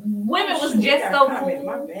 Women was Shoot, just got so comment,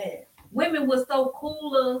 my cool. bad. Women was so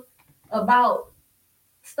cooler about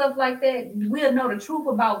stuff like that. We'll know the truth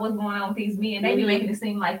about what's going on with these men. They be Mhm. making it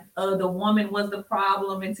seem like the woman was the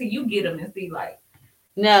problem until you get them and see like,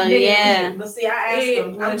 No, yeah. But see, I asked It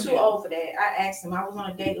him. I'm was too you. old for that. I asked him. I was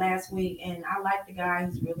on a date last week, and I like the guy.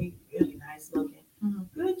 He's really, really nice looking.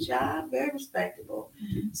 Mhm. Good job, very respectable.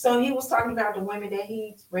 Mhm. So he was talking about the women that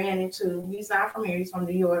he ran into. He's not from here. He's from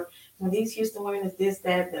New York. And these Houston women is this,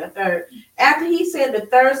 that, the third. After he said the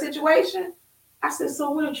third situation, I said, so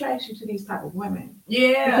what attracts you to these type of women?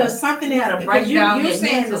 yeah, Because something You is, gotta break because down you're your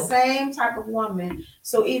saying mental. the same type of woman.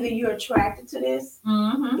 So either you're attracted to this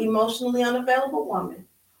mm-hmm. emotionally unavailable woman,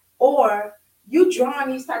 or you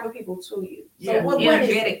drawing these type of people to you. So Yeah, what is it?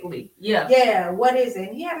 energetically, yeah. Yeah, what is it?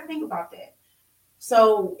 And he had to think about that.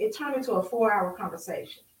 So it turned into a 4-hour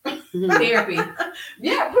conversation. Therapy,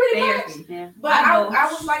 Yeah, pretty much. therapy. Yeah. But I know. I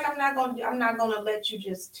was like, I'm not gonna let you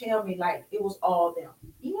just tell me like it was all them.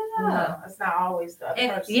 Yeah. No, it's not always the other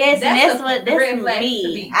And- person. Yes, That's and a that's red flag to me.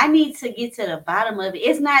 me. I need to get to the bottom of it.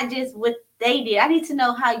 It's not just what they did. I need to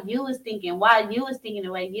know how you was thinking, why you was thinking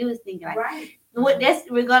the way you was thinking. Like Right. what that's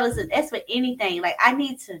regardless of that's for anything. Like I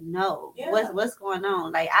need to know Yeah. what's going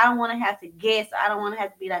on. Like I don't want to have to guess. I don't want to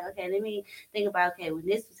have to be like, okay, let me think about when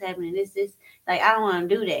this was happening, this like I don't want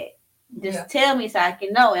to do that. Just tell me so I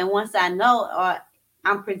can know. And once I know or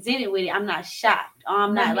I'm presented with it, I'm not shocked. Or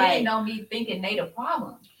I'm not like don't be thinking they the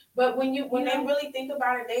problem. But when they know? really think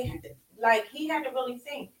about it, they had to, like he had to really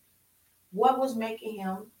think. what was making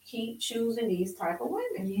him keep choosing these type of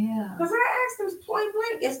women. Yeah. Because I asked him point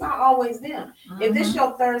blank, it's not always them. If this is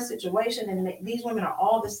your third situation and these women are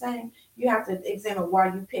all the same, you have to examine why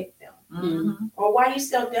you picked them. Or why you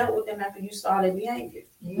still dealt with them after you saw their behavior.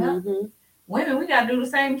 Yeah. Women, we gotta do the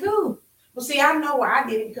same too. Well, see, I know why I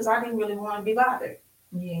did it because I didn't really want to be bothered.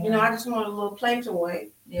 Yeah. You know, I just wanted a little play toy.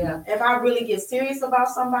 Yeah. If I really get serious about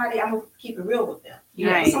somebody, I'm gonna keep it real with them.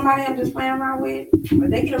 Right. If somebody I'm just playing around with, but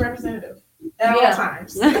they get a representative at all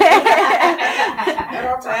times. At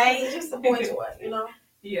all times, it's just a point toy, you know.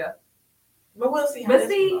 Yeah. But we'll see. How But this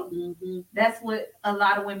see, goes. that's what a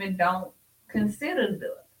lot of women don't consider.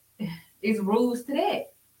 Is rules to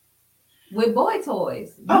that. With boy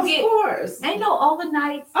toys, Of course. ain't no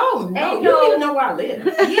overnights. Oh no, ain't you don't even know where I live.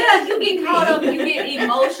 Yeah, you get caught up, you get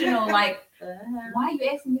emotional. Like, why are you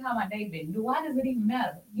asking me how my day been? Why does it even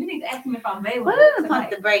matter? You need to ask me if I'm available. What if I pump tonight.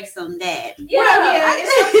 the brakes on that? Well, yeah, and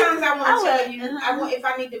sometimes I want I to would, tell you, I want if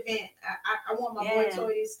I need to vent, I want my boy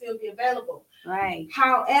toy to still be available. Right.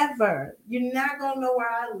 However, you're not gonna know where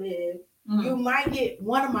I live. Mhm. You might get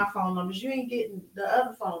one of my phone numbers. You ain't getting the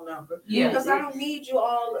other phone number. Yeah. Because I don't need you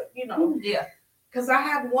all, you know. Yeah. Because I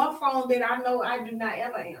have one phone that I know I do not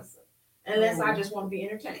ever answer unless I just want to be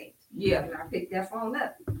entertained. Yeah. And I pick that phone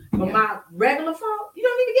up. But my regular phone, you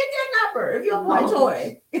don't even get that number if you're a boy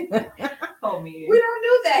toy. Oh, man. We don't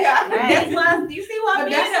do that. Right. That's why, you see why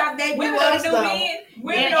But that's how they we do want us, to do though. men.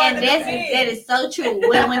 Women And, are and the that is so true.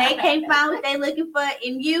 When they can't find what they're looking for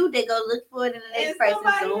in you, they go look for it in the next In person.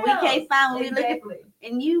 somebody So when we else. can't find what we're looking for Exactly.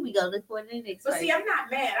 in you, we go look for it in the next But person. see, I'm not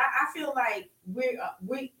mad. I feel like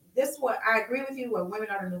we. This is what I agree with you. Where women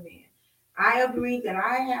are the new men. I agree that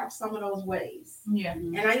I have some of those ways, Yeah.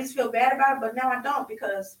 and I used to feel bad about it, but now I don't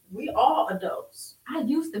because we all adults. I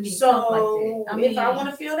used to be tough like So that. if I want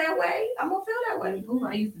to feel that way, I'm gonna feel that way. Ooh,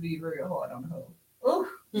 I used to be real hard on the hoe. Ooh.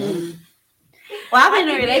 Mm. Well, I've been in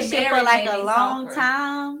I a think relationship being for married like made a me long softer.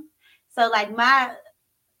 time. So like my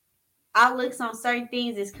outlooks on certain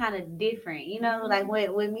things is kind of different. You know, like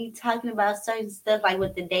with me talking about certain stuff, like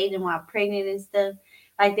with the dating while pregnant and stuff,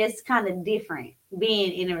 like that's kind of different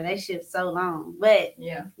being in a relationship so long. But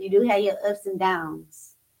Yeah. you do have your ups and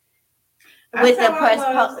downs. That's With the how I press was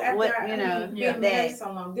po- after with, I you know, been yeah, married that.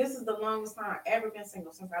 so long. This is the longest time I've ever been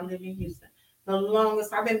single since I lived in Houston. The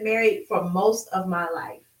longest I've been married for most of my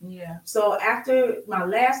life. Yeah. So after my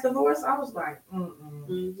last divorce, I was like,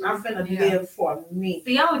 Mhm. I'm finna Yeah. live for me.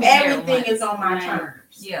 See, I only been married Everything once. is on my Right.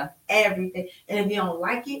 terms. Yeah. Everything. And if you don't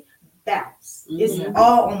like it, bounce. Mhm. It's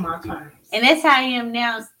all on my terms. And that's how I am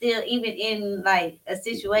now, still, even in like a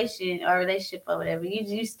situation or a relationship or whatever.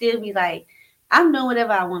 You still be like, I'm doing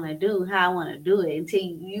whatever I want to do, how I want to do it, until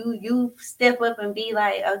you step up and be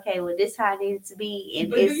like, okay, well, this how it needs to be, and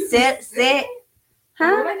But do you it's set. consider a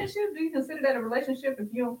Huh? relationship? Do you consider that a relationship if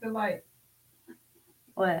you don't feel like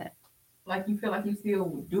What? you feel like you still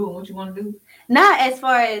doing what you want to do? Not as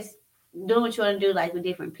far as doing what you want to do, like with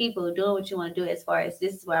different people, doing what you want to do as far as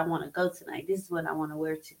this is where I want to go tonight. This is what I want to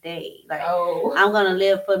wear today. Like Oh. I'm gonna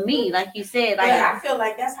live for me, like you said. But Like I feel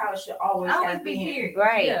like that's how it should always I always have be been. here.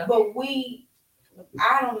 Right. Yeah. But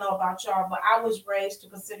I don't know about y'all, but I was raised to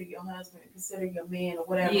consider your husband, consider your man or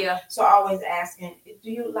whatever. Yeah. So always asking,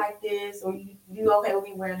 do you like this? Or you okay with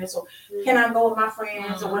me wearing this? Or can I go with my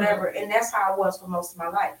friends or whatever? And that's how it was for most of my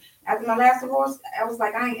life. After my last divorce, I was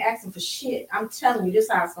like, I ain't asking for shit. I'm telling you, this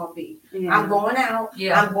is how it's gonna be. yeah. I'm going out.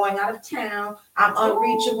 Yeah. I'm going out of town. I'm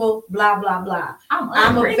unreachable. Blah blah blah. I'm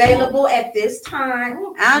unreachable. available at this time.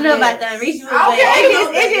 I don't know about Yes. the unreachable, Okay, but it's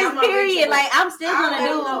okay, just I'm period. unreachable. Like I'm still gonna I do.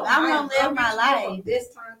 don't know. I'm gonna live my unreachable life. from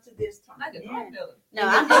this time to this time. Like a drug dealer. No,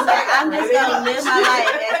 I'm just gonna live my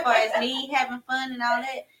life as far as me having fun and all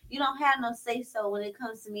that. You don't have no say so when it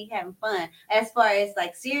comes to me having fun. As far as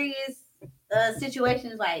like serious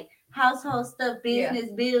situations like household stuff,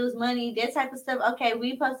 business, bills, money, that type of stuff. Okay,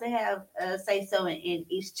 we supposed to have say so in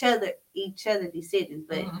each other decisions,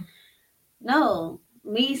 but no.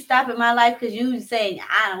 Me stopping my life because you saying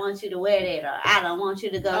I don't want you to wear that or I don't want you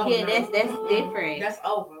to go here. no. That's different. That's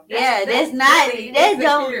over. That's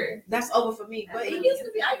don't. That's over for me. But it used to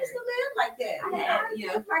be. I used to live like that. I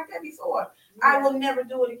Yeah. lived like that before. I will never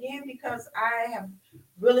do it again because I have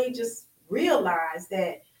really just realized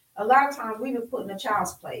that a lot of times we've been put in a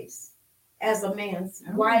child's place as a man's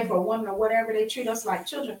wife or woman or whatever. They treat us like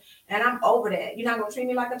children, and I'm over that. You're not gonna treat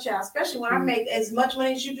me like a child, especially when I make as much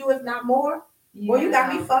money as you do, if not more. Well, you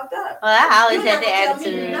got me fucked up. Well, I always You're had not the gonna tell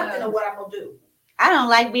me attitude. nothing of what I'm gonna do. I don't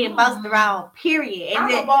like being bossed around. Period. And I'm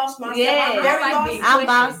then, a boss myself. yeah, I'm very I like bossy. being I'm Question.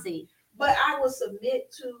 bossy. But I will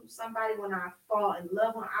submit to somebody when I fall in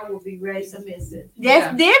love. When I will be very submissive.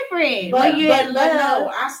 That's different. But, when you're in but love. no,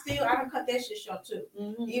 I don't cut that shit short too.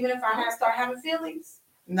 Mhm. Even if I start having feelings,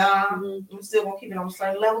 nah, Mhm. I'm still gonna keep it on a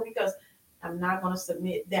certain level because I'm not gonna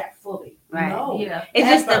submit that fully. Right. No. Yeah. It's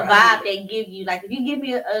just the Ever. vibe they give you. Like if you give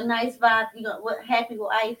me a nice vibe, you know what? Happy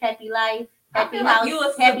wife, happy life, I happy feel house, like you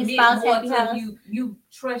will happy submit spouse, more happy to house. you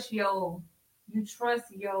trust your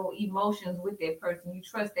emotions with that person. You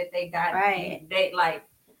trust that they got Right. they like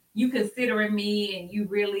you considering me, and you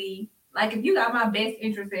really like if you got my best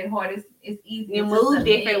interest at heart, it's easy. You to move submit.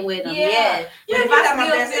 different with them. Yeah. Yeah. Yeah, But if if I I got my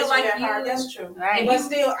still best feel interest like at heart, you- that's true. Right. But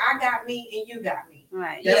still, I got me and you got me.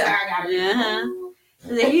 Right. That's Yeah. how I got it. Uh-huh.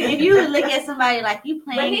 'Cause if you look at somebody like you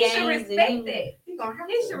But playing he should games respect and that. You gonna have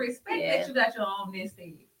He to. should respect Yeah. that you got your own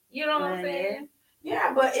destiny. You know what I'm saying?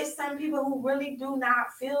 Yeah, but it's some people who really do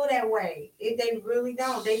not feel that way. If they really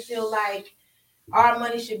don't, they feel like our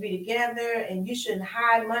money should be together and you shouldn't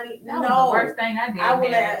hide money. That was No, the worst thing I did. I will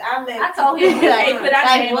man. let. I told him we Like- ain't put our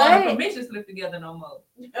like name on the what? permission slip together no more.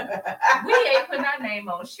 We ain't put our name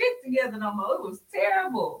on shit together no more. It was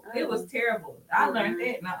terrible. It was terrible. I learned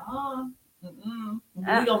that.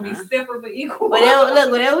 Now, we gonna be separate but equal.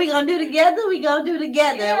 whatever we gonna do together, we gonna do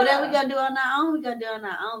together. Yeah. Whatever we gonna do on our own, we gonna do on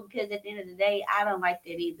our own. Because at the end of the day, I don't like that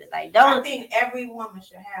either. Like I don't think every woman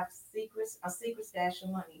should have a secret stash of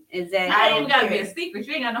money. exactly. I don't ain't gotta be care. a secret.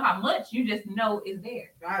 You ain't gotta know how much. You just know it's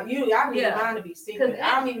there. I need Yeah. mine to be secret. 'Cause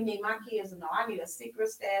I don't even need my kids to know. I need a secret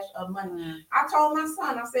stash of money. Mm. I told my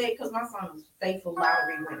son, I said, because my son is a faithful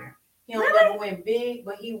lottery winner. He don't never win big,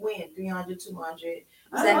 but he win 300, 200,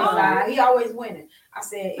 75. He always winning. I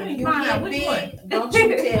said, if you Fine, get which big, don't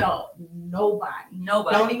you tell nobody.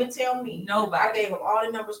 Nobody. Don't even tell me. I Nobody. gave him all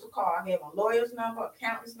the numbers to call. I gave him a lawyer's number,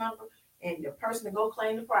 accountant's number, and the person to go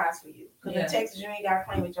claim the prize for you. Because Yeah. in Texas, you ain't got to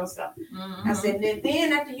claim it yourself. Mhm. I said,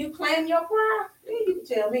 then after you claim your prize, then you can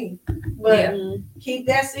tell me. But Yeah. Mm, keep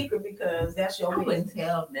that secret because that's your I business. wouldn't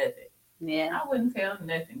tell nothing. yeah. I wouldn't tell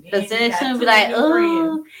nothing. Because Then then you got soon be too like, many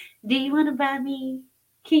friends. oh, do you want to buy me?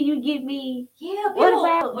 Can you give me? Yeah, What people,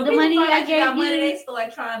 about when the people money find I out you got gave money, you? they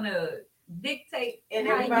start trying to dictate. And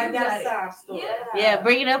how everybody you got got a it. side story. Yeah,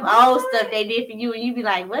 bringing up all stuff they did for you, and you be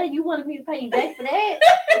like, well, you wanted me to pay you back for that?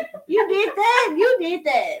 You did that. You did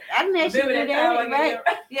that. I didn't ask you to Remember do that time I that, right?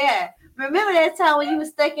 gave you- Yeah. Remember that time when you was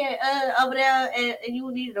stuck at over there and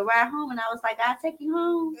you needed a ride home, and I was like, I'll take you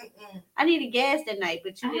home. Mm-mm. I needed gas that night,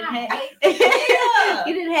 but you didn't I have hate that.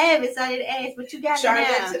 you didn't have it, so I didn't ask, but you got it Charge now.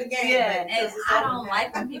 that to the game. Yeah. baby, And 'cause it's I over don't now.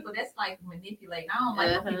 like when people that's like manipulating. I don't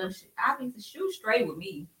like when Uh-huh. people. I need to shoot straight with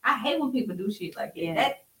me. I hate when people do shit like that.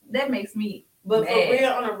 Yeah. That makes me. But for mad. real,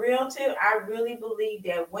 on a real tip, I really believe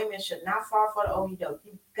that women should not fall for the okie doke.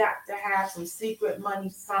 You got to have some secret money I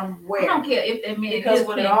somewhere. don't care if that man Because is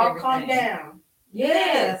when it paying all come everything. down,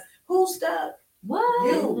 Yes. who's stuck? What?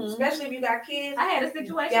 You, Mhm. especially if you got kids. I had a You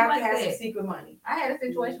situation got like to have some that. secret money. I had a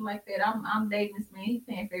situation like that. I'm dating this man. He's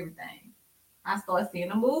paying for everything. I started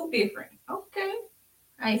seeing him move different. Okay.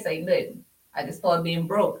 I ain't say nothing. I just started being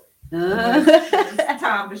broke. It's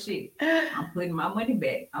time for shit. I'm putting my money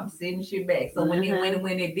back. I'm sending shit back. So when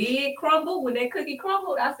it did crumble, when that cookie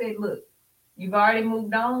crumbled, I said, look, you've already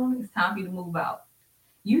moved on. It's time for you to move out.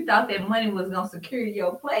 You thought that money was gonna secure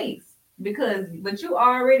your place but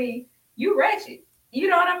you ratchet. You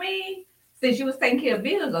know what I mean? Since you was taking care of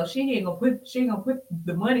bills, though, she ain't gonna put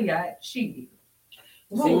the money out. She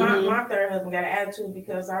See, my third husband got an attitude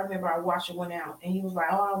because I remember our washer went out and he was like,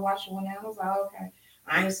 "Oh, our washer went out." I was like, "Okay."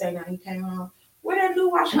 I ain't say nothing. He came home. Where that new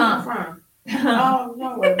washer come from? Oh,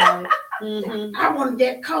 don't worry about it. Mhm. I wanted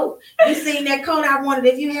that coat. You seen that coat I wanted?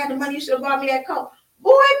 If you had the money, you should have bought me that coat.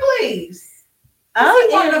 Boy, please. Oh,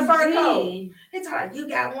 He wanted a fur MG. coat. It's hard. You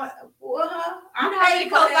got one. Well, I know how I many paid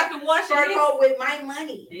for coats I that can wash fur in coat with my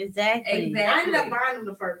money. Exactly. Exactly. I ended up buying him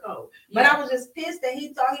the fur coat, but I was just pissed that he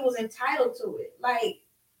thought he was entitled to it. Like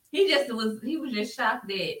He was just shocked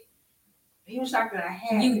that he was shocked that I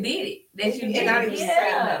had you it. did it. That you And did I it. didn't say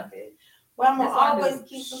Yeah. nothing. Well, I'm gonna That's what I always do.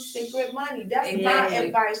 keep some secret money. That's my Exactly.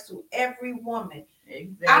 advice to every woman.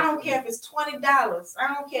 Exactly. I don't care if it's $20.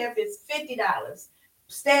 I don't care if it's $50.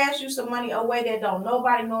 Stash you some money away that don't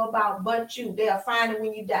nobody know about but you. They'll find it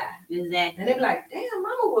when you die. Exactly. And they be like, damn,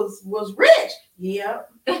 mama was rich. Yep.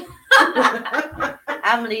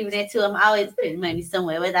 I'm leaving that too. I'm always putting money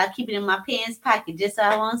somewhere, whether I keep it in my pants pocket just so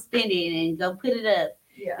I won't spend it and go put it up.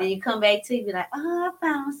 Yeah. Then you come back to it, be like, oh, I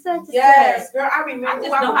found such and Yes, girl. I I remember.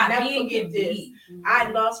 just I know will how never big forget it this. be. such.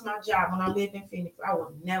 I lost my job when I lived in Phoenix. I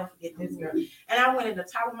will never forget this, girl. And I went in the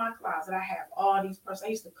top of my closet. I have all these purses. I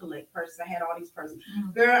used to collect purses. I had all these purses.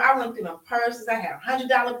 Mhm. Girl, I went through them purses. I had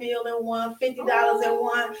 $100 bill in one, $50 in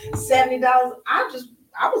one, $70. I just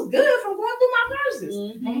I was good from going through my purses.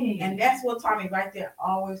 Mhm. And that's what taught me right there.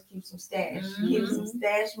 Always keep some stash. Keep some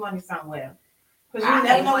stash money somewhere. Because you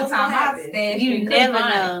never know what's gonna happen. You never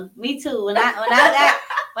know. Me too. When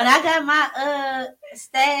I got my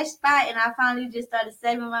stash spot and I finally just started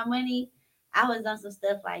saving my money, I was on some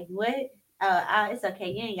stuff like, what? It's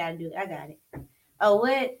okay. You ain't gotta do it. I got it. Oh,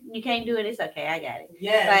 what? You can't do it. It's okay. I got it.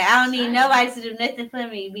 Yes. Like I don't need nobody to do nothing for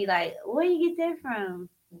me. Be like, where you get that from?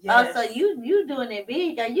 Yes. Oh, so you doing it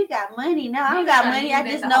big? Or you got money? No, I don't got money. I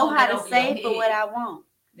just know how to save for what I want.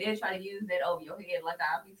 They'll try to use that over your head, like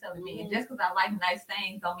I'll be telling me. And just because I like nice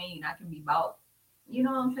things don't mean I can be bought. You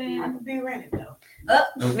know what I'm saying? I can be rented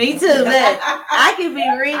though. Me too. Look, I can be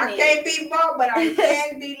rented. I can't be bought, but I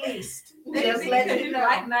can be leased. Just let you know.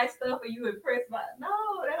 Like nice stuff and you impressed by. No,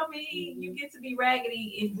 that don't mean you get to be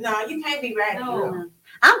raggedy. No, you can't be raggedy. No.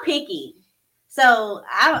 I'm picky. So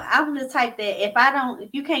I'm the type that if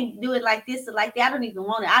you can't do it like this or like that, I don't even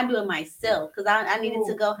want it. I do it myself because I needed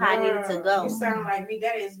to go how I needed to go. You sound like me.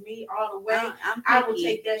 That is me all the way. I'm I will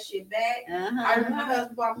take that shit back. Uh-huh. I remember my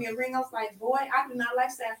husband bought me a ring. I was like, boy, I do not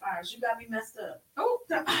like sapphires. You got me messed up. Oh,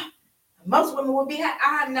 most women would be.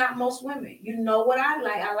 I'm not most women. You know what I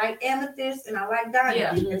like? I like amethyst and I like diamond.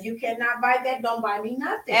 Yeah. If you cannot buy that, don't buy me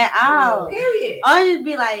nothing At all. Period. Or just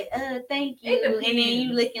be like, thank you, It and then depends.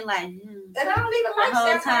 you looking like, And I don't even like The whole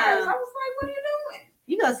sapphires. time. I was like, what are you doing?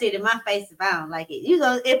 you gonna see it in my face if I don't like it.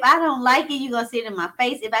 If I don't like it, you gonna see it in my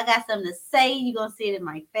face. If I got something to say, you gonna see it in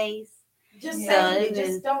my face. Just Yeah. say it.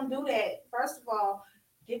 Just don't do that. First of all,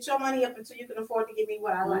 get your money up until you can afford to give me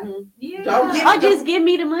what I like. Mhm. Yeah. Don't get Or just give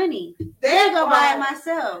me the money. Then go buy it my.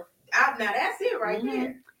 myself. Now that's it right Mhm.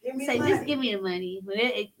 there. Give me Say, the just money. give me the money.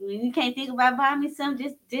 When you can't think about buying me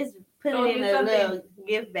something, just put So it in it's a something- little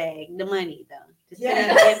gift bag. The money though. Just Yes. put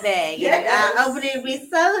it in a gift bag. Yes. I open it and be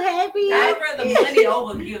so happy. I'd rather money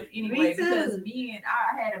over gift anyway Me too. because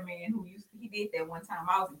I had a man who he did that one time.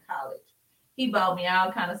 I was in college. He bought me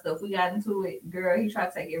all kind of stuff. We got into it, girl. He tried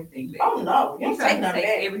to take everything back. Oh no, you He don't tried take to nothing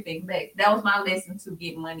take back. everything back. That was my lesson to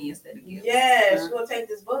get money instead of gifts. Yes, you'll take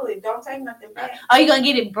this bullet. Don't take nothing back. Are you gonna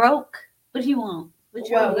get it broke? What you want? What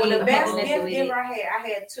you Well, want? the best Nothing gift with giver it. I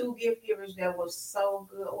had 2 gift givers that was so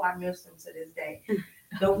good. Oh, I miss them to this day.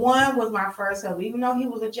 The one was my first husband. Even though he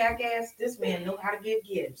was a jackass, this man knew how to give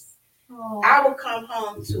gifts. Oh. I would come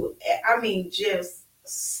home to, just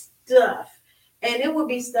stuff. And it would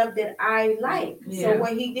be stuff that I like. Yeah. So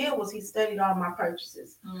what he did was he studied all my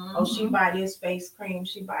purchases. Oh, she buy this face cream.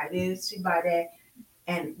 She buy this. She buy that.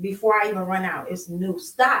 And before I even run out, it's new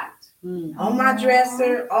stocked. Mm. On my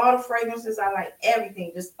dresser, all the fragrances I like,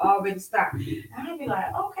 everything just already stocked. And I'd be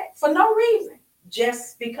like, okay, for no reason,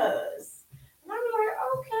 just because. And I'd be like,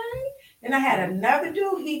 okay. Then I had another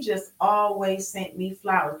dude, he just always sent me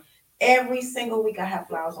flowers. Every single week I have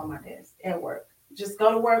flowers on my desk at work. Just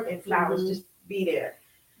go to work and flowers just be there.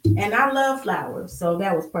 And I love flowers, so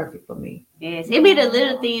that was perfect for me. Yes, it be the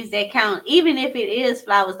little things that count, even if it is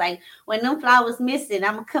flowers. Like when them flowers missing,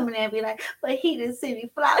 I'm coming there and be like, "But he didn't send me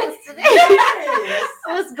flowers today. Yes.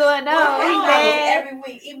 What's going on?" Well, He flowers mad. every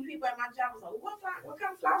week. Even people at my job was like, what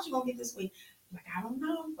kind of flowers you gonna get this week? I'm like, I don't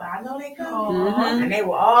know, but I know they come. Mhm. And they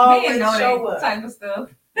will always Men know show that up. type of stuff.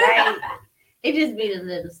 Right? It just be the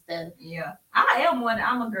little stuff. Yeah,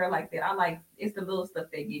 I'm a girl like that. I like it's the little stuff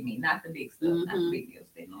they give me, not the big stuff, not the big deals.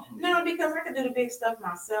 They know. No, because I can do the big stuff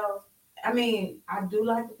myself. I mean, I do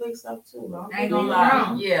like the big stuff too. Don't I ain't get gonna me lie.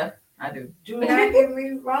 wrong. Yeah, I do. Do not get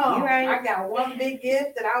me wrong. You're right. I got one big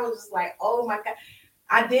gift that I was just like, oh my God.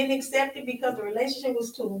 I didn't accept it because the relationship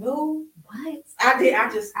was too new. What? I did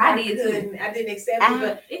too. I didn't accept it,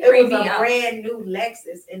 but It it freaked was me a out. brand new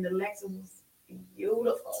Lexus, and the Lexus was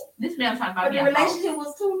beautiful. This man trying to buy But me the a house. relationship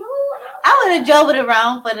was too new. I would have drove it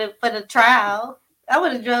around for the trial. I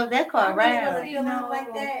would have drove that I car really around. wasn't feeling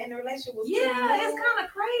like that, and the relationship was too Yeah, new. it's kind of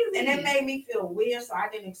crazy. And it made me feel weird, so I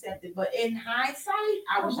didn't accept it. But in hindsight,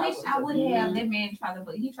 I wish I would would've. have. That man tried to,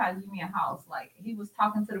 but he tried to give me a house. Like he was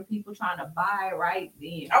talking to the people trying to buy right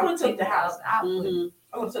then. I would've took the house. I would. Mhm.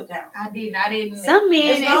 I would have took that. I didn't. Some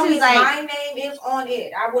men, As long it's as just like my name is on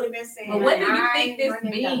it, I would have been saying. But what do you my think this name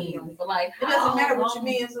gotta be on means? it. Like, It doesn't matter what you long-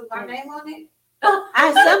 mean. Is my name on it?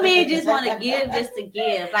 some men just want to give just to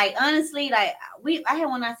give. Like honestly, like I had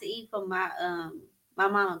one out to eat for my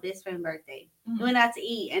mama's best friend's birthday. Mhm. We went out to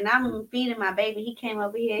eat and I'm feeding my baby. He came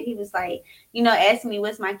over here. He was like, asking me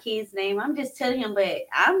what's my kid's name. I'm just telling him, but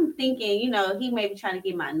I'm thinking, he may be trying to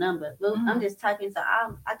get my number. But Mhm. I'm just talking, so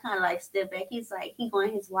I kind of like step back. He's like, he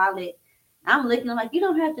going his wallet. I'm looking. I'm like, you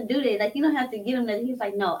don't have to do that. Like you don't have to get him that. He's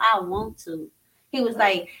like, no, I want to. He was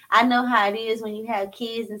like, I know how it is when you have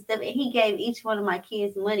kids and stuff. And he gave each one of my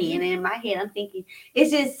kids money. And in my head, I'm thinking,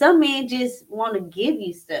 it's just some men just want to give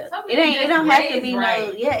you stuff. It don't have to be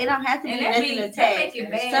right. it don't have to be nothing attached.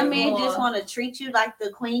 Some men just want to treat you like the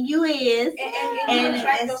queen you is. And you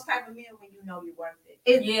attract those type of men when you know you're worth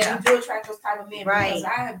it. You do attract those type of men, right? Because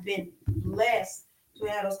I have been blessed to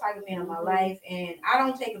have those type of men in my life, and I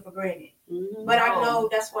don't take it for granted. But I know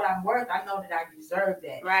that's what I'm worth. I know that I deserve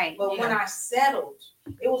that. Right. But when I settled,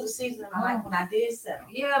 it was a season in my life when I did settle.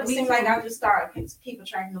 It seemed like I just started to keep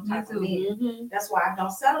attracting those type of men. That's why I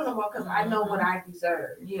don't settle no more, because I know what I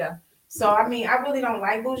deserve. Yeah. So I mean, I really don't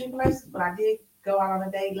like bougie places, but I did go out on a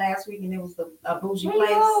date last week, and it was a bougie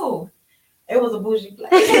place. It was a bougie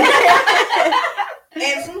place. And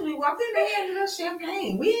as soon as we walked in, they handed us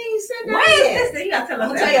champagne. We ain't said that yet. You gotta tell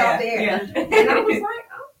us. I'll tell y'all there. Yeah. And I was like,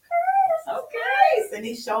 okay. And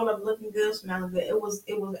he showed up looking good, smelling good. It was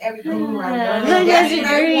everything right.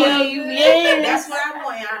 That's what I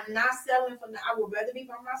want. I'm not settling for. I would rather be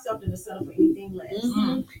by myself than to settle for anything less.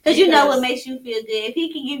 Because you know what makes you feel good. If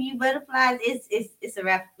he can give you butterflies, it's a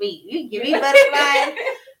wrap for me. You can give me butterflies.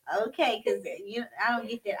 Okay, because I don't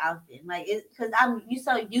get that often. Like, it's because you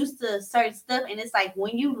so used to certain stuff, and it's like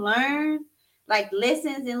when you learn like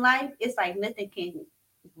lessons in life, it's like nothing can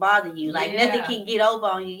bother you. Like nothing can get over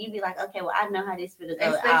on you. You be like, okay, well, I know how this will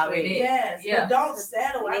go already. Yes, but don't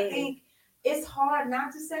settle. I think it's hard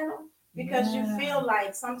not to settle because you feel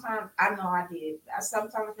like sometimes I know I did.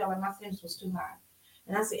 Sometimes I felt like my fence was too high.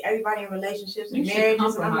 And I see everybody in relationships and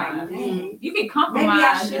marriages, and I'm like, man, you can compromise. Maybe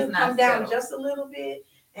I should come down just a little bit.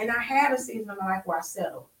 And I had a season of my life where I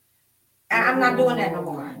settled. And I'm not doing that no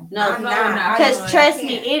more. No, I'm not. Because trust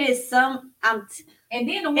me, it is some. And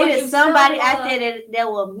then it is somebody out there that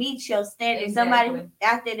will meet your standards. Exactly. Somebody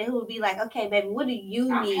out there who will be like, okay, baby, what do you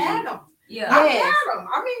need? I had them. Yeah, I had them.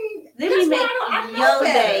 I mean, let me make your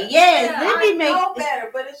day. Yes, let me make. I know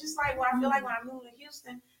better, but it's just like when I feel like when I moved to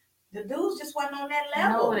Houston, the dudes just wasn't on that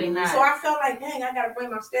level. No, they not. So I felt like, dang, I got to bring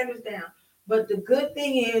my standards down. But the good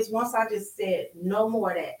thing is, once I just said no more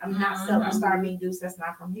of that, I'm not selling. I started meeting dudes that's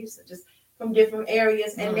not from Houston, just from different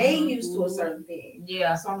areas, and they used to a certain thing.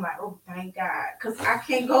 Yeah. So I'm like, oh, thank God, because I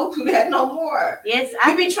can't go through that no more. Yes,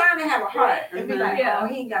 I be trying to have a heart and be like, oh,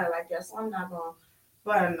 he ain't got it like that, so I'm not going.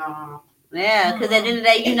 But no. Yeah, because at the end of the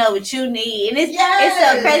day, you know what you need, and it's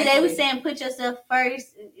so crazy. They were saying put yourself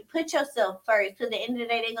first. Put yourself first. To the end of the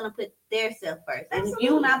day, they're gonna put their self first. And if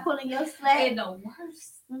you're not pulling your slack, and the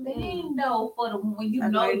worst thing though, for the when you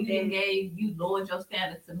know you didn't you lowered your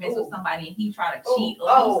standards to mess with somebody and he try to cheat or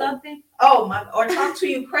do something. Oh my! Or talk to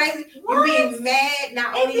you crazy. You're being mad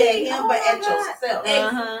not only at him but at yourself.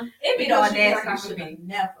 It be the audacity for me.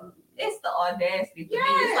 Never. It's the audacity for me.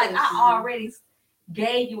 It's like I already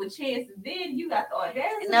gave you a chance, and then you got the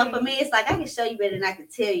audacity. No, for me, it's like I can show you better than I can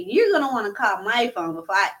tell you. You're gonna want to call my phone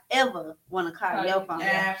before I ever want to call your phone.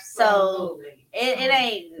 Absolutely. So it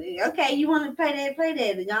ain't okay. You want to play that?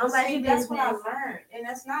 See, that's what I learned, and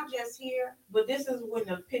that's not just here. But this is when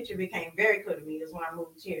the picture became very clear to me. Is when I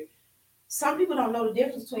moved here. Some people don't know the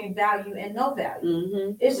difference between value and no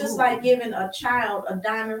value. It's just like giving a child a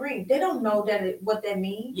diamond ring. They don't know what that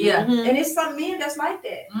means. Yeah. And it's some men that's like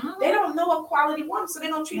that. They don't know a quality woman, so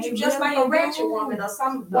they're gonna treat you just like a ratchet woman or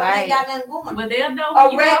some woman ain't got nothing going. But they'll know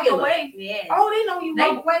when you walk away. Yeah. Oh, they know you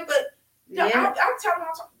walk away, but I tell them,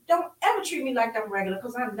 don't ever treat me like I'm regular,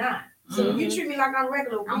 because I'm not. So if you treat me like I'm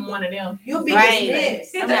regular, I'm one of them. You'll be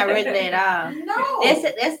dismissed. I'm not regular at all. No.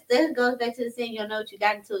 That goes back to the saying, you'll know what you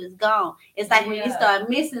got into is gone. It's like when you start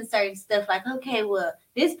missing certain stuff, like, okay, well,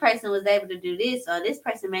 this person was able to do this, or this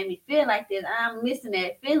person made me feel like this. I'm missing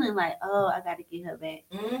that feeling like, oh, I got to get her back.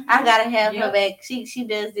 I got to have her back. She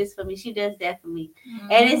does this for me. She does that for me.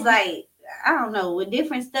 And it's like, I don't know, with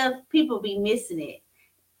different stuff, people be missing it.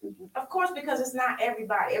 Of course, because it's not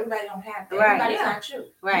everybody. Everybody don't have that. Right. Everybody's not you.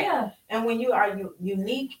 Right. Yeah. And when you are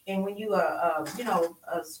unique, and when you are,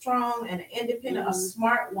 a strong and independent, a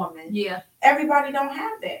smart woman, everybody don't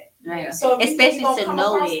have that. Right. So if especially to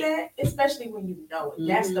know it. that, especially when you know it,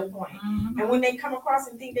 that's the point. And when they come across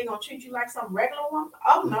and think they're gonna treat you like some regular woman,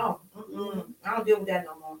 oh no, I don't deal with that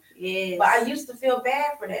no more. Yes. But I used to feel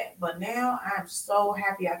bad for that, but now I'm so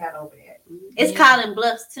happy I got over that. It's calling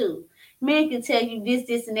bluffs too. Man can tell you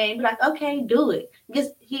this, and that, and be like, okay, do it.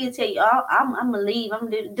 Just he'll tell you, oh, I'm gonna leave.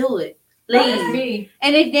 I'm gonna do it. Leave.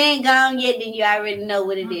 And if they ain't gone yet, then you already know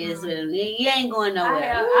what it is with them. You ain't going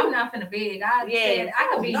nowhere. I'm not finna beg.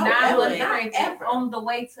 I could be 9 months on the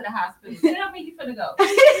way to the hospital. Tell me you finna go.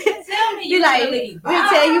 Tell me you finna leave. We'll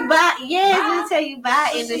tell you bye. Yes, we'll tell you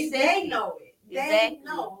bye in the they know it. They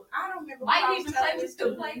know. I don't remember. Might even play with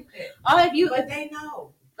you like that. Or if you, but they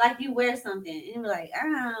know. like you wear something and you're like,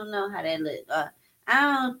 I don't know how that looks. I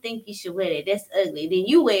don't think you should wear that. That's ugly. Then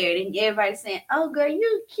you wear it and everybody's saying, oh girl,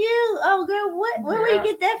 you cute. Oh girl, where you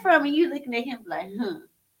get that from? And you looking at him like,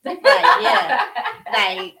 like, yeah.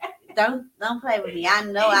 Like, don't play with me. I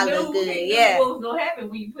know I look good. Yeah. What's gonna happen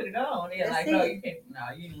when you put it on? They're like, no, you can't.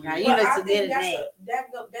 No, you look so good at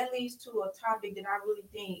that leads to a topic that I really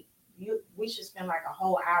think we should spend like a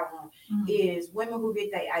whole hour on is women who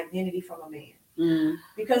get their identity from a man.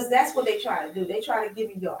 Because that's what they try to do. They try to give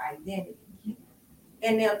you your identity.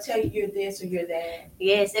 And they'll tell you you're this or you're that.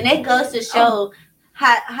 Yes, and it goes to show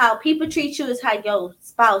how people treat you is how your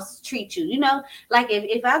spouse treats you. You know, like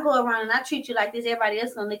if I go around and I treat you like this, everybody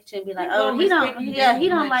else gonna look at you and be like, oh, he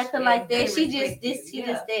don't like her like that. She just this, she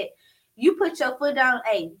just that. You put your foot down.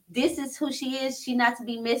 Hey, this is who she is. She not to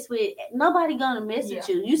be messed with. Nobody gonna mess with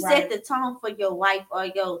you. You set the tone for your wife or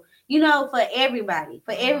your, for everybody,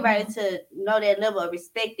 to know that level of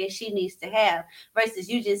respect that she needs to have. Versus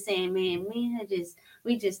you just saying, man,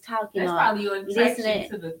 we just talking. That's probably your attraction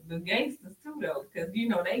to the gangsters too, though, because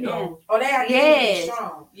they go. Oh, they are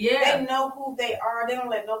strong. Yeah, they know who they are. They don't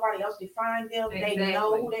let nobody else define them. Exactly. They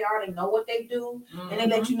know who they are. They know what they do, and they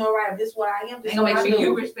let you know, right? This is what I am. They gonna make sure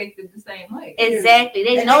you respect it the same way. Exactly.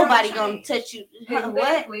 They nobody gonna touch you.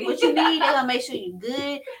 Exactly. What you need? They gonna make sure you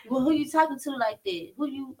good. Well, who you talking to like that? Who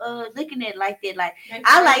you looking at like that? Like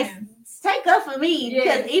I like. Take up for me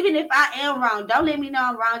because even if I am wrong, don't let me know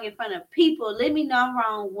I'm wrong in front of people. Let me know I'm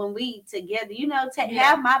wrong when we together.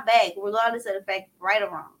 Have my back regardless of the fact right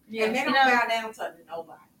or wrong. Yeah, and they don't bow down to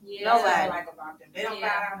nobody. Nobody. That's what I like about them. They don't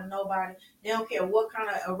bow down to nobody. They don't care what kind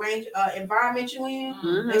of environment you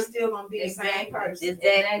in. They still gonna be the same person.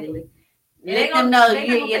 Exactly. Let them know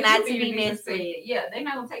you're not to be disrespected. Yeah, they're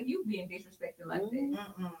not gonna take you being disrespected like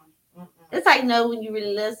that. It's like when you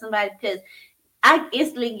really love somebody, because I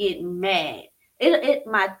instantly get mad.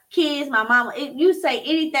 My kids, my mama, if you say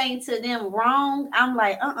anything to them wrong, I'm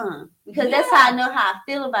like, because that's how I know how I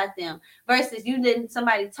feel about them. Versus you letting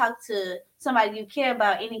somebody talk to somebody you care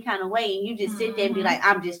about any kind of way, and you just sit there and be like,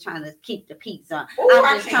 I'm just trying to keep the peace on.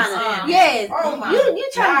 I'm just trying to, you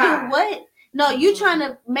trying to do what? No, you trying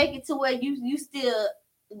to make it to where you still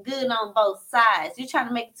good on both sides. You're trying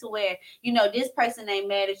to make it to where this person ain't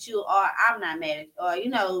mad at you, or I'm not mad at, or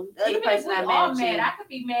the other person not mad at you. I could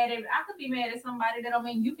be mad at somebody. That don't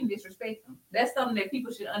mean you can disrespect them. That's something that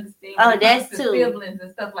people should understand. Oh, that's too. Siblings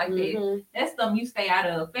and stuff like that. That's something you stay out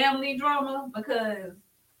of family drama, because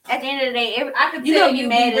at the end of the day, I could tell you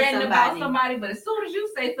be ranting about somebody, but as soon as you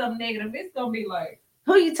say something negative, it's gonna be like,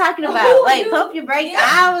 who you talking about? Wait, pump your brakes.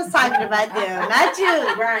 I was talking about them, not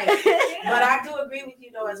you. Right. But I do agree with you,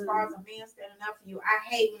 though, as far as a man standing up for you. I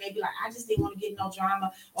hate when they be like, I just didn't want to get no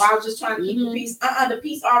drama, or I was just trying to keep the peace. The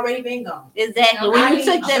peace already been gone. Exactly. When you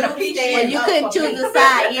took the peace, when you couldn't choose a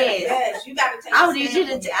side, yes, you got to take.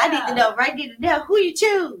 I need to know right there who you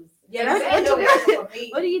choose. Yeah, that's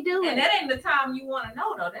what are you doing? And that ain't the time you want to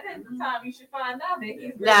know, though. That ain't the time you should find out that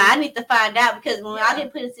he's Nah, I need to find out, because when I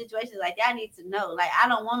get put in situations like that, I need to know. Like, I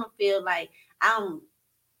don't want to feel like I'm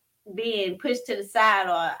being pushed to the side,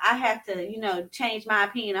 or I have to, change my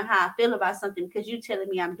opinion on how I feel about something because you telling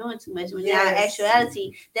me I'm doing too much. When in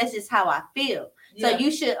actuality, that's just how I feel. So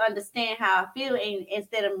you should understand how I feel, and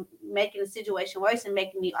instead of making the situation worse and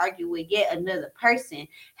making me argue with yet another person,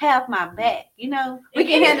 have my back. We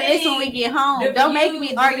can handle this when we get home. Don't make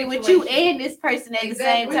me argue with you and this person at the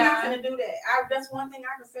same time. We're not going to do that. That's one thing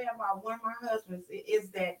I can say about one of my husbands is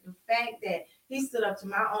that the fact that he stood up to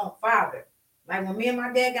my own father. Like when me and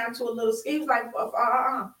my dad got into a little scheme, he was like,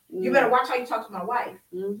 you better watch how you talk to my wife.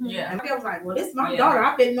 Mm-hmm. Yeah. And I was like, well, this is my daughter.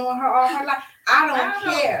 I've been knowing her all her life. I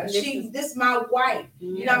don't care. This is my wife.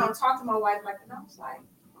 Mm-hmm. You're not going to talk to my wife like that. And I was like,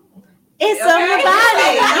 it's something about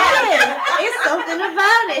it. Yeah. It's something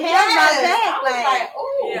about it. Have my back.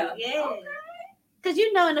 Yeah. Because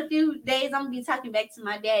in a few days, I'm going to be talking back to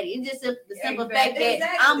my daddy. It's just the simple fact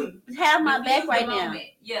that I'm have my back right now.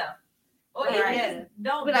 Yeah. Oh,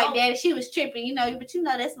 don't be like, Daddy, she was tripping, but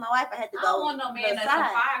that's my wife. I had to go. I don't want no man that's a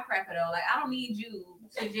firecracker though. Like, I don't need you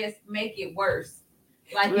to just make it worse.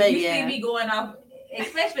 Like, if you see me going off,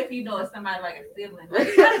 especially if it's somebody like a sibling, like,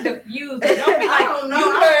 you gotta diffuse it. Don't be like, I don't know.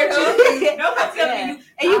 You heard you. Don't tell me you.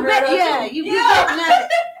 And you bet, you bet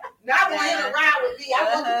not wanting to ride with me. I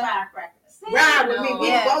want the firecracker. Ride with me. We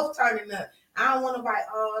both turning up. I don't want to like,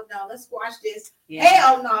 oh no, let's watch this. Yeah.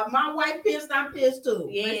 Hell no, if my wife pissed, I'm pissed too.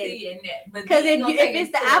 Yeah, because if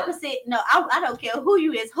it's the opposite, no, I don't care who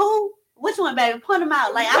you is. Who? Which one, baby? Point them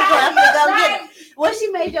out. Like, I'm going to go get it. Well, she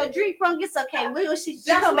made your drink wrong. It's okay. She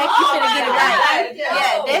gonna make you finna get it right.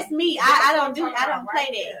 Yeah, that's me. I don't play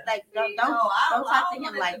that. Like, don't talk to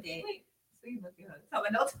him like that. See, look at her.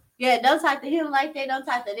 Don't talk to him like that. Don't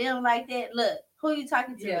talk to them like that. Look, who you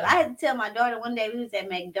talking to? Yeah. I had to tell my daughter one day we was at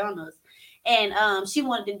McDonald's and she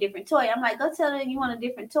wanted a different toy. I'm like, go tell her you want a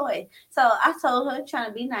different toy. So I told her, trying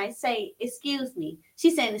to be nice, say, excuse me.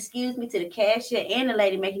 She's saying excuse me to the cashier and the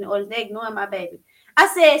lady making the orders. They're ignoring my baby. I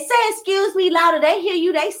said, say excuse me louder. They hear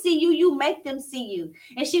you. They see you. You make them see you.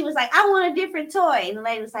 And she was like, I want a different toy. And the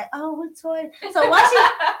lady was like, oh, what toy? So what's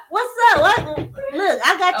up? What? Look,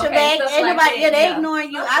 I got your back. Everybody, they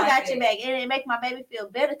ignoring you. I got your back. And it make my baby feel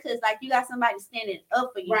better because like you got somebody standing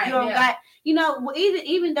up for you. Right, you don't got,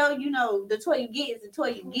 even though the toy you get is the toy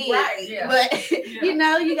you get. Right. Yeah. But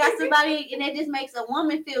you got somebody, and it just makes a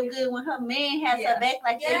woman feel good when her man has her back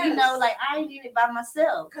like that. Yes. Like I ain't did it by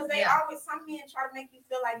myself. Because some men try to make you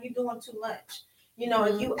feel like you're doing too much.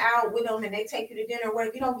 If you out with them and they take you to dinner, where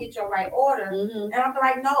if you don't get your right order, and I'm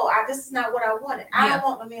like, no, this is not what I wanted. I don't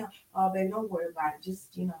want the man. Oh, baby, don't worry about it.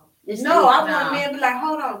 Just I want a man to be like,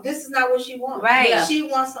 hold on, this is not what she wants. Right? Yeah. She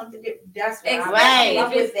wants something different. That's what Right.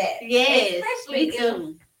 I'm with that. Yes, Especially me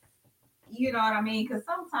too. You know what I mean? Because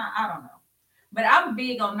sometimes I don't know, but I'm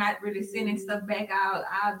big on not really sending stuff back out.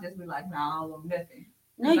 I'll just be like, no, I don't want nothing.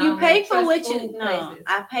 No, you pay for what you. No,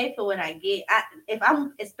 I pay for what I get. If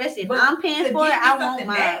I'm paying for it, I want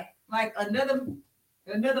mine. Back, like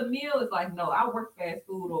another meal is like, no, I work fast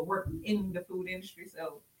food or work in the food industry,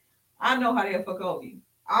 so I know how they'll fuck over you.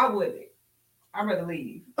 I wouldn't. I'd rather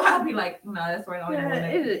leave. I'd be like, no, that's right.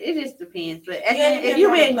 It just depends. But if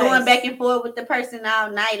you've been going back and forth with the person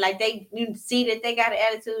all night, like you see that they got an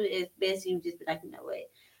attitude, it's best you just be like, you know what,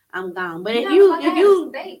 I'm gone. But if you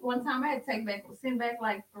one time I had to send back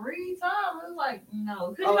like 3 times. It was like,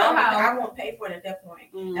 no. I won't pay for it at that point.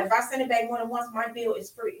 If I send it back more than once, my bill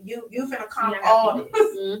is free. You finna comp all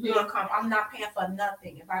this. You gonna comp. I'm not paying for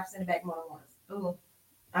nothing if I send it back more than once. Ooh.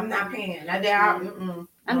 I'm not paying. I'm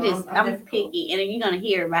picky, and you're gonna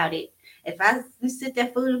hear about it. If you sit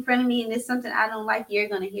that food in front of me and it's something I don't like, you're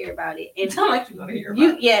gonna hear about it. And you're gonna hear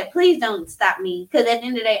about it. Please don't stop me, because at the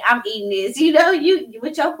end of the day, I'm eating this. You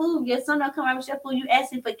with your food, your son don't come out with your food. You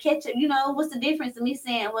asking for ketchup. What's the difference in me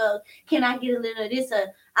saying, well, can I get a little of this?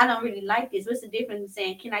 Or I don't really like this. What's the difference in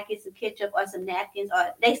saying, can I get some ketchup or some napkins?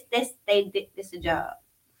 Or that's a job.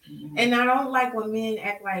 And I don't like when men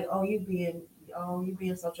act like, you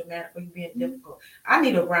being so dramatic, or you being difficult. I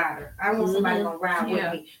need a rider. I want somebody gonna ride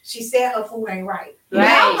with me. She said her food ain't right.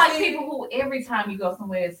 I don't like people who every time you go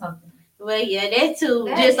somewhere it's something. Well, yeah, that too.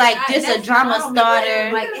 Just a drama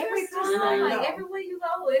starter. Like every time, everywhere you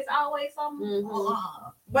go, it's always something.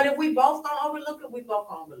 But if we both don't overlook it, we both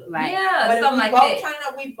don't overlook it. Right. Yeah, but if something we like both that. turn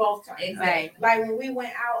up, we both turn up. Exactly. Like when we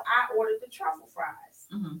went out, I ordered the truffle fries.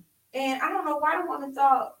 And I don't know why the woman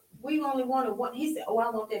thought we only wanted one. He said, I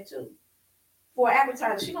want that too. For an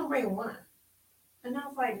appetizer, she gonna bring one. And I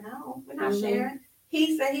was like, no, we're not sharing.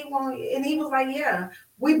 He said he wanted, and he was like, yeah,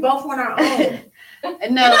 we both want our own.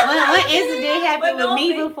 No, one incident happened with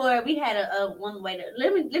me before. We had a one waiter.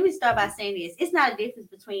 Let me start by saying this. It's not a difference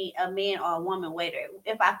between a man or a woman waiter.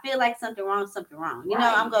 If I feel like something wrong.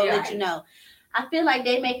 I'm gonna let you know. I feel like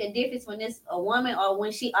they make a difference when it's a woman or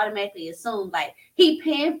when she automatically assumes like he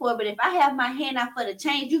paying for it. But if I have my hand out for the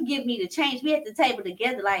change, you give me the change. We at the table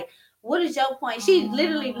together. Like, what is your point? She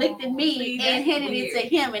literally looked at me and handed it to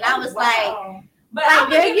him, and I was like, but I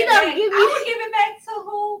would give it back to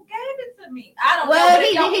who gave it to me. I don't know. Well,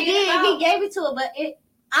 he did. He gave it to her, but it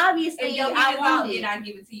obviously I wanted it. I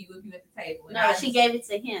give it to you if you at the table. No, she gave it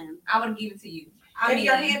to him. I would give it to you. If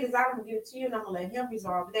your hand is out, I'm gonna give it to you, and I'm gonna let him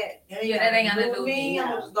resolve that. That ain't got nothing to do with me.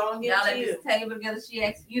 I'm just gonna give it to you. Y'all at this table together. She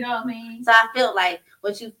asked, you know what I mean? So I felt like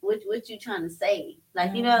what you trying to say,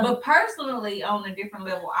 like But personally, on a different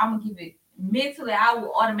level, I'm gonna give it. Mentally, I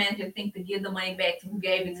will automatically think to give the money back to who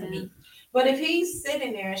gave it to me. But if he's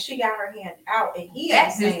sitting there and she got her hand out and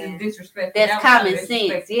that's disrespect. That's common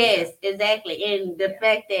sense. Yes, exactly. And the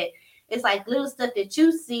fact that it's like little stuff that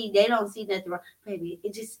you see, they don't see nothing wrong. Baby,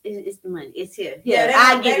 it's the money. It's here.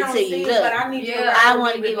 I give it to you. Look, but I need you to I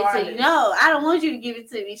want to give it to you. No, I don't want you to give it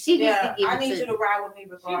to me. She needs to give it to me. I need you to ride with me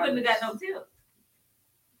regardless. She wouldn't have got no tip.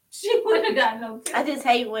 She wouldn't have got no tip. I just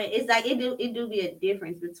hate when it's like it do be a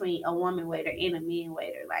difference between a woman waiter and a man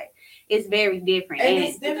waiter. Like it's very different. And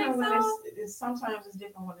it's different when sometimes it's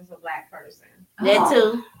different when it's a black person. That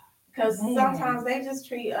too. Because sometimes they just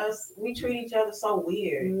we treat each other so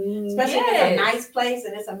weird. Especially if it's a nice place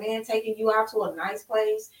and it's a man taking you out to a nice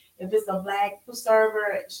place. If it's a black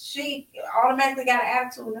server, she automatically got an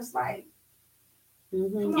attitude, and it's like,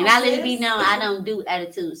 and I let it be known I don't do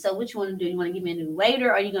attitude. So what you want to do? You want to give me a new waiter,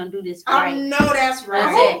 or are you gonna do this right? I know that's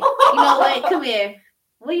right. You know what? Come here.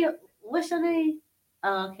 What's your name?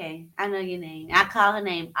 Oh, okay. I know your name. I call her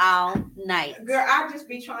name all night. Girl, I just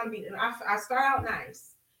be trying to be. I start out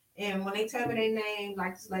nice, and when they tell me their name,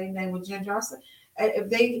 like this lady name was Ginger, I say, if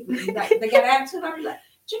they got attitude, I be like,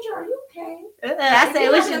 Ginger, are you okay? I say,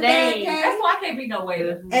 what's your name? That's why I can't be no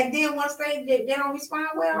waiter. And then once they don't respond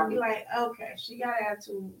well, I'll be like, okay, she got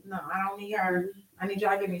attitude. No, I don't need her. I need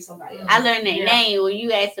y'all to give me somebody else. I learned their name. When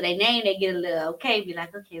you ask for their name, they get a little okay. Be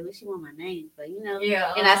like, okay, what she want my name for? You know?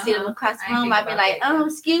 Yeah. And I see them across the room. I be like,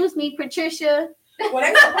 excuse me, Patricia. Well,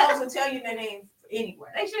 they supposed to tell you their name anyway.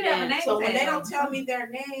 They should have a name. So when they don't tell me their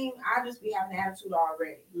name, I just be having attitude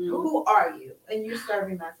already. Mm. Who are you? And you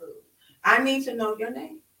serving my food. I need to know your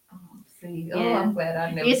name. See, I'm glad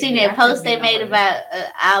I never. You seen that post they made about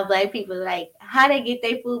all black people, like how they get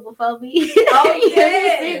their food before me? Oh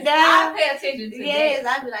yes, Sit down. I pay attention to Yes,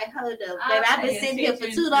 that. I be like, hold up, baby, I've been sitting here for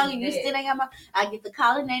too long, and you still ain't got my. I get to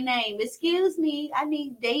calling their name. Excuse me, I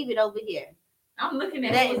need David over here. I'm looking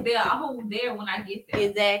at who's there when I get there.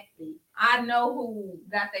 Exactly. I know who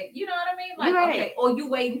got that. You know what I mean? Like, Right. okay, or you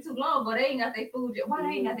waiting too long, or they ain't got their food yet. Why they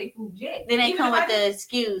ain't got their food yet? Then they Even come if with the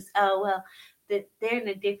excuse. Oh well, they're in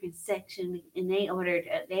a different section, and they ordered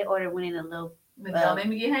one in a low. Don't let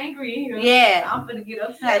me get hangry in here. Yeah. I'm gonna get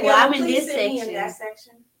upset. Like, well, I'm in please this sit me section. in that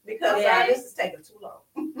section because Yeah. this is taking too long.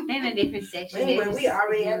 They're in a different section. But anyway, They're we just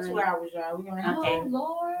already at doing- 2 hours, y'all. We're gonna have Okay. Oh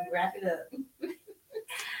Lord. to wrap it up.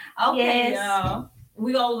 Okay, Yes. y'all.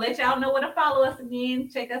 We gonna let y'all know where to follow us again.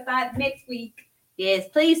 Check us out next week. Yes,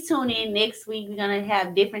 please tune in next week. We're gonna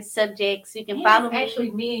have different subjects. You can And follow it's me.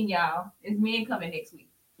 actually me and y'all. It's men coming next week.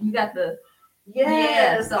 You got the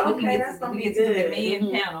Yes, so we okay, can that's get gonna we be get to the good. men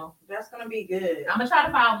Mhm. panel. That's gonna be good. I'm gonna try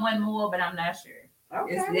to find one more, but I'm not sure.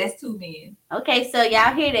 Okay. That's 2 men. Okay, so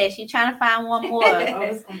y'all hear that? She's trying to find one more. Oh,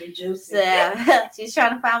 it's gonna be juicy. So she's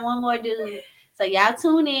trying to find one more dude. So y'all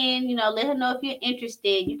tune in. You know, let her know if you're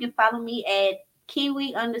interested. You can follow me at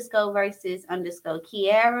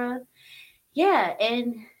Kiwi_versus_Kiara. Yeah,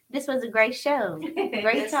 and this was a great show.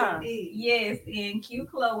 Great Yes, time. indeed. Yes, and Q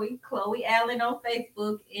Chloe Allen on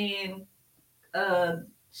Facebook, and the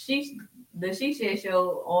She Shed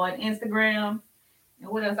Show on Instagram. And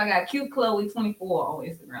what else? I got Q Chloe 24 on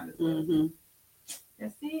Instagram as well. Mm-hmm.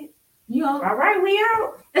 That's it. You all All right, we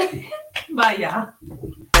out. bye, y'all.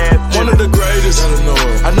 One of the greatest. Let 'em know.